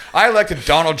 Okay, I elected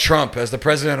Donald Trump as the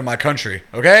president of my country.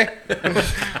 Okay,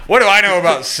 what do I know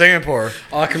about Singapore?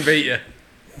 I can beat you.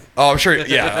 Oh, I'm sure.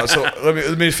 Yeah. So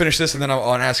let me finish this, and then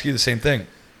I'll ask you the same thing.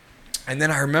 And then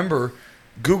I remember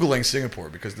Googling Singapore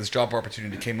because this job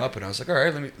opportunity came up, and I was like, all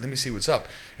right, let me see what's up.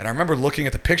 And I remember looking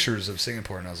at the pictures of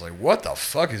Singapore, and I was like, what the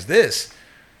fuck is this?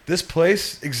 This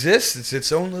place exists. It's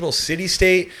its own little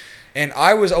city-state. And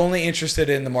I was only interested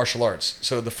in the martial arts.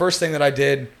 So the first thing that I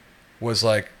did was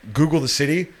like Google the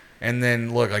city and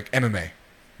then look like MMA,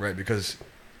 right? Because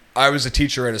I was a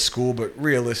teacher at a school, but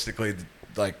realistically,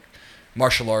 like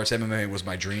martial arts, MMA was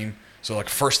my dream. So like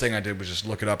first thing I did was just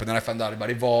look it up, and then I found out about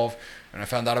Evolve, and I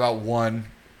found out about One,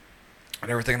 and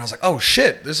everything. And I was like, oh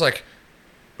shit, there's like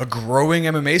a growing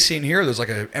MMA scene here. There's like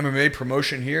a MMA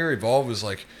promotion here. Evolve was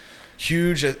like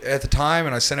huge at the time,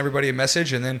 and I sent everybody a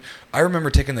message. And then I remember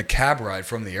taking the cab ride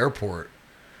from the airport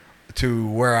to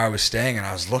where I was staying, and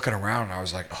I was looking around, and I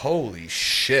was like, holy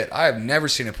shit, I have never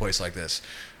seen a place like this.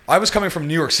 I was coming from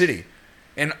New York City,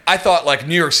 and I thought like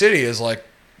New York City is like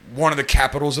one of the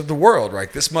capitals of the world,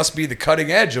 right? This must be the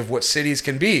cutting edge of what cities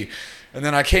can be. And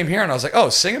then I came here and I was like, oh,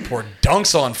 Singapore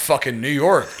dunks on fucking New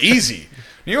York. Easy.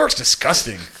 New York's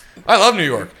disgusting. I love New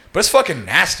York, but it's fucking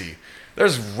nasty.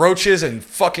 There's roaches and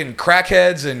fucking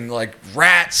crackheads and like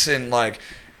rats, and like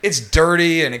it's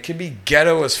dirty, and it can be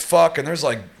ghetto as fuck, and there's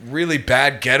like really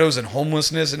bad ghettos and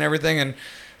homelessness and everything. And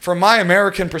from my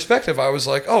American perspective, I was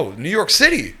like, oh, New York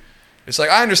City. It's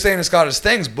like, I understand it's got its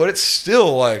things, but it's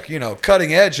still like, you know,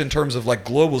 cutting edge in terms of like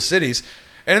global cities.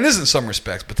 And it is in some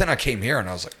respects. But then I came here and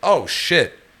I was like, oh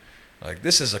shit. Like,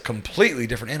 this is a completely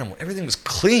different animal. Everything was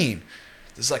clean.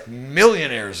 There's like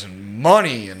millionaires and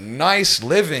money and nice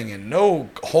living and no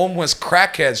homeless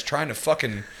crackheads trying to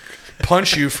fucking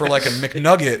punch you for like a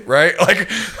McNugget, right? Like,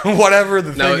 whatever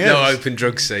the thing is. No open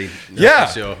drug scene. No, Yeah.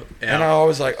 for sure. Yeah. And I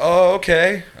was like, oh,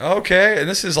 okay. And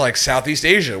this is like Southeast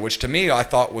Asia, which to me I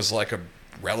thought was like a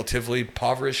relatively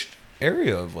impoverished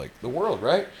area of like the world,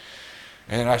 right?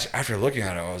 And after looking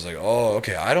at it, I was like, oh,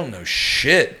 okay, I don't know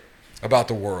shit about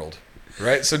the world,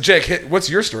 right? So Jake, what's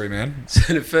your story, man?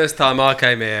 So the first time I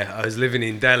came here, I was living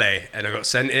in Delhi, and I got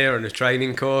sent here on a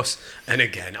training course. And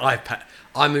again,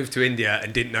 I moved to India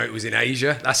and didn't know it was in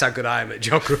Asia. That's how good I am at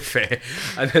geography.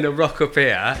 And then I rock up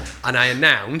here and I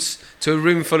announce to a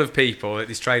room full of people at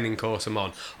this training course I'm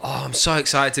on, oh, I'm so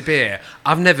excited to be here.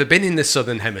 I've never been in the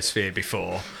Southern Hemisphere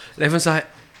before. And everyone's like,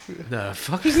 the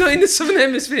fuck, he's not in the Southern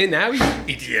Hemisphere now, you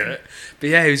idiot. But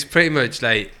yeah, it was pretty much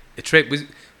like a trip.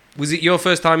 Was it your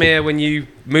first time here when you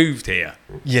moved here?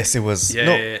 Yes, it was. Yeah,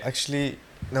 No, yeah, yeah. actually,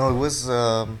 no, it was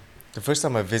the first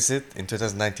time I visited in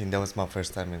 2019. That was my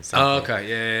first time in Singapore. Oh, okay,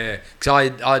 yeah.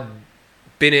 Because I'd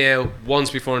been here once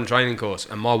before on a training course,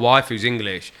 and my wife, who's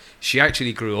English, she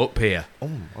actually grew up here. Oh,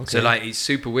 okay. So like, it's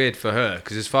super weird for her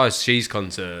because as far as she's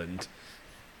concerned,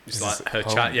 it's This like is her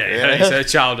home. child. Yeah, Yeah. it's her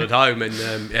childhood home,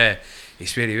 and yeah,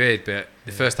 it's really weird. But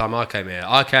the first time I came here,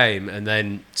 and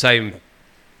then same,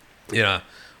 you know,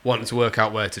 wanting to work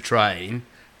out where to train,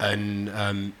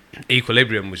 and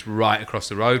Equilibrium was right across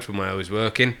the road from where I was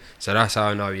working, so that's how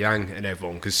I know Yang and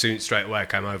everyone. Because straight away I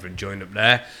came over and joined up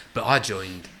there. But I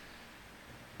joined.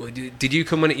 Did you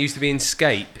come when it used to be in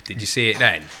Scape? Did you see it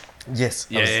then? Yes.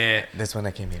 Yeah. That's when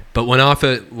I came here. But when I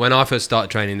first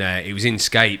started training there, it was in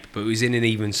Scape, but it was in an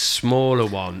even smaller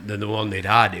one than the one they'd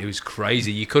had. It was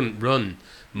crazy. You couldn't run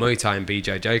Muay Thai and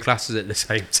BJJ classes at the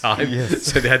same time, Yes.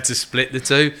 so they had to split the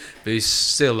two. But it's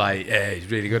still like, yeah,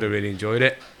 it's really good. I really enjoyed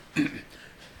it.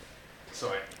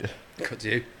 Sorry, cut to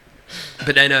you.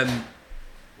 But then,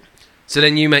 so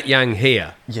then you met Yang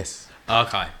here. Yes.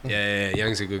 Okay, yeah.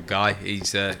 Yang's a good guy.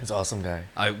 He's He's an awesome guy.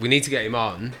 we need to get him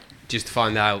on just to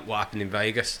find out what happened in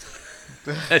Vegas.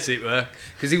 That's it, work.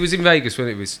 Because he was in Vegas when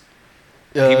he was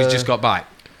just got back.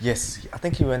 Yes, I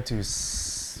think he went to.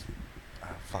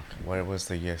 Where was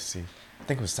the UFC? I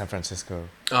think it was San Francisco.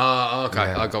 Oh, okay.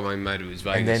 Yeah. I got my mate. It was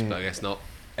Vegas, then- but I guess not.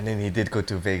 And then he did go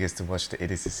to Vegas to watch the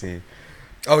ADCC.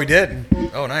 Oh, he did?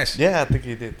 Oh, nice. Yeah, I think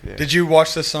he did. Yeah. Did you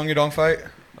watch the Song Yudong fight?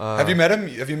 Have you met him?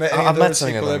 Have you met any I've of met those? Song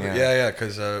Yudong, Yeah, yeah.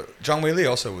 because Zhang Weili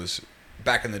also was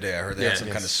back in the day. I heard they had Yeah. some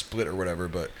kind of split or whatever.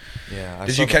 But Yeah. I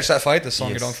did saw you catch that fight, the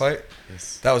Song Yes. Yudong fight?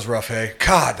 Yes. That was rough, hey?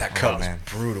 God, that cut Oh, was man.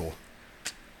 brutal.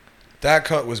 That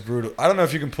cut was brutal. I don't know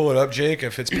if you can pull it up, Jake,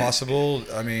 if it's possible.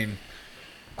 I mean,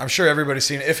 I'm sure everybody's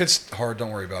seen it. If it's hard,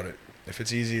 don't worry about it. If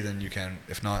it's easy, then you can.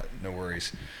 If not, no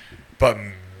worries. But,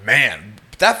 man,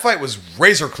 that fight was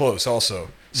razor close also.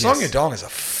 Song Yes. Yudong is a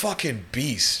fucking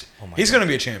beast. Oh my He's God. going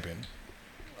to be a champion.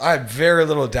 I have very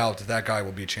little doubt that guy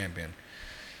will be a champion.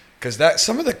 Because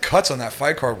some of the cuts on that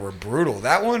fight card were brutal.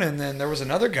 That one, and then there was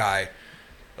another guy.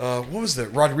 What was that?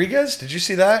 Rodriguez? Did you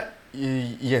see that?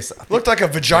 Yes. I think- Looked like a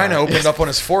vagina Yeah. opened up on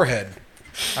his forehead.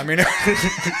 I mean, it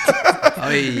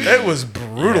was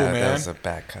brutal, yeah, man. That was a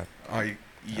bad cut.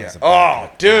 Yeah. was a bad Oh,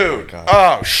 cut. dude. Oh, my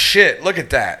God. Oh, shit. Look at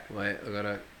that. Wait, I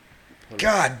gotta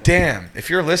God damn. If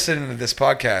you're listening to this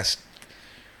podcast,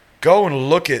 go and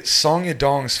look at Song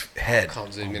Yadong's head. I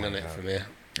can't zoom in on it from here.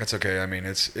 That's okay. I mean,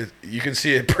 you can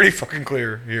see it pretty fucking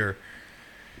clear here.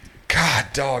 God,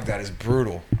 dog, that is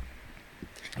brutal.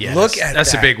 Yeah, Look at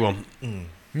that's that. a big one.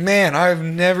 Man, I've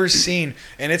never seen,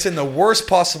 and it's in the worst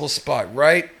possible spot,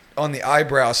 right on the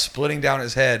eyebrow, splitting down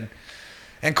his head.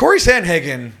 And Corey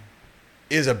Sandhagen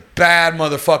is a bad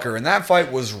motherfucker, and that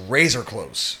fight was razor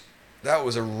close. That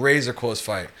was a razor close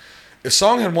fight. If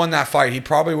Song had won that fight, he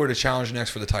probably would have challenged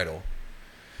next for the title.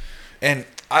 And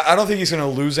I don't think he's going to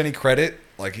lose any credit.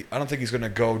 Like, I don't think he's going to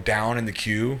go down in the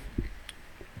queue.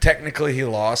 Technically, he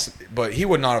lost, but he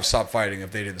would not have stopped fighting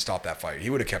if they didn't stop that fight. He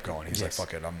would have kept going. He's like,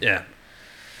 fuck it. Yeah.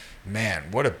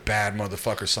 Man, what a bad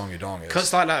motherfucker Song Yadong is.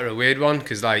 Cuts like that are a weird one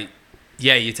because, like,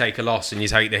 yeah, you take a loss and you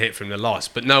take the hit from the loss,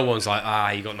 but no one's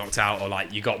like, you got knocked out or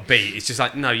like you got beat. It's just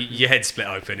like, no, your head split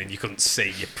open and you couldn't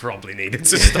see. You probably needed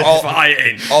to stop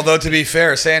fighting. Although, to be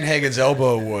fair, Sandhagen's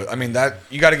elbow was, I mean, that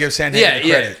you got to give Sandhagen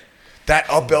credit. That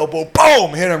up elbow,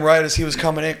 boom, hit him right as he was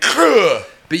coming in.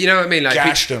 But you know what I mean? Like,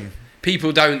 gashed him.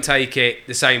 People don't take it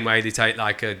the same way they take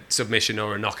like a submission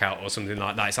or a knockout or something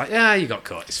like that. It's like, yeah, you got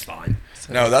cut, it's fine.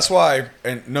 No, that's why,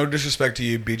 and no disrespect to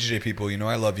you, BJJ people, you know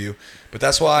I love you, but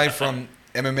that's why from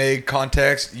MMA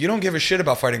context, you don't give a shit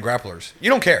about fighting grapplers. You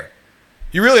don't care.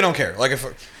 You really don't care. Like,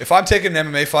 if I'm taking an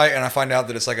MMA fight and I find out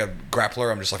that it's like a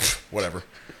grappler, I'm just like, whatever.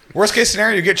 Worst case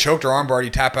scenario, you get choked or armbarred, you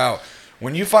tap out.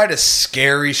 When you fight a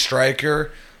scary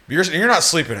striker, you're not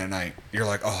sleeping at night. You're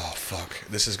like, oh, fuck,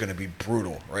 this is going to be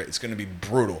brutal, right? It's going to be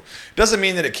brutal. Doesn't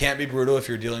mean that it can't be brutal if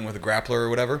you're dealing with a grappler or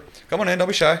whatever. Come on in, don't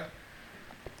be shy.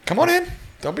 Come on in.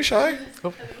 Don't be shy.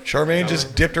 Charmaine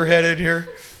just dipped her head in here.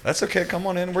 That's okay. Come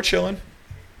on in. We're chilling.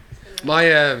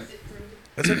 That's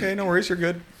okay. No worries. You're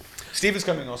good. Steve is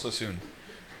coming also soon.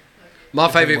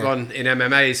 My favourite one in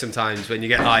MMA is sometimes when you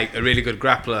get like a really good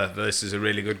grappler versus a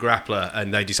really good grappler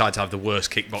and they decide to have the worst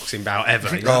kickboxing bout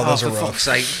ever. You're like, those are for rough. fuck's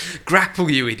sake,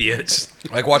 grapple, you idiots.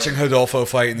 Like watching Rodolfo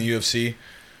fight in the UFC,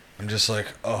 I'm just like,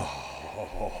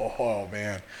 oh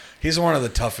man. He's one of the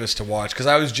toughest to watch because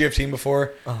I was GF team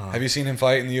before. Have you seen him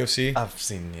fight in the UFC? I've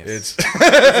seen, yes.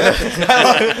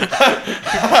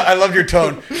 I love your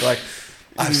tone. Like,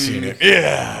 I've seen it.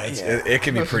 Yeah, it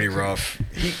can be pretty rough.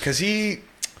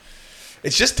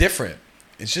 It's just different.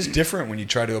 It's just different when you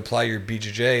try to apply your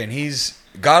BJJ, and he's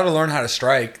got to learn how to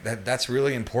strike. That's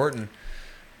really important.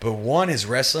 But one, his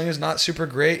wrestling is not super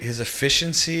great. His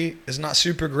efficiency is not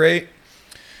super great.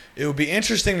 It would be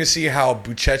interesting to see how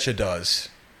Buchecha does.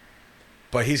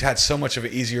 But he's had so much of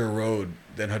an easier road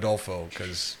than Rodolfo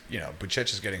because,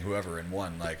 Buchecha's getting whoever in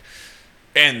one.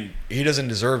 And he doesn't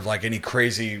deserve, any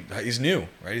crazy... He's new,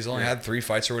 right? He's only had 3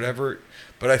 fights or whatever.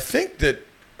 But I think that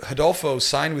Rodolfo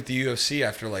signed with the UFC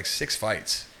after, 6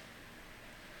 fights.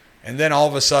 And then all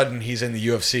of a sudden, he's in the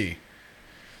UFC.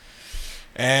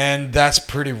 And that's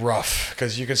pretty rough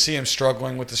because you can see him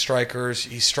struggling with the strikers.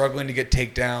 He's struggling to get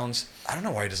takedowns. I don't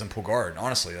know why he doesn't pull guard,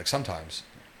 honestly. Sometimes.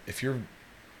 If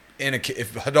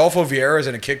Rodolfo Vieira is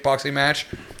in a kickboxing match,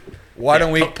 why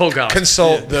don't we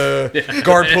consult the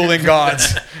guard pulling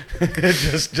gods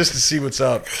just to see what's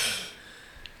up?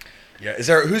 Yeah,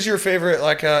 who's your favorite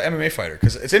MMA fighter?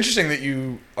 Because it's interesting that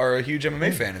you are a huge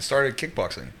MMA fan and started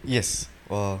kickboxing. Yes.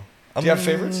 Well, do you have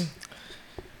favorites?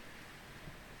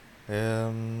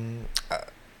 I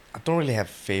don't really have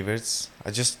favorites.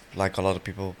 I just like a lot of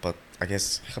people, but I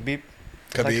guess Khabib.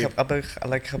 I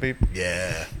like Khabib.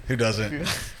 Yeah, who doesn't?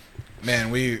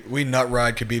 Man, we nut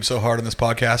ride Khabib so hard on this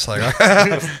podcast.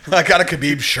 I got a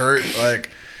Khabib shirt.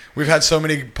 We've had so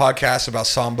many podcasts about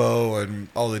Sambo and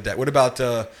all the that. What about?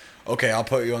 Okay, I'll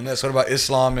put you on this. What about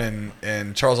Islam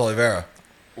and Charles Oliveira?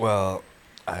 Well,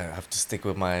 I have to stick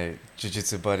with my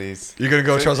jiu-jitsu buddies. You're gonna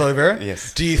go with Charles Oliveira?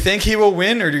 Yes. Do you think he will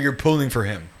win, or are you pulling for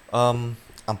him? I'm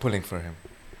pulling for him.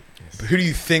 Yes. Who do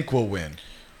you think will win?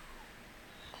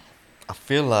 I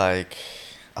feel like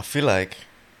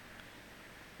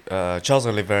Charles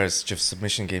Oliveira's just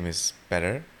submission game is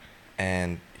better,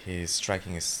 and his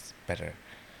striking is better.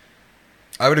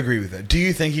 I would agree with that. Do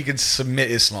you think he can submit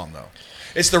Islam though?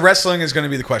 It's the wrestling is going to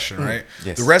be the question, right?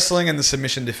 Yes. The wrestling and the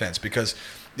submission defense, because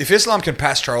if Islam can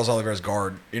pass Charles Oliveira's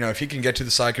guard, if he can get to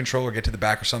the side control or get to the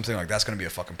back or something, that's going to be a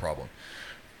fucking problem.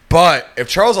 But if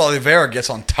Charles Oliveira gets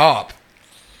on top,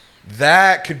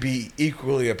 that could be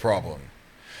equally a problem.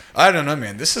 I don't know,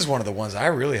 man. This is one of the ones I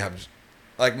really have,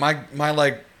 my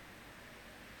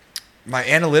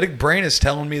analytic brain is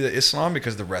telling me that Islam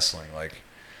because of the wrestling,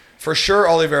 for sure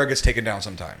Oliveira gets taken down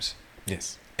sometimes.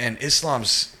 Yes. And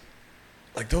Islam's,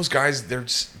 those guys, their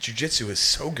jiu-jitsu is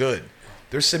so good.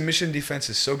 Their submission defense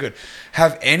is so good.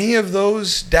 Have any of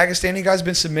those Dagestani guys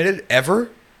been submitted ever?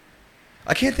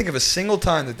 I can't think of a single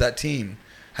time that team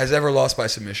has ever lost by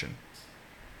submission.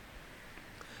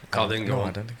 Can't think of No, I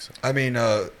one. don't think so. I mean,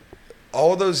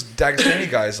 all of those Dagestani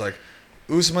guys, like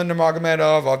Usman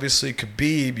Nurmagomedov, obviously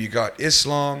Khabib, you got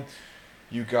Islam,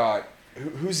 you got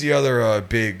who's the other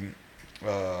big?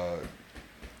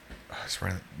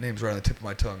 Name's right on the tip of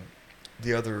my tongue.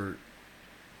 The other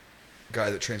guy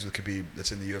that trains with Khabib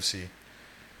that's in the UFC.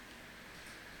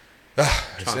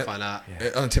 Try and find out. Yeah.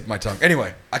 On the tip of my tongue.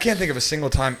 Anyway, I can't think of a single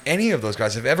time any of those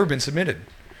guys have ever been submitted.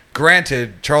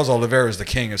 Granted, Charles Oliveira is the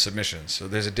king of submissions, so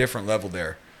there's a different level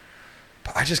there.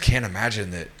 But I just can't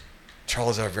imagine that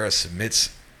Charles Oliveira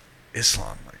submits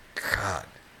Islam. Like, God.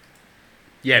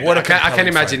 Yeah, What but a I can compelling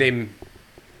imagine fight. him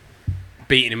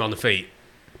beating him on the feet.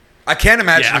 I can't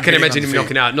imagine. Yeah, I can getting imagine on him the feet.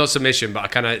 knocking out, not submission,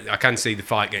 but I can see the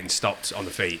fight getting stopped on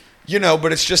the feet. You know,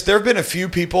 but it's just there have been a few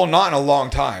people, not in a long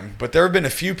time, but there have been a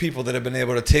few people that have been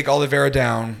able to take Oliveira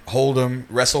down, hold him,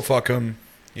 wrestle fuck him.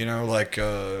 You know, like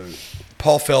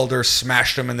Paul Felder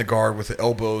smashed him in the guard with the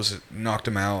elbows, knocked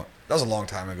him out. That was a long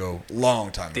time ago.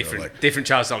 Long time ago. Like, Different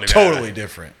Charles Oliveira. totally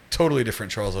different. Totally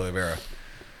different Charles Oliveira.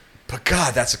 But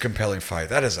God, that's a compelling fight.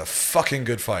 That is a fucking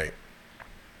good fight.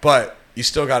 But you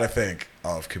still got to think,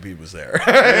 oh, if Khabib was there.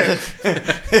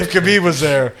 If Khabib was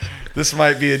there, this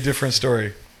might be a different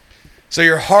story. So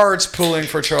your heart's pulling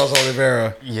for Charles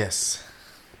Oliveira. Yes.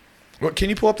 What, can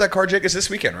you pull up that card, Jake? It's this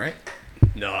weekend, right?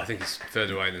 No, I think it's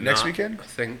further away than Next that. weekend? I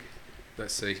think.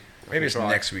 Let's see. Maybe it's Try.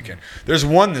 next weekend. There's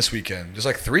one this weekend. There's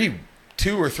like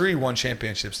two or three one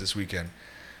championships this weekend.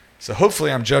 So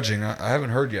hopefully I'm judging. I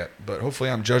haven't heard yet, but hopefully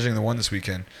I'm judging the one this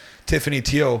weekend. Tiffany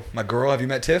Teo, my girl. Have you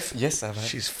met Tiff? Yes, I've had.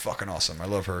 She's fucking awesome. I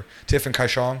love her. Tiff and Kai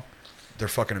Shang, they're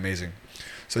fucking amazing.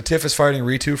 So Tiff is fighting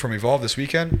Ritu from Evolve this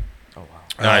weekend. Oh wow.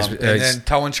 Nice. And then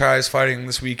Tawan Chai is fighting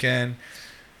this weekend.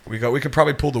 We could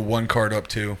probably pull the one card up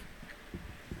too.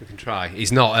 We can try.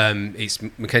 He's not. It's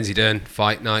Mackenzie Dern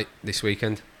fight night this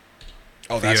weekend.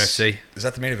 Oh, For UFC. Is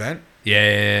that the main event?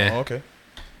 Yeah. Oh, okay.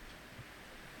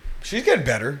 She's getting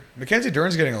better. Mackenzie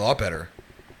Dern's getting a lot better.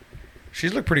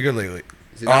 She's looked pretty good lately.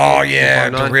 Is it that Oh one? yeah,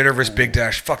 159? DeRitter versus Big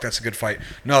Dash. Fuck, that's a good fight.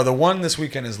 No, the one this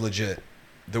weekend is legit.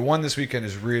 The one this weekend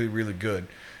is really, really good.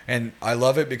 And I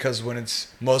love it because when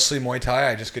it's mostly Muay Thai,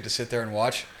 I just get to sit there and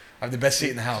watch. I have the best seat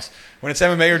in the house. When it's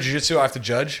MMA or Jiu-Jitsu, I have to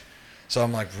judge. So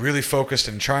I'm like really focused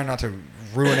and trying not to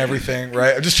ruin everything,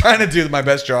 right? I'm just trying to do my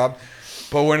best job.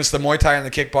 But when it's the Muay Thai and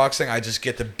the kickboxing, I just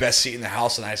get the best seat in the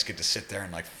house and I just get to sit there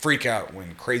and like freak out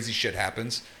when crazy shit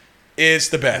happens. It's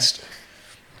the best.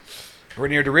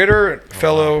 Renier de Ridder,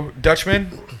 fellow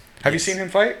Dutchman. Have you seen him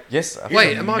fight? Yes. I've He's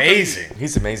Wait, am I going- amazing.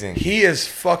 He's amazing. He is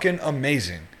fucking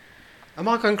amazing. Am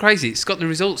I going crazy? It's got the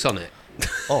results on it.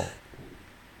 Oh.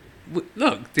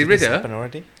 Look, the Did this Ridder happen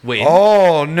already? win.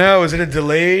 Oh no, is it a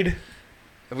delayed?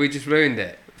 Have we just ruined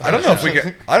it? I don't know if we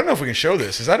can. I don't know if we can show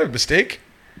this. Is that a mistake?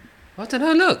 I don't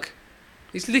know. Look,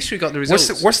 it's literally got the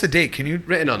results What's the date? Can you?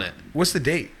 written on it. What's the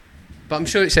date? But I'm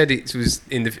sure it said it was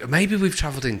in the. Maybe we've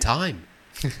travelled in time.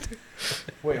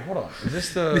 Wait, hold on. Is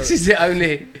this the? This is the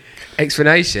only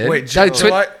explanation. Wait, No,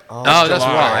 July. Oh, that's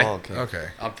July. why. Oh, okay. Okay.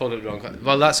 I pulled it wrong.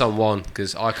 Well, that's on one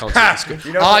because I can't see the screen.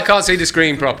 You know I what? can't see the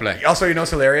screen properly. Also, you know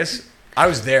what's hilarious? I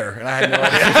was there and I had no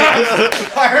idea.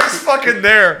 I was fucking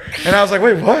there, and I was like,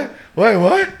 wait, what? Wait,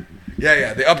 what?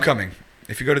 Yeah, the upcoming.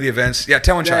 If you go to the events, yeah,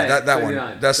 Tawan Chai, Yeah, that one,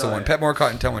 29, that's the sorry. one. Pet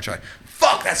Morcott and Tawan Chai.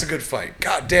 Fuck, that's a good fight.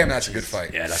 God damn, that's a good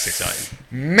fight. Yeah, that's exciting.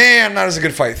 Man, that is a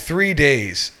good fight. 3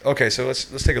 days. Okay, so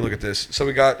let's take a look at this. So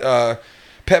we got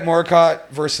Pet Morcott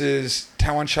versus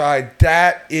Tawan Chai.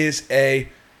 That is a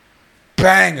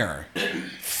banger.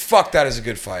 Fuck, that is a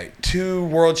good fight. 2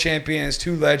 world champions,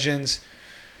 2 legends.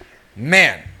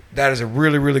 Man, that is a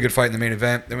really, really good fight in the main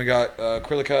event. Then we got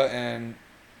Krillika and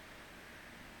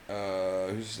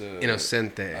who's the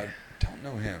Innocente. I don't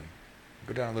know him.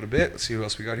 Go down a little bit. Let's see who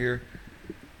else we got here.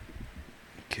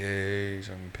 Okay,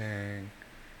 Zhang Peng.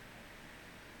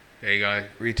 There you go.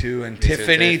 Ritu and Ritu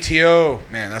Tiffany Tiff. Teo.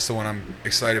 Man, that's the one I'm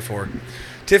excited for.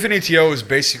 Tiffany Teo is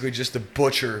basically just the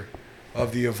butcher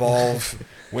of the Evolve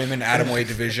women atomweight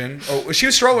division. Oh, she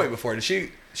was strawweight before. Did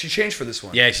she? She changed for this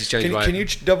one. Yeah, she's changed. Can you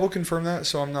double confirm that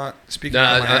so I'm not speaking No,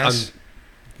 out of my I'm ass?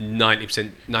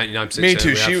 90%, 99%. Me sure too.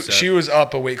 we have, so- She was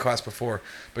up a weight class before,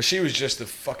 but she was just the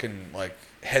fucking like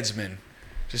headsman,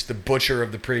 just the butcher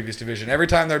of the previous division. Every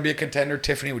time there'd be a contender,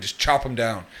 Tiffany would just chop him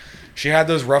down. She had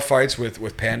those rough fights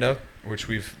with Panda, which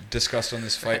we've discussed on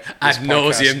this fight. ad this podcast.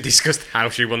 nauseum discussed how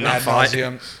she won that Ad fight.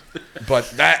 nauseum.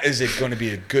 But that is going to be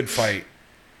a good fight.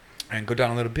 And go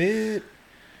down a little bit.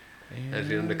 There's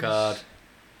the undercard.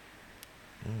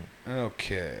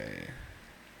 Okay.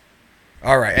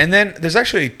 All right, and then there's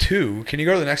actually two. Can you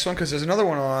go to the next one? Because there's another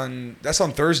one on. That's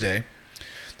on Thursday.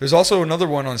 There's also another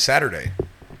one on Saturday.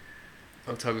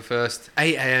 October 1st,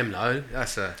 8 a.m. though.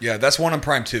 That's a Yeah, that's one on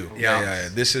Prime too. Yeah.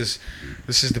 This is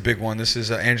the big one. This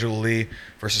is Angela Lee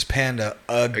versus Panda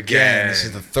again. Again. This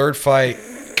is the third fight.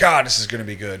 God, this is going to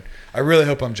be good. I really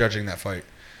hope I'm judging that fight.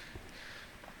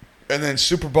 And then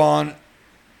Superbon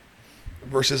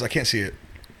versus, I can't see it.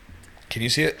 Can you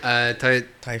see it?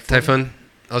 Typhoon,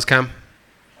 Ozcam,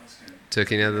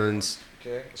 Turkey, Netherlands.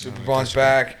 Okay. Superbon's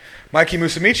back. Mikey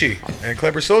Musamichi and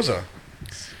Kleber Souza.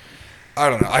 I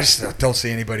don't know. I just don't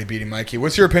see anybody beating Mikey.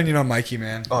 What's your opinion on Mikey,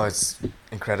 man? Oh, it's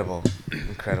incredible,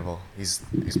 incredible. He's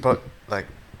he's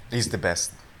the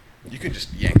best. You could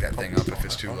just yank that thing up if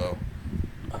it's too low.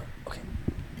 Okay.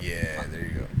 Yeah, there you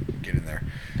go. Get in there.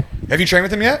 Have you trained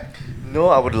with him yet? No,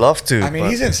 I would love to. I mean, but-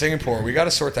 he's in Singapore. We got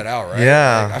to sort that out, right?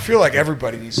 Yeah. Like, I feel like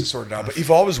everybody needs to sort it out. But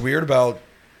Evolve is weird about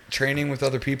training with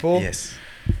other people. Yes.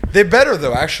 They're better,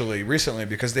 though, actually, recently,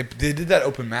 because they did that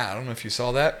open mat. I don't know if you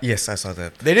saw that. Yes, I saw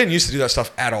that. They didn't used to do that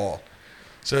stuff at all.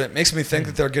 So it makes me think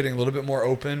that they're getting a little bit more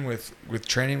open with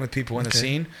training with people in the Okay.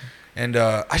 scene. And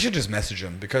I should just message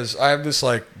them because I have this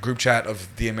like group chat of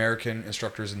the American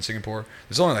instructors in Singapore.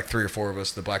 There's only like 3 or 4 of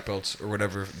us, the black belts or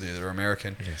whatever. They're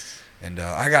American. Yes. And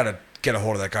I got to get a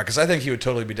hold of that guy because I think he would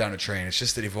totally be down to train. It's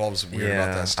just that Evolve's weird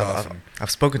about that stuff.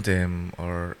 I've spoken to him,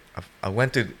 or I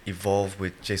went to Evolve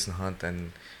with Jason Hunt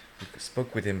and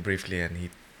spoke with him briefly, and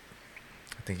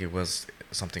I think it was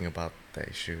something about the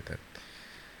issue that.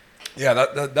 Yeah,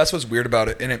 that's what's weird about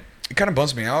it, and it kind of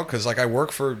bums me out because like I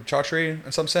work for Chaudhry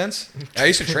in some sense. I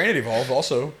used to train at Evolve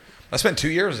also. I spent 2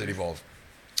 years at Evolve.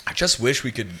 I just wish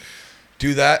we could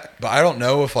do that, but I don't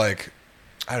know if like.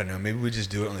 I don't know. Maybe we just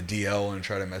do it on the DL and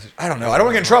try to message. I don't know. I don't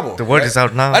want to get in trouble. The word is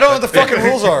out now. I don't know what the fucking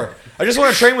rules are. I just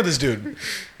want to train with this dude.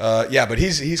 Yeah, but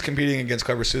he's competing against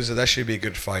Kleber Souza. That should be a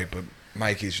good fight. But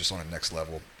Mikey's just on a next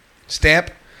level.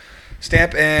 Stamp,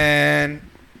 and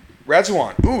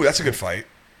Radzuan. Ooh, that's a good fight.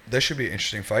 That should be an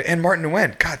interesting fight. And Martin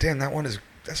Nguyen. God damn,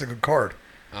 that's a good card.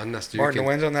 Martin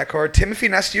Nguyen's on that card. Timothy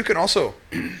Nastyukin also.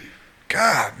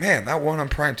 God, man, that one on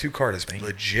Prime 2 card is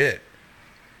legit.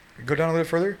 Go down a little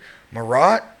further.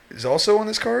 Marat is also on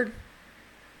this card.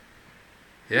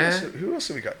 Yeah. Who else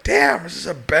have we got? Damn, this is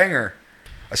a banger.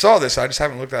 I saw this. I just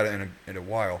haven't looked at it in a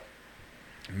while.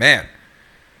 Man,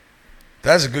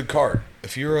 that's a good card.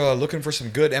 If you're looking for some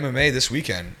good MMA this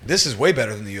weekend, this is way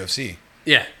better than the UFC.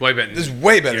 Yeah, way better. This is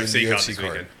way better than the card UFC this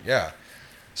card. weekend. Yeah.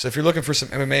 So if you're looking for some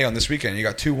MMA on this weekend, you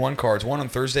got 2 1 cards. One on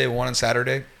Thursday, one on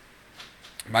Saturday.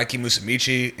 Mikey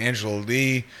Musamichi, Angela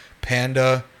Lee,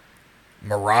 Panda,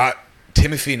 Marat,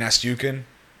 Timothy Nastyukin.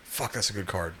 Fuck, that's a good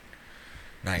card.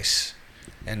 Nice.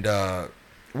 And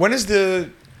when is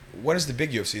the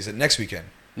big UFC? Is it next weekend?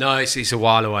 No, it's a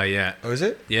while away yet. Oh, is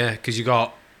it? Yeah, because you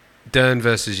got Dern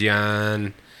versus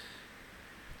Jan,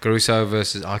 Caruso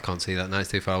versus. I can't see that. No, it's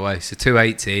too far away. So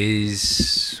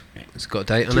 280s. It's got a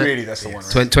date on 280, it. that's the one, right?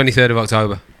 23rd of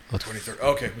October. 23rd.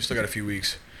 Okay, we still got a few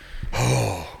weeks.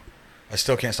 Oh, I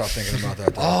still can't stop thinking about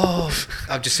that. Though. Oh,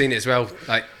 I've just seen it as well.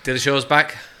 Like Dillashaw's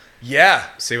back. Yeah.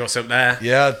 See what's up there.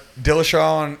 Yeah,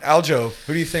 Dillashaw and Aljo.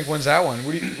 Who do you think wins that one?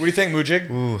 What do you think, Mujig?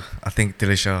 Ooh, I think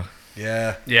Dillashaw.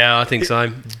 Yeah. Yeah, I think so.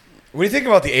 What do you think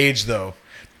about the age, though?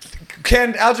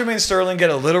 Can Aljamain Sterling get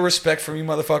a little respect from you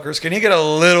motherfuckers? Can he get a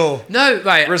little No,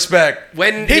 right. respect?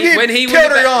 When He he beat won the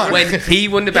Piotr belt, Jan. when he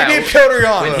won the He beat belt, Piotr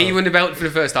Jan. when he won the belt for the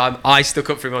first time, I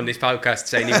stuck up for him on this podcast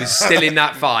saying he was still in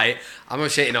that fight. I'm not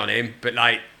shitting on him, but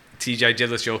like TJ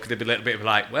Dillashaw could have been a little bit of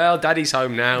like, well, Daddy's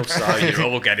home now, so you're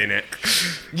all getting it.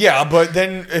 Yeah, but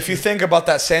then if you think about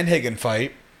that Sandhagen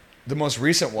fight, the most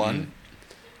recent one,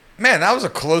 man, that was a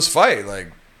close fight.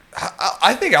 Like,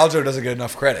 I think Aljo doesn't get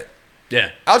enough credit.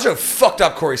 Yeah, Aljo fucked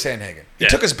up Corey Sandhagen. He Yeah.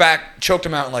 took his back, choked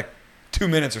him out in like 2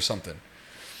 minutes or something.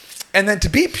 And then to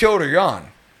beat Piotr Jan,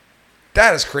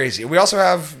 that is crazy. We also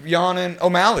have Jan and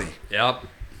O'Malley, yep.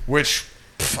 which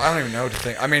I don't even know what to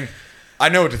think. I mean, I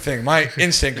know what to think. My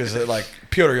instinct is that like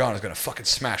Piotr Jan is going to fucking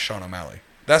smash Sean O'Malley.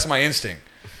 That's my instinct.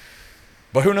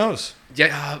 But who knows?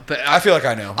 Yeah, but I feel like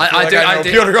I know. I feel do- know I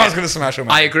do- Piotr Jan's going to smash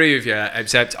O'Malley. I agree with you,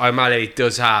 except O'Malley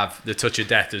does have the touch of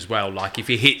death as well. Like if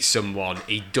he hits someone,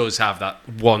 he does have that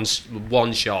one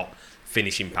shot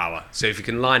finishing power. So if he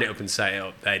can line it up and set it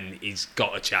up, then he's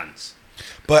got a chance.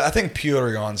 But I think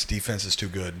Piotr Jan's defense is too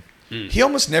good. He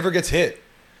almost never gets hit.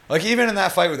 Like even in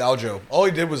that fight with Aljo, all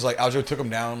he did was like Aljo took him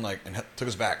down like and took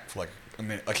his back for like a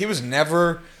minute. Like he was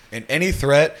never in any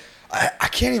threat. I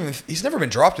can't even. He's never been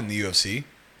dropped in the UFC.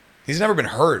 He's never been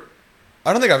hurt.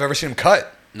 I don't think I've ever seen him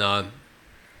cut. No.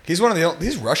 He's one of the.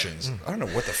 These Russians. I don't know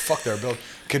what the fuck they're built.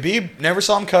 Khabib never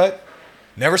saw him cut.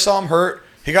 Never saw him hurt.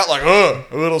 He got like a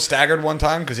little staggered one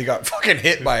time because he got fucking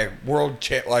hit by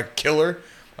a killer.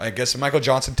 I guess Michael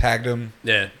Johnson tagged him.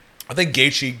 Yeah. I think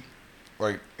Gaethje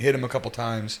like hit him a couple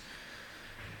times.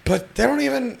 But they don't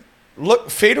even look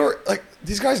Fedor like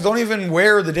these guys don't even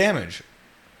wear the damage.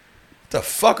 What the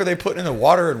fuck are they putting in the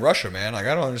water in Russia, man? Like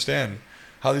I don't understand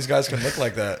how these guys can look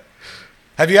like that.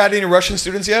 Have you had any Russian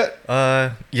students yet?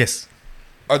 Yes.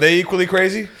 Are they equally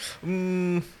crazy?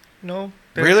 No.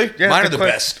 Really? Yeah, Mine are they're the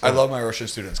quite- best. I love my Russian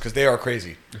students because they are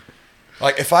crazy.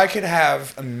 Like, if I could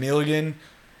have 100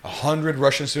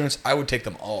 Russian students, I would take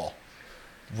them all.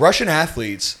 Russian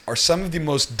athletes are some of the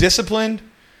most disciplined,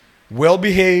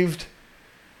 well-behaved.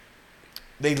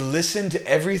 They listen to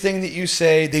everything that you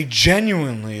say. They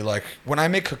genuinely, like, when I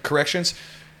make corrections,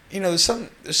 you know,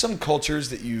 there's some cultures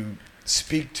that you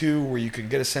speak to where you can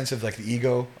get a sense of, like, the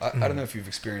ego. I don't know if you've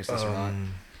experienced this or not.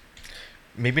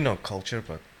 Maybe not culture,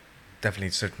 but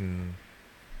definitely certain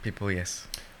people, yes.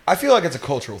 I feel like it's a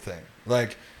cultural thing.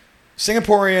 Like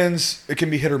Singaporeans, it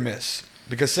can be hit or miss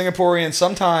because Singaporeans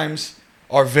sometimes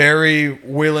are very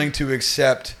willing to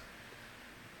accept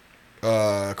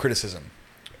criticism.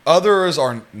 Others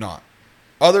are not.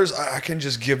 Others, I can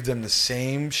just give them the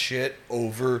same shit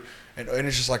over, and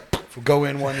it's just like go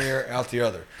in one ear, out the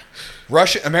other.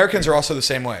 Americans are also the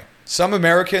same way. Some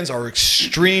Americans are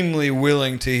extremely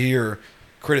willing to hear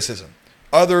criticism.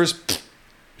 Others,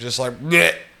 just like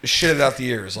bleh, shit it out the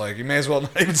ears. Like you may as well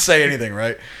not even say anything,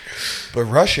 right? But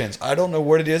Russians, I don't know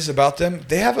what it is about them.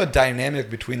 They have a dynamic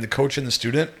between the coach and the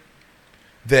student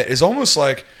that is almost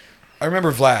like. I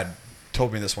remember Vlad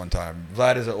told me this one time.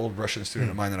 Vlad is an old Russian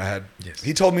student of mine that I had. Yes.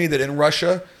 He told me that in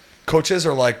Russia, coaches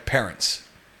are like parents,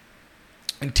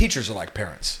 and teachers are like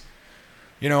parents.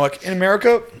 You know, like in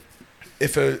America,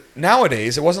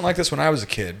 nowadays it wasn't like this when I was a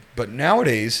kid, but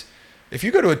nowadays. If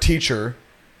you go to a teacher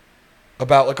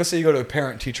about, like, let's say you go to a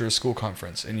parent-teacher school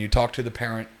conference and you talk to the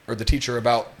parent or the teacher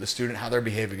about the student, how they're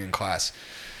behaving in class.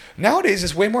 Nowadays,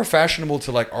 it's way more fashionable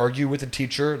to, like, argue with the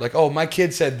teacher. Like, oh, my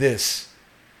kid said this,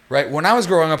 right? When I was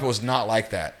growing up, it was not like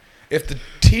that. If the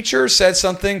teacher said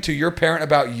something to your parent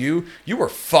about you, you were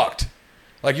fucked.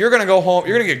 Like, you're going to go home,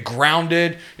 you're going to get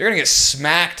grounded, you're going to get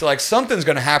smacked. Like, something's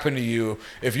going to happen to you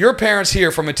if your parents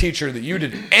hear from a teacher that you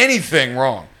did anything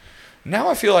wrong. Now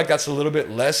I feel like that's a little bit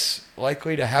less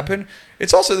likely to happen.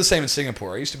 It's also the same in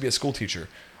Singapore. I used to be a school teacher.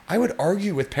 I would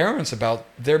argue with parents about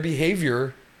their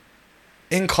behavior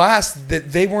in class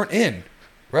that they weren't in,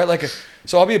 right? Like,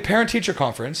 so I'll be at a parent-teacher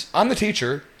conference. I'm the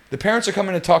teacher. The parents are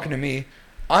coming and talking to me.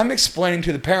 I'm explaining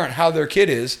to the parent how their kid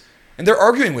is, and they're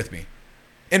arguing with me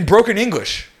in broken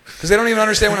English because they don't even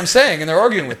understand what I'm saying, and they're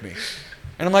arguing with me.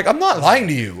 And I'm like, I'm not lying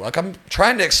to you. Like, I'm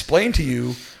trying to explain to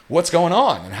you what's going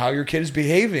on and how your kid is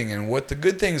behaving and what the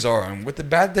good things are and what the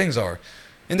bad things are.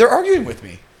 And they're arguing with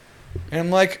me. And I'm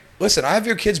like, listen, I have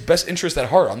your kid's best interest at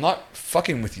heart. I'm not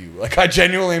fucking with you. Like, I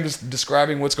genuinely am just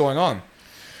describing what's going on.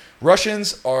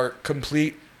 Russians are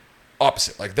complete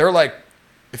opposite. Like, they're like,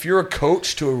 if you're a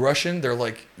coach to a Russian, they're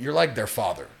like, you're like their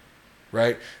father,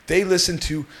 right? They listen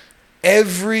to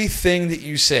everything that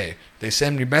you say. They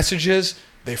send me messages.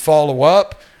 They follow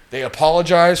up. They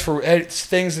apologize for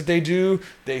things that they do.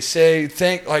 They say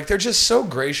they're just so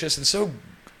gracious and so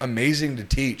amazing to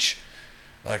teach.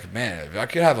 Like, man, if I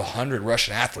could have 100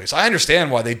 Russian athletes, I understand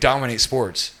why they dominate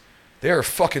sports. They are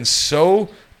fucking so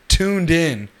tuned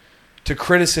in to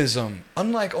criticism,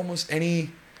 unlike almost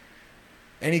any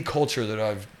culture that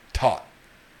I've taught.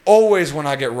 Always when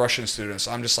I get Russian students,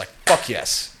 I'm just like, fuck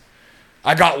yes.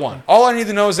 I got one. All I need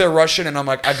to know is they're Russian, and I'm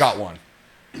like, I got one.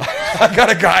 I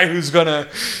got a guy who's going to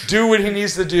do what he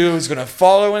needs to do, who's going to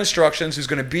follow instructions, who's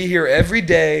going to be here every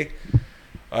day.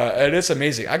 And it's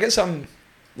amazing. I get some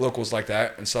locals like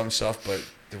that and some stuff, but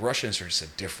the Russians are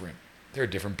just they're a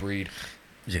different breed.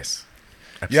 Yes.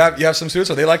 You have some students,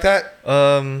 are they like that?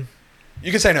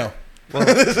 You can say no. Well,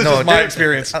 This is just my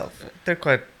experience. They're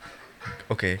quite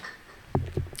okay.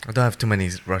 I don't have too many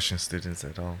Russian students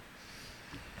at all.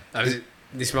 This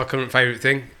is my current favourite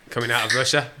thing coming out of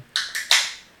Russia.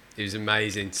 It was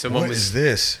amazing. Someone What is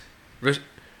this?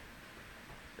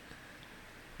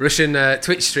 Russian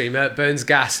Twitch streamer burns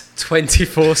gas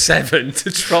 24/7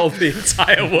 to troll the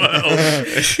entire world.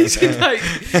 He's like,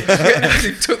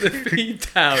 he took the feed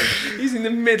down. He's in the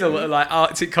middle of like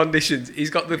Arctic conditions. He's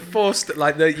got the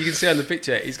you can see on the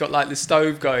picture. He's got like the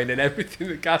stove going and everything.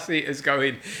 The gas heater's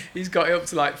going. He's got it up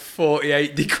to like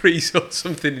 48 degrees or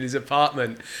something in his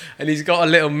apartment, and he's got a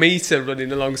little meter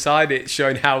running alongside it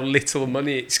showing how little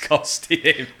money it's costing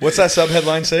him. What's that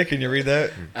subheadline say? Can you read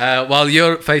that? While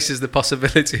Europe faces the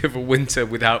possibility of a winter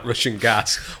without Russian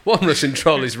gas, one Russian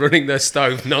troll is running their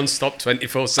stove non-stop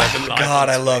 24/7 live. God,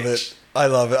 on I love Twitch. it. I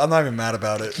love it. I'm not even mad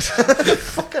about it.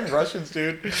 Fucking Russians,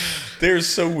 dude. They're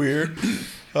so weird.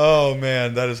 Oh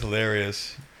man, that is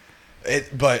hilarious.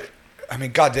 But I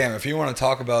mean, goddamn, if you want to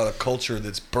talk about a culture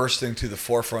that's bursting to the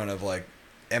forefront of like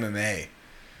MMA,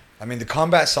 I mean, the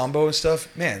combat sambo and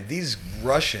stuff, man, these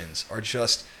Russians are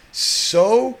just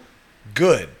so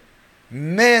good.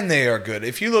 Man, they are good.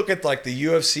 If you look at like the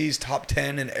UFC's top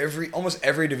 10 in almost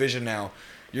every division now,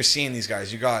 you're seeing these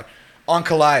guys. You got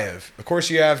Ankalaev. Of course,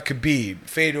 you have Khabib,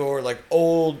 Fedor, like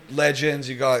old legends.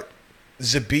 You got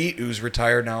Zabit, who's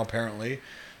retired now apparently.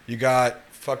 You got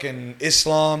fucking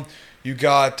Islam. You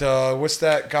got, what's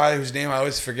that guy whose name I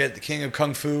always forget? The king of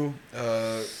Kung Fu.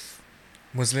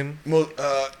 Muslim?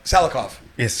 Salikov.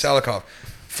 Yes. Salikov.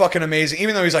 Fucking amazing.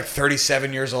 Even though he's like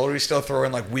 37 years old, he's still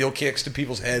throwing like wheel kicks to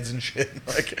people's heads and shit.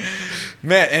 Like,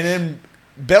 man, and then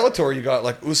Bellator, you got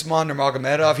like Usman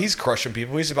Nurmagomedov. He's crushing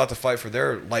people. He's about to fight for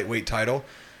their lightweight title.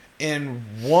 In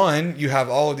one, you have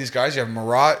all of these guys. You have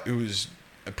Marat, who's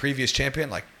a previous champion.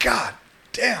 Like, god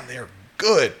damn, they're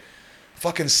good.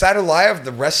 Fucking Sadulayev,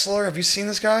 the wrestler. Have you seen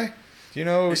this guy? Do you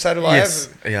know Sadulayev? Yes.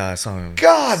 Yeah, I saw him.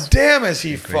 God damn, is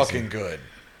he He's crazy. fucking good.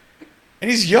 And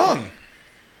he's young.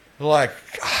 Like,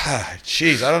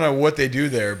 jeez, I don't know what they do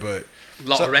there, but... A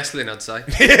lot of wrestling, I'd say.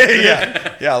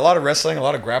 yeah, a lot of wrestling, a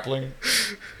lot of grappling.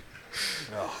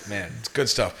 Oh, man, it's good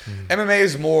stuff. MMA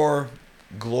is more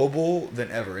global than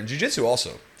ever, and jiu-jitsu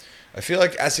also. I feel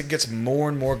like as it gets more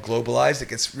and more globalized, it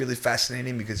gets really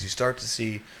fascinating because you start to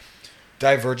see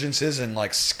divergences in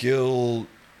like skill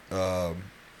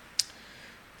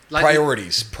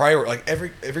priorities. Like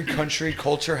every country,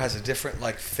 culture has a different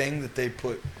like thing that they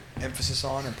put emphasis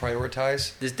on and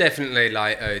prioritize. There's definitely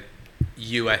like a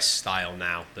US style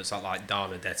now that's like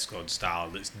Dana Death Squad style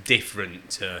that's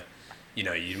different to, you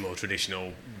know, your more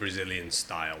traditional Brazilian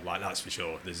style. Like, that's for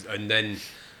sure. And then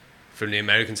from the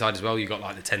American side as well, you got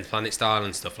like the 10th Planet style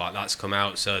and stuff like that's come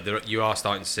out. So you are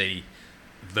starting to see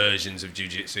versions of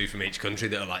jiu-jitsu from each country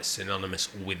that are like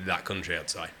synonymous with that country, I'd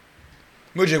say.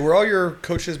 Mujib, were all your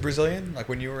coaches Brazilian? Like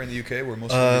when you were in the UK, were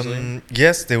most of them Brazilian?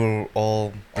 Yes, they were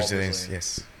all Brazilians. Brazilian.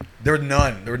 Yes. There were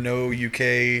none. There were no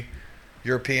UK,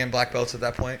 European black belts at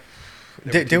that point.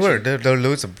 There were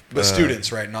loads of. But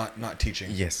students, right? Not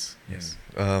teaching. Yes. Yes.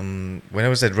 When I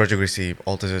was at Roger Gracie,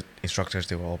 all the instructors,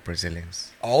 they were all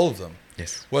Brazilians. All of them.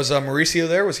 Yes. Was Mauricio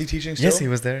there? Was he teaching still? Yes, he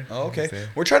was there. Oh, okay. He was there.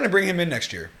 We're trying to bring him in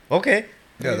next year. Okay.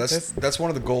 Yeah, that's one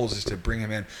of the goals is to bring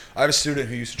him in. I have a student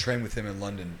who used to train with him in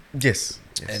London. Yes.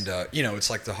 And, you know, it's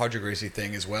like the Roger Gracie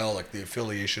thing as well, like the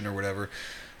affiliation or whatever.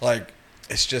 Like,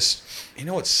 it's just, you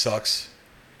know what sucks?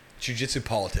 Jiu-jitsu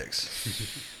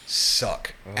politics.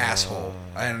 Suck. Asshole.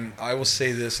 And I will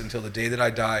say this until the day that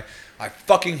I die. I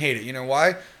fucking hate it. You know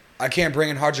why? I can't bring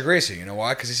in Roger Gracie. You know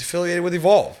why? Because he's affiliated with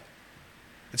Evolve.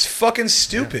 It's fucking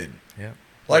stupid. Yeah.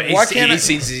 Like, Well, why can't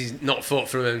since he's not fought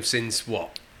for him since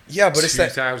what? Yeah, but it's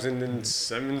that...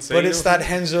 2017. But it's that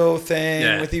Henzo thing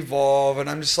Yeah. with Evolve, and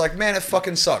I'm just like, man, it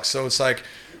fucking sucks. So it's like,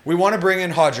 we want to bring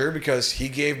in Hodger because he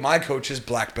gave my coaches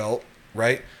black belt,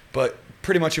 right? But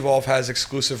pretty much Evolve has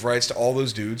exclusive rights to all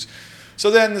those dudes. So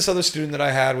then this other student that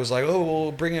I had was like, oh,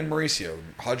 we'll bring in Mauricio,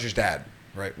 Hodger's dad,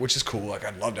 right? Which is cool. Like,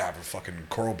 I'd love to have a fucking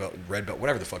coral belt, red belt,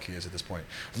 whatever the fuck he is at this point.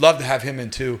 Love to have him in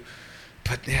too.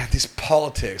 But yeah, these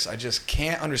politics, I just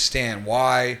can't understand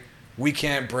why we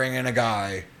can't bring in a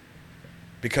guy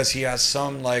because he has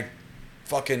some like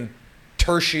fucking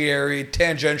tertiary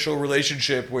tangential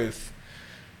relationship with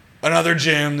another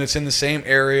gym that's in the same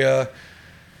area.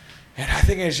 And I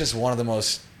think it's just one of the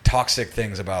most toxic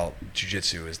things about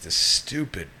jiu-jitsu is this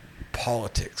stupid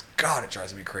politics. God, it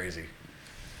drives me crazy.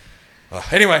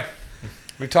 Anyway,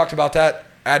 we've talked about that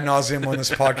ad nauseum on this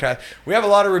podcast. We have a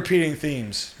lot of repeating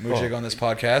themes, Mujig, on this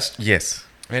podcast. Yes.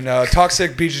 And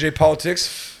toxic BJJ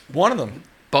politics, one of them.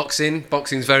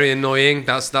 Boxing's very annoying.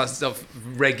 That stuff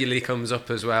regularly comes up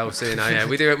as well. So, you know, yeah,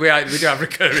 we do have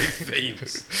recurring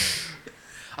themes.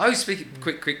 Oh, speaking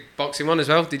quick boxing one as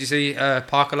well. Did you see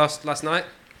Parker lost last night?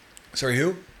 Sorry,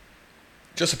 who?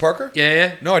 Joseph Parker?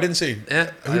 Yeah. No, I didn't see.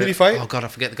 Yeah. Who did he fight? Oh God, I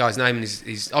forget the guy's name. And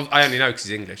he's I only know because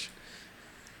he's English.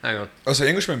 Hang on. Oh, so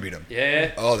Englishman beat him.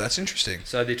 Yeah. Oh, that's interesting.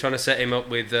 So they're trying to set him up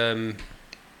with oh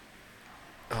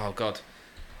God,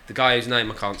 the guy whose name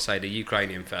I can't say, the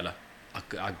Ukrainian fella.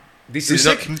 This is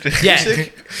not, Usyk? yeah.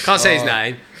 Usyk? Can't say his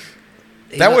name.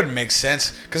 That wouldn't make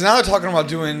sense because now they're talking about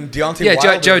doing Deontay Yeah,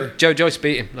 Wilder. Joe Joyce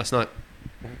beat him last night.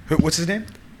 What's his name?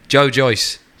 Joe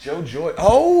Joyce. Joe Joy.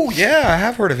 Oh yeah, I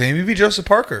have heard of him. He beat Joseph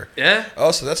Parker. Yeah.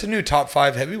 Oh, so that's a new top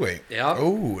 5 heavyweight. Yeah.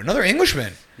 Oh, another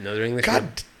Englishman. Another English.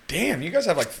 God damn, you guys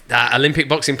have like. That Olympic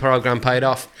boxing program paid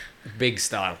off, big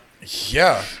style.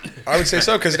 Yeah, I would say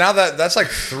so because now that's like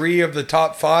 3 of the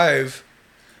top 5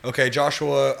 Okay,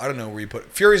 Joshua. I don't know where you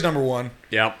put Fury's number 1.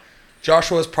 Yeah.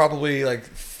 Joshua's probably like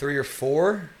 3 or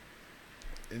 4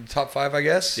 in the top 5, I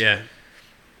guess. Yeah.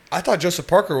 I thought Joseph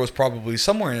Parker was probably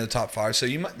somewhere in the top 5. So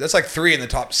that's like 3 in the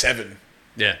top 7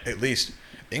 Yeah. at least.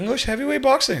 English heavyweight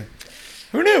boxing.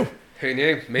 Who knew? Who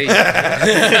knew? Me.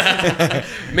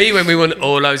 Me when we won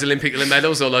all those Olympic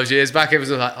medals all those years back, it was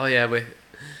like, oh yeah,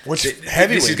 Which this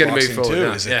heavyweight is gonna move boxing forward too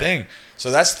now, is the yeah. thing.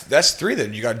 So that's 3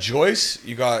 then. You got Joyce,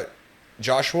 you got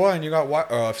Joshua, and you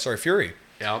got Fury.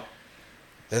 yeah.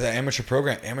 The amateur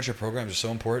program. Amateur programs are so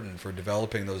important for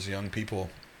developing those young people.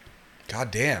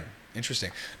 God damn,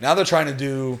 interesting. Now they're trying to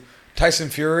do Tyson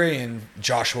Fury and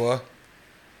Joshua.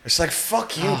 It's like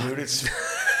fuck you, dude. It's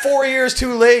 4 years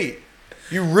too late.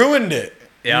 You ruined it.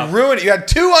 Yeah. You ruined it. You had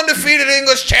 2 undefeated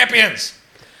English champions.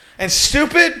 And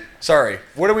stupid. Sorry,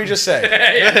 what did we just say?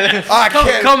 I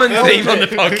can't Common help theme on the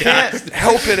it. I can't podcast.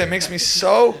 help it. It makes me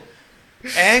so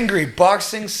angry.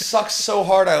 Boxing sucks so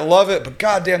hard. I love it, but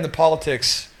goddamn the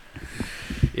politics.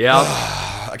 Yeah.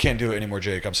 I can't do it anymore,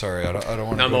 Jake. I'm sorry. I don't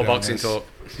want to. No more boxing talk.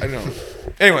 I don't know.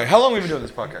 Anyway, how long have we been doing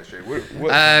this podcast, Jake?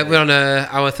 We're on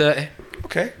hour 30.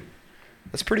 Okay,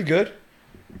 that's pretty good.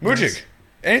 Mujik,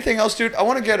 anything else, dude? I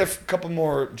want to get a couple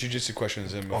more jiu-jitsu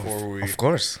questions in Of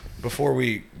course. before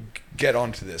we get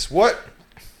onto this. What?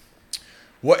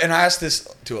 And I asked this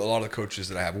to a lot of the coaches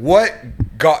that I have.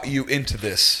 What got you into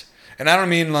this? And I don't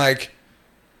mean like,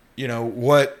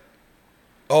 what.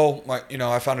 Oh my!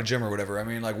 I found a gym or whatever. I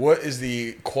mean, like, what is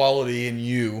the quality in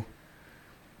you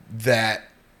that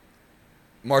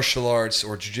martial arts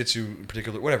or jiu-jitsu in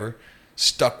particular, whatever,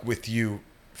 stuck with you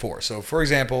for? So, for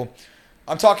example,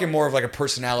 I'm talking more of like a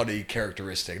personality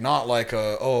characteristic, not like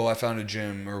I found a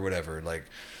gym or whatever. Like,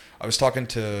 I was talking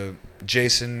to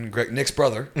Jason, Nick's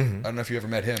brother. Mm-hmm. I don't know if you ever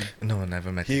met him. No,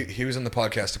 never met. He was on the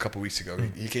podcast a couple weeks ago.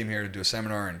 He came here to do a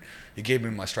seminar, and he gave me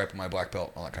my stripe and my black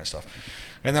belt, all that kind of stuff.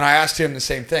 And then I asked him the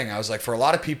same thing. I was like, for a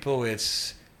lot of people,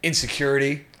 it's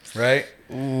insecurity, right?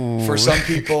 Ooh. For some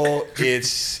people,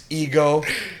 it's ego.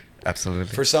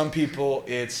 Absolutely. For some people,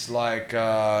 it's like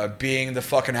being the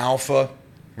fucking alpha,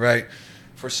 right?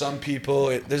 For some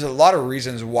people, there's a lot of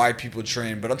reasons why people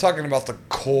train, but I'm talking about the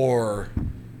core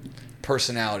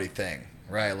personality thing,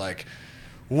 right? Like,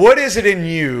 what is it in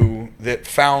you that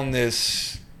found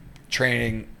this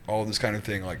training, all this kind of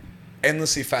thing, like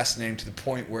endlessly fascinating to the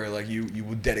point where like you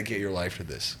would dedicate your life to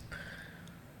this?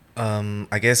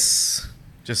 I guess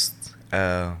just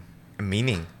a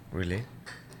meaning, really.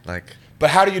 Like,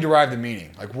 But how do you derive the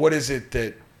meaning? Like, what is it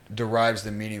that derives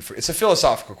the meaning for? It's a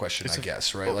philosophical question, I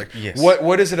guess, right? Like, yes.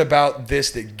 what is it about this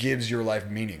that gives your life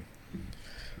meaning?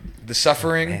 The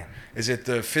suffering? man. Is it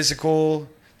the physical?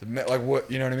 Like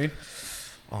what? You know what I mean?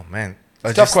 oh man,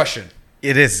 Tough question.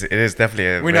 It is definitely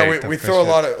a. We know very we tough throw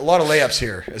question. a lot of layups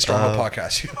here at Stronghold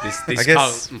Podcast. This I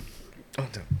guess. can't- Oh,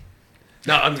 no.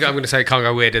 No, I'm going to say it can't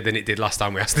go weirder than it did last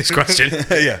time we asked this question.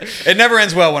 Yeah, it never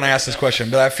ends well when I ask this question,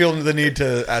 but I feel the need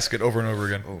to ask it over and over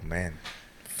again. Oh man,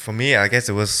 for me, I guess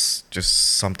it was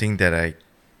just something that I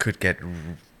could get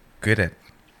good at.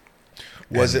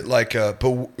 Was it like,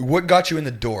 but what got you in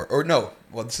the door? Or no,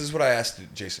 well, this is what I asked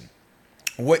Jason.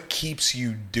 What keeps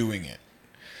you doing it?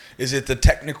 Is it the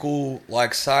technical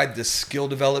like side, the skill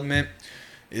development?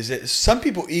 Is it, some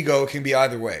people ego can be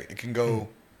either way. It can go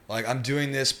like, I'm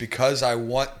doing this because I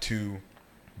want to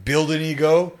build an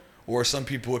ego, or some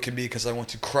people it can be because I want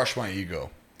to crush my ego.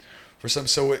 For some,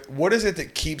 so what is it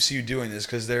that keeps you doing this?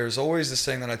 Because there's always this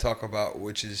thing that I talk about,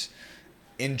 which is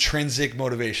intrinsic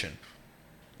motivation.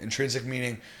 Intrinsic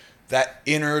meaning that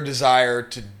inner desire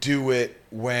to do it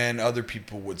when other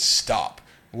people would stop.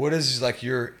 What is like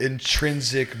your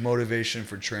intrinsic motivation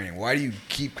for training? Why do you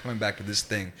keep coming back to this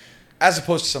thing as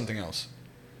opposed to something else?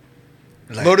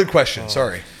 Like- Loaded question.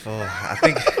 Sorry. I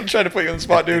think. I'm trying to put you on the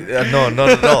spot, dude. No, not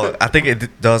at all. I think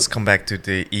it does come back to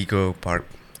the ego part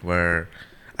where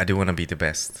I do want to be the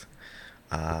best.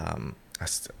 Like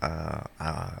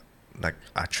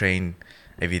I train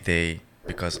every day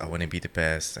because I want to be the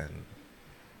best, and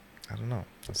I don't know.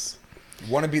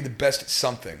 Want to be the best at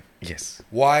something. Yes.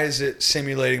 Why is it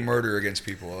simulating murder against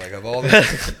people? Like of all the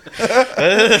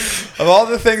of all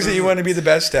the things that you want to be the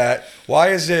best at, why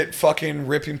is it fucking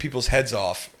ripping people's heads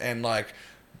off and like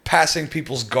passing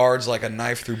people's guards like a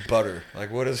knife through butter?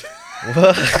 Like what is?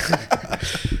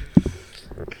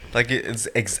 Like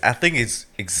I think it's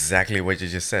exactly what you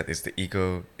just said. It's the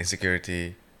ego,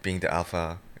 insecurity, being the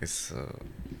alpha. It's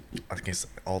I think it's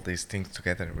all these things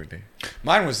together, really.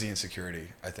 Mine was the insecurity.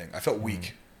 I think I felt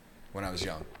weak when I was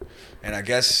young, and I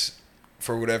guess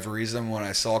for whatever reason, when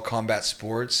I saw combat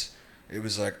sports, it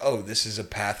was like, oh, this is a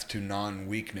path to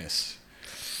non-weakness.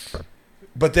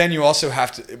 But then you also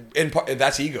have to, and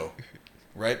that's ego,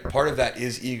 right? Part of that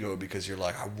is ego because you're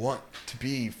like, I want to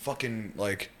be fucking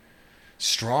like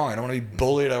strong. I don't want to be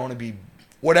bullied. I want to be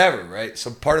whatever, right?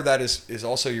 So part of that is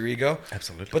also your ego.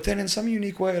 Absolutely. But then in some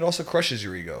unique way, it also crushes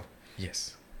your ego,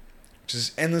 Yes. which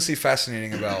is endlessly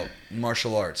fascinating about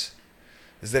martial arts.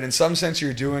 Is that in some sense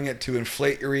you're doing it to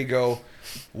inflate your ego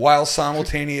while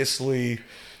simultaneously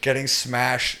getting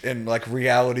smashed in like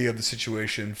reality of the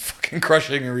situation, fucking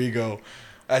crushing your ego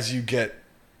as you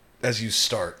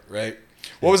start, right?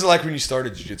 What was it like when you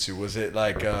started jiu-jitsu? Was it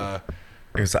like It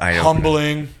was eye-opening.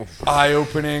 humbling,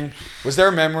 eye-opening? Was there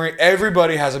a memory?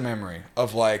 Everybody has a memory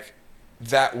of like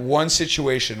that one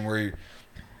situation where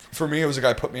for me, it was a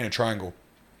guy put me in a triangle.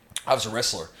 I was a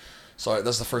wrestler. So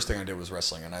that's the first thing I did was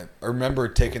wrestling. And I remember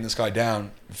taking this guy down,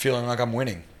 feeling like I'm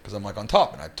winning because I'm like on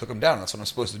top. And I took him down. That's what I'm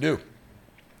supposed to do.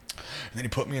 And then he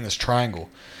put me in this triangle.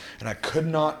 And I could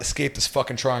not escape this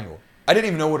fucking triangle. I didn't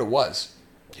even know what it was.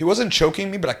 He wasn't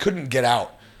choking me, but I couldn't get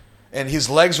out. And his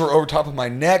legs were over top of my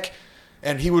neck.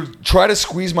 And he would try to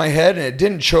squeeze my head. And it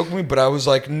didn't choke me, but I was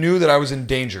like, knew that I was in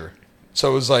danger. So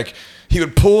it was like, he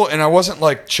would pull, and I wasn't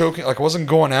like choking, like I wasn't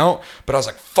going out, but I was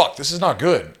like, fuck, this is not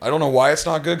good. I don't know why it's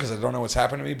not good because I don't know what's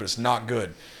happened to me, but it's not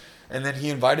good. And then he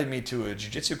invited me to a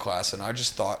jiu-jitsu class, and I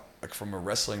just thought, like from a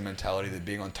wrestling mentality, that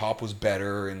being on top was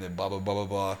better, and then blah, blah, blah, blah,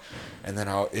 blah. And then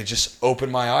it just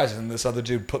opened my eyes, and this other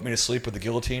dude put me to sleep with the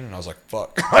guillotine, and I was like,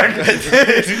 fuck.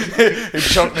 He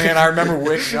choked me, and I remember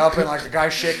waking up, and like the guy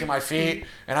shaking my feet,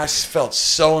 and I felt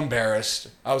so embarrassed.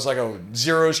 I was like a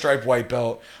 0-stripe white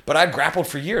belt, but I'd grappled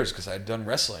for years because I'd done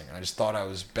wrestling, and I just thought I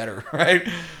was better, right?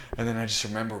 And then I just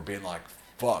remember being like,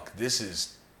 fuck, this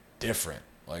is different.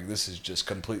 Like, this is just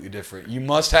completely different. You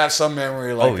must have some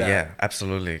memory like that. Oh, yeah,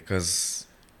 absolutely. Because,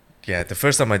 yeah, the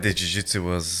first time I did jiu-jitsu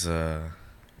was, it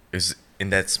was in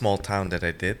that small town that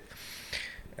I did.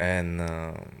 And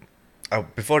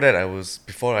before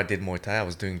I did Muay Thai, I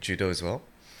was doing judo as well.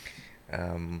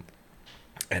 And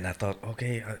I thought,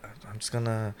 okay, I'm just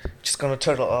gonna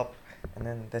turtle up, and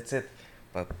then that's it.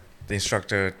 But the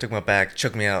instructor took my bag,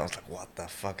 choked me out. I was like, what the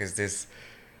fuck is this?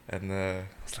 And I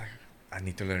was like, I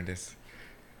need to learn this.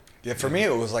 Yeah, for me, it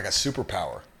was like a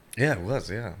superpower. Yeah, it was,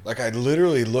 yeah. Like, I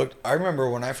literally looked... I remember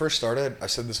when I first started, I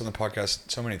said this on the podcast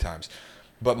so many times,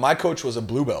 but my coach was a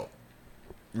blue belt,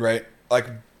 right? Like,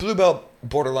 blue belt,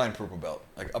 borderline purple belt,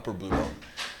 like upper blue belt.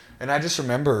 And I just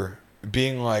remember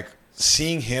being like,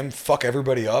 seeing him fuck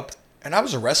everybody up. And I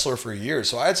was a wrestler for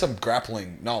years, so I had some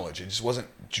grappling knowledge. It just wasn't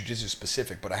jiu-jitsu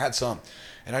specific, but I had some.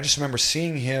 And I just remember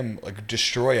seeing him, like,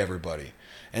 destroy everybody.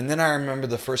 And then I remember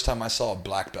the first time I saw a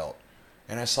black belt.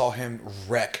 And I saw him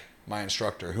wreck my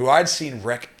instructor, who I'd seen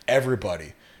wreck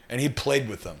everybody. And he played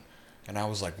with them. And I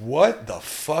was like, what the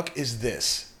fuck is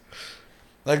this?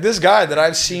 Like, this guy that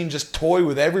I've seen just toy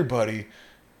with everybody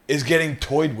is getting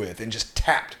toyed with and just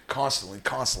tapped constantly.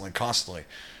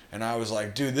 And I was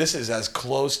like, dude, this is as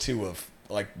close to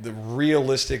the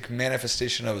realistic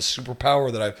manifestation of a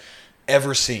superpower that I've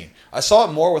ever seen. I saw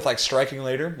it more with like striking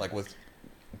later, like with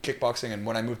kickboxing, and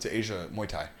when I moved to Asia, Muay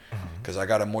Thai. Because I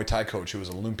got a Muay Thai coach who was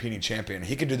a Lumpini champion.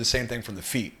 He could do the same thing from the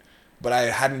feet. But I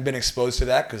hadn't been exposed to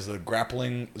that because the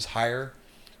grappling was higher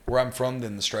where I'm from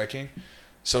than the striking.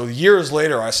 So years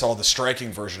later, I saw the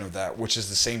striking version of that, which is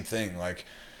the same thing. Like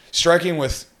striking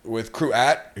with Kru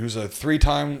At, who's a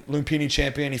 3-time Lumpini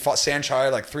champion. He fought Saenchai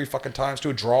like 3 fucking times to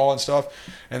a draw and stuff.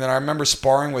 And then I remember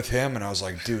sparring with him, and I was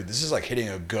like, dude, this is like hitting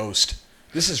a ghost.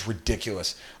 This is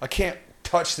ridiculous. I can't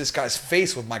touch this guy's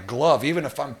face with my glove, even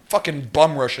if I'm fucking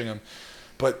bum rushing him.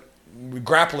 But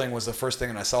grappling was the first thing,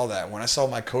 and I saw that. When I saw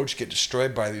my coach get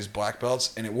destroyed by these black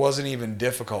belts, and it wasn't even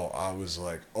difficult, I was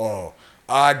like, oh,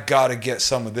 I gotta get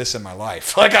some of this in my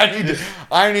life. Like, I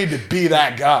need to be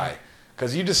that guy.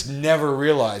 Because you just never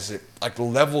realize that, like, the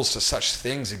levels to such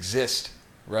things exist,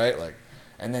 right? Like,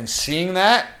 and then seeing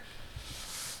that,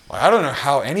 like, I don't know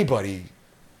how anybody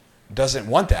doesn't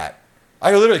want that.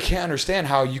 I literally can't understand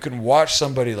how you can watch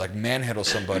somebody, like, manhandle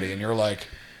somebody, and you're like,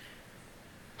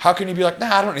 how can you be like,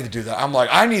 nah, I don't need to do that. I'm like,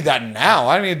 I need that now.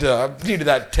 I needed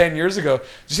that 10 years ago. Did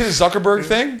you see the Zuckerberg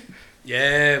thing?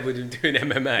 Yeah, we're doing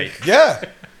MMA. Yeah.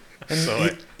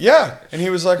 And he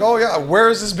was like, oh, yeah, where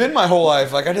has this been my whole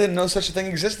life? Like, I didn't know such a thing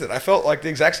existed. I felt like the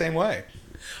exact same way.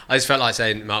 I just felt like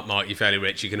saying, Mark, you're fairly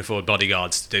rich. You can afford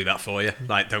bodyguards to do that for you.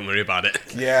 Like, don't worry about it.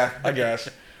 Yeah, I guess.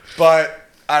 But,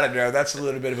 I don't know. That's a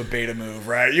little bit of a beta move,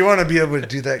 right? You want to be able to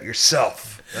do that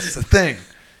yourself. That's the thing.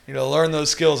 You know, learn those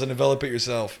skills and develop it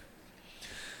yourself.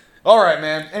 All right,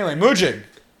 man. Anyway, Mujib.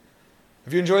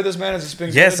 Have you enjoyed this, man? Has this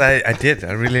been Yes, good? I did.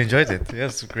 I really enjoyed it.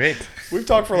 Yes, great. We've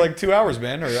talked for like 2 hours,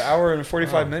 man, or an hour and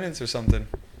 45 minutes or something.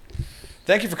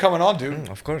 Thank you for coming on, dude.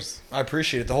 Of course. I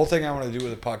appreciate it. The whole thing I want to do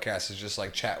with the podcast is just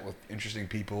like chat with interesting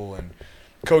people and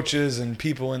coaches and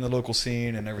people in the local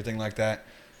scene and everything like that.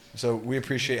 So we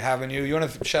appreciate having you. You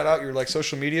want to shout out your like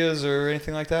social medias or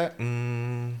anything like that? You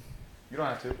don't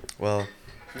have to. Well,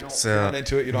 If it's you're not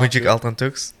into it, you don't have Mujik to. Altan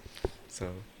Tux. So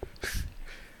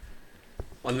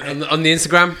On the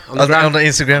Instagram? on the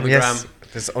Instagram, On the yes. gram.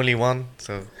 There's only one,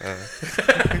 so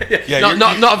Yeah,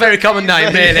 Not a very common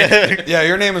name, really. yeah,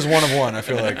 your name is one of one, I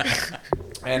feel like.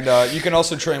 And you can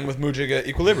also train with Mujig at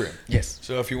Equilibrium. yes,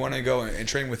 So if you want to go and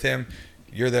train with him,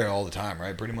 you're there all the time,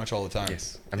 right? Pretty much all the time.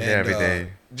 yes, I'm there every day.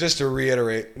 Just to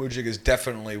reiterate, Mujig is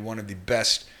definitely one of the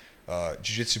best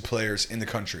jiu-jitsu players in the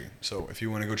country. So if you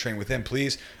want to go train with him,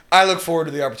 please. I look forward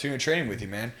to the opportunity of training with you,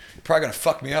 man. You're probably going to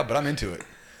fuck me up, but I'm into it.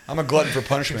 I'm a glutton for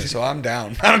punishment, so I'm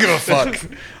down. I don't give a fuck.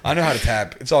 I know how to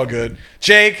tap. It's all good.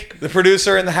 Jake, the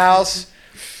producer in the house,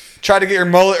 tried to get your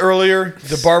mullet earlier.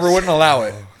 The barber wouldn't allow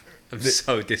it. I'm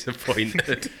so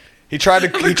disappointed. He tried to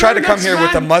come grown-ups, here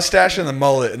with the man. mustache and the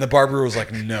mullet, and the barber was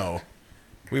like, "No,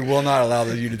 we will not allow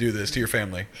you to do this to your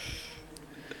family."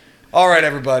 All right,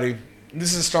 everybody.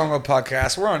 This is a Stronghold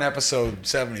Podcast. We're on episode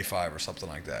 75 or something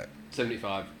like that.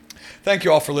 75. Thank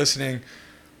you all for listening.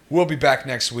 We'll be back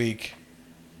next week.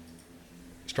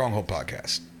 Stronghold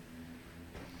Podcast.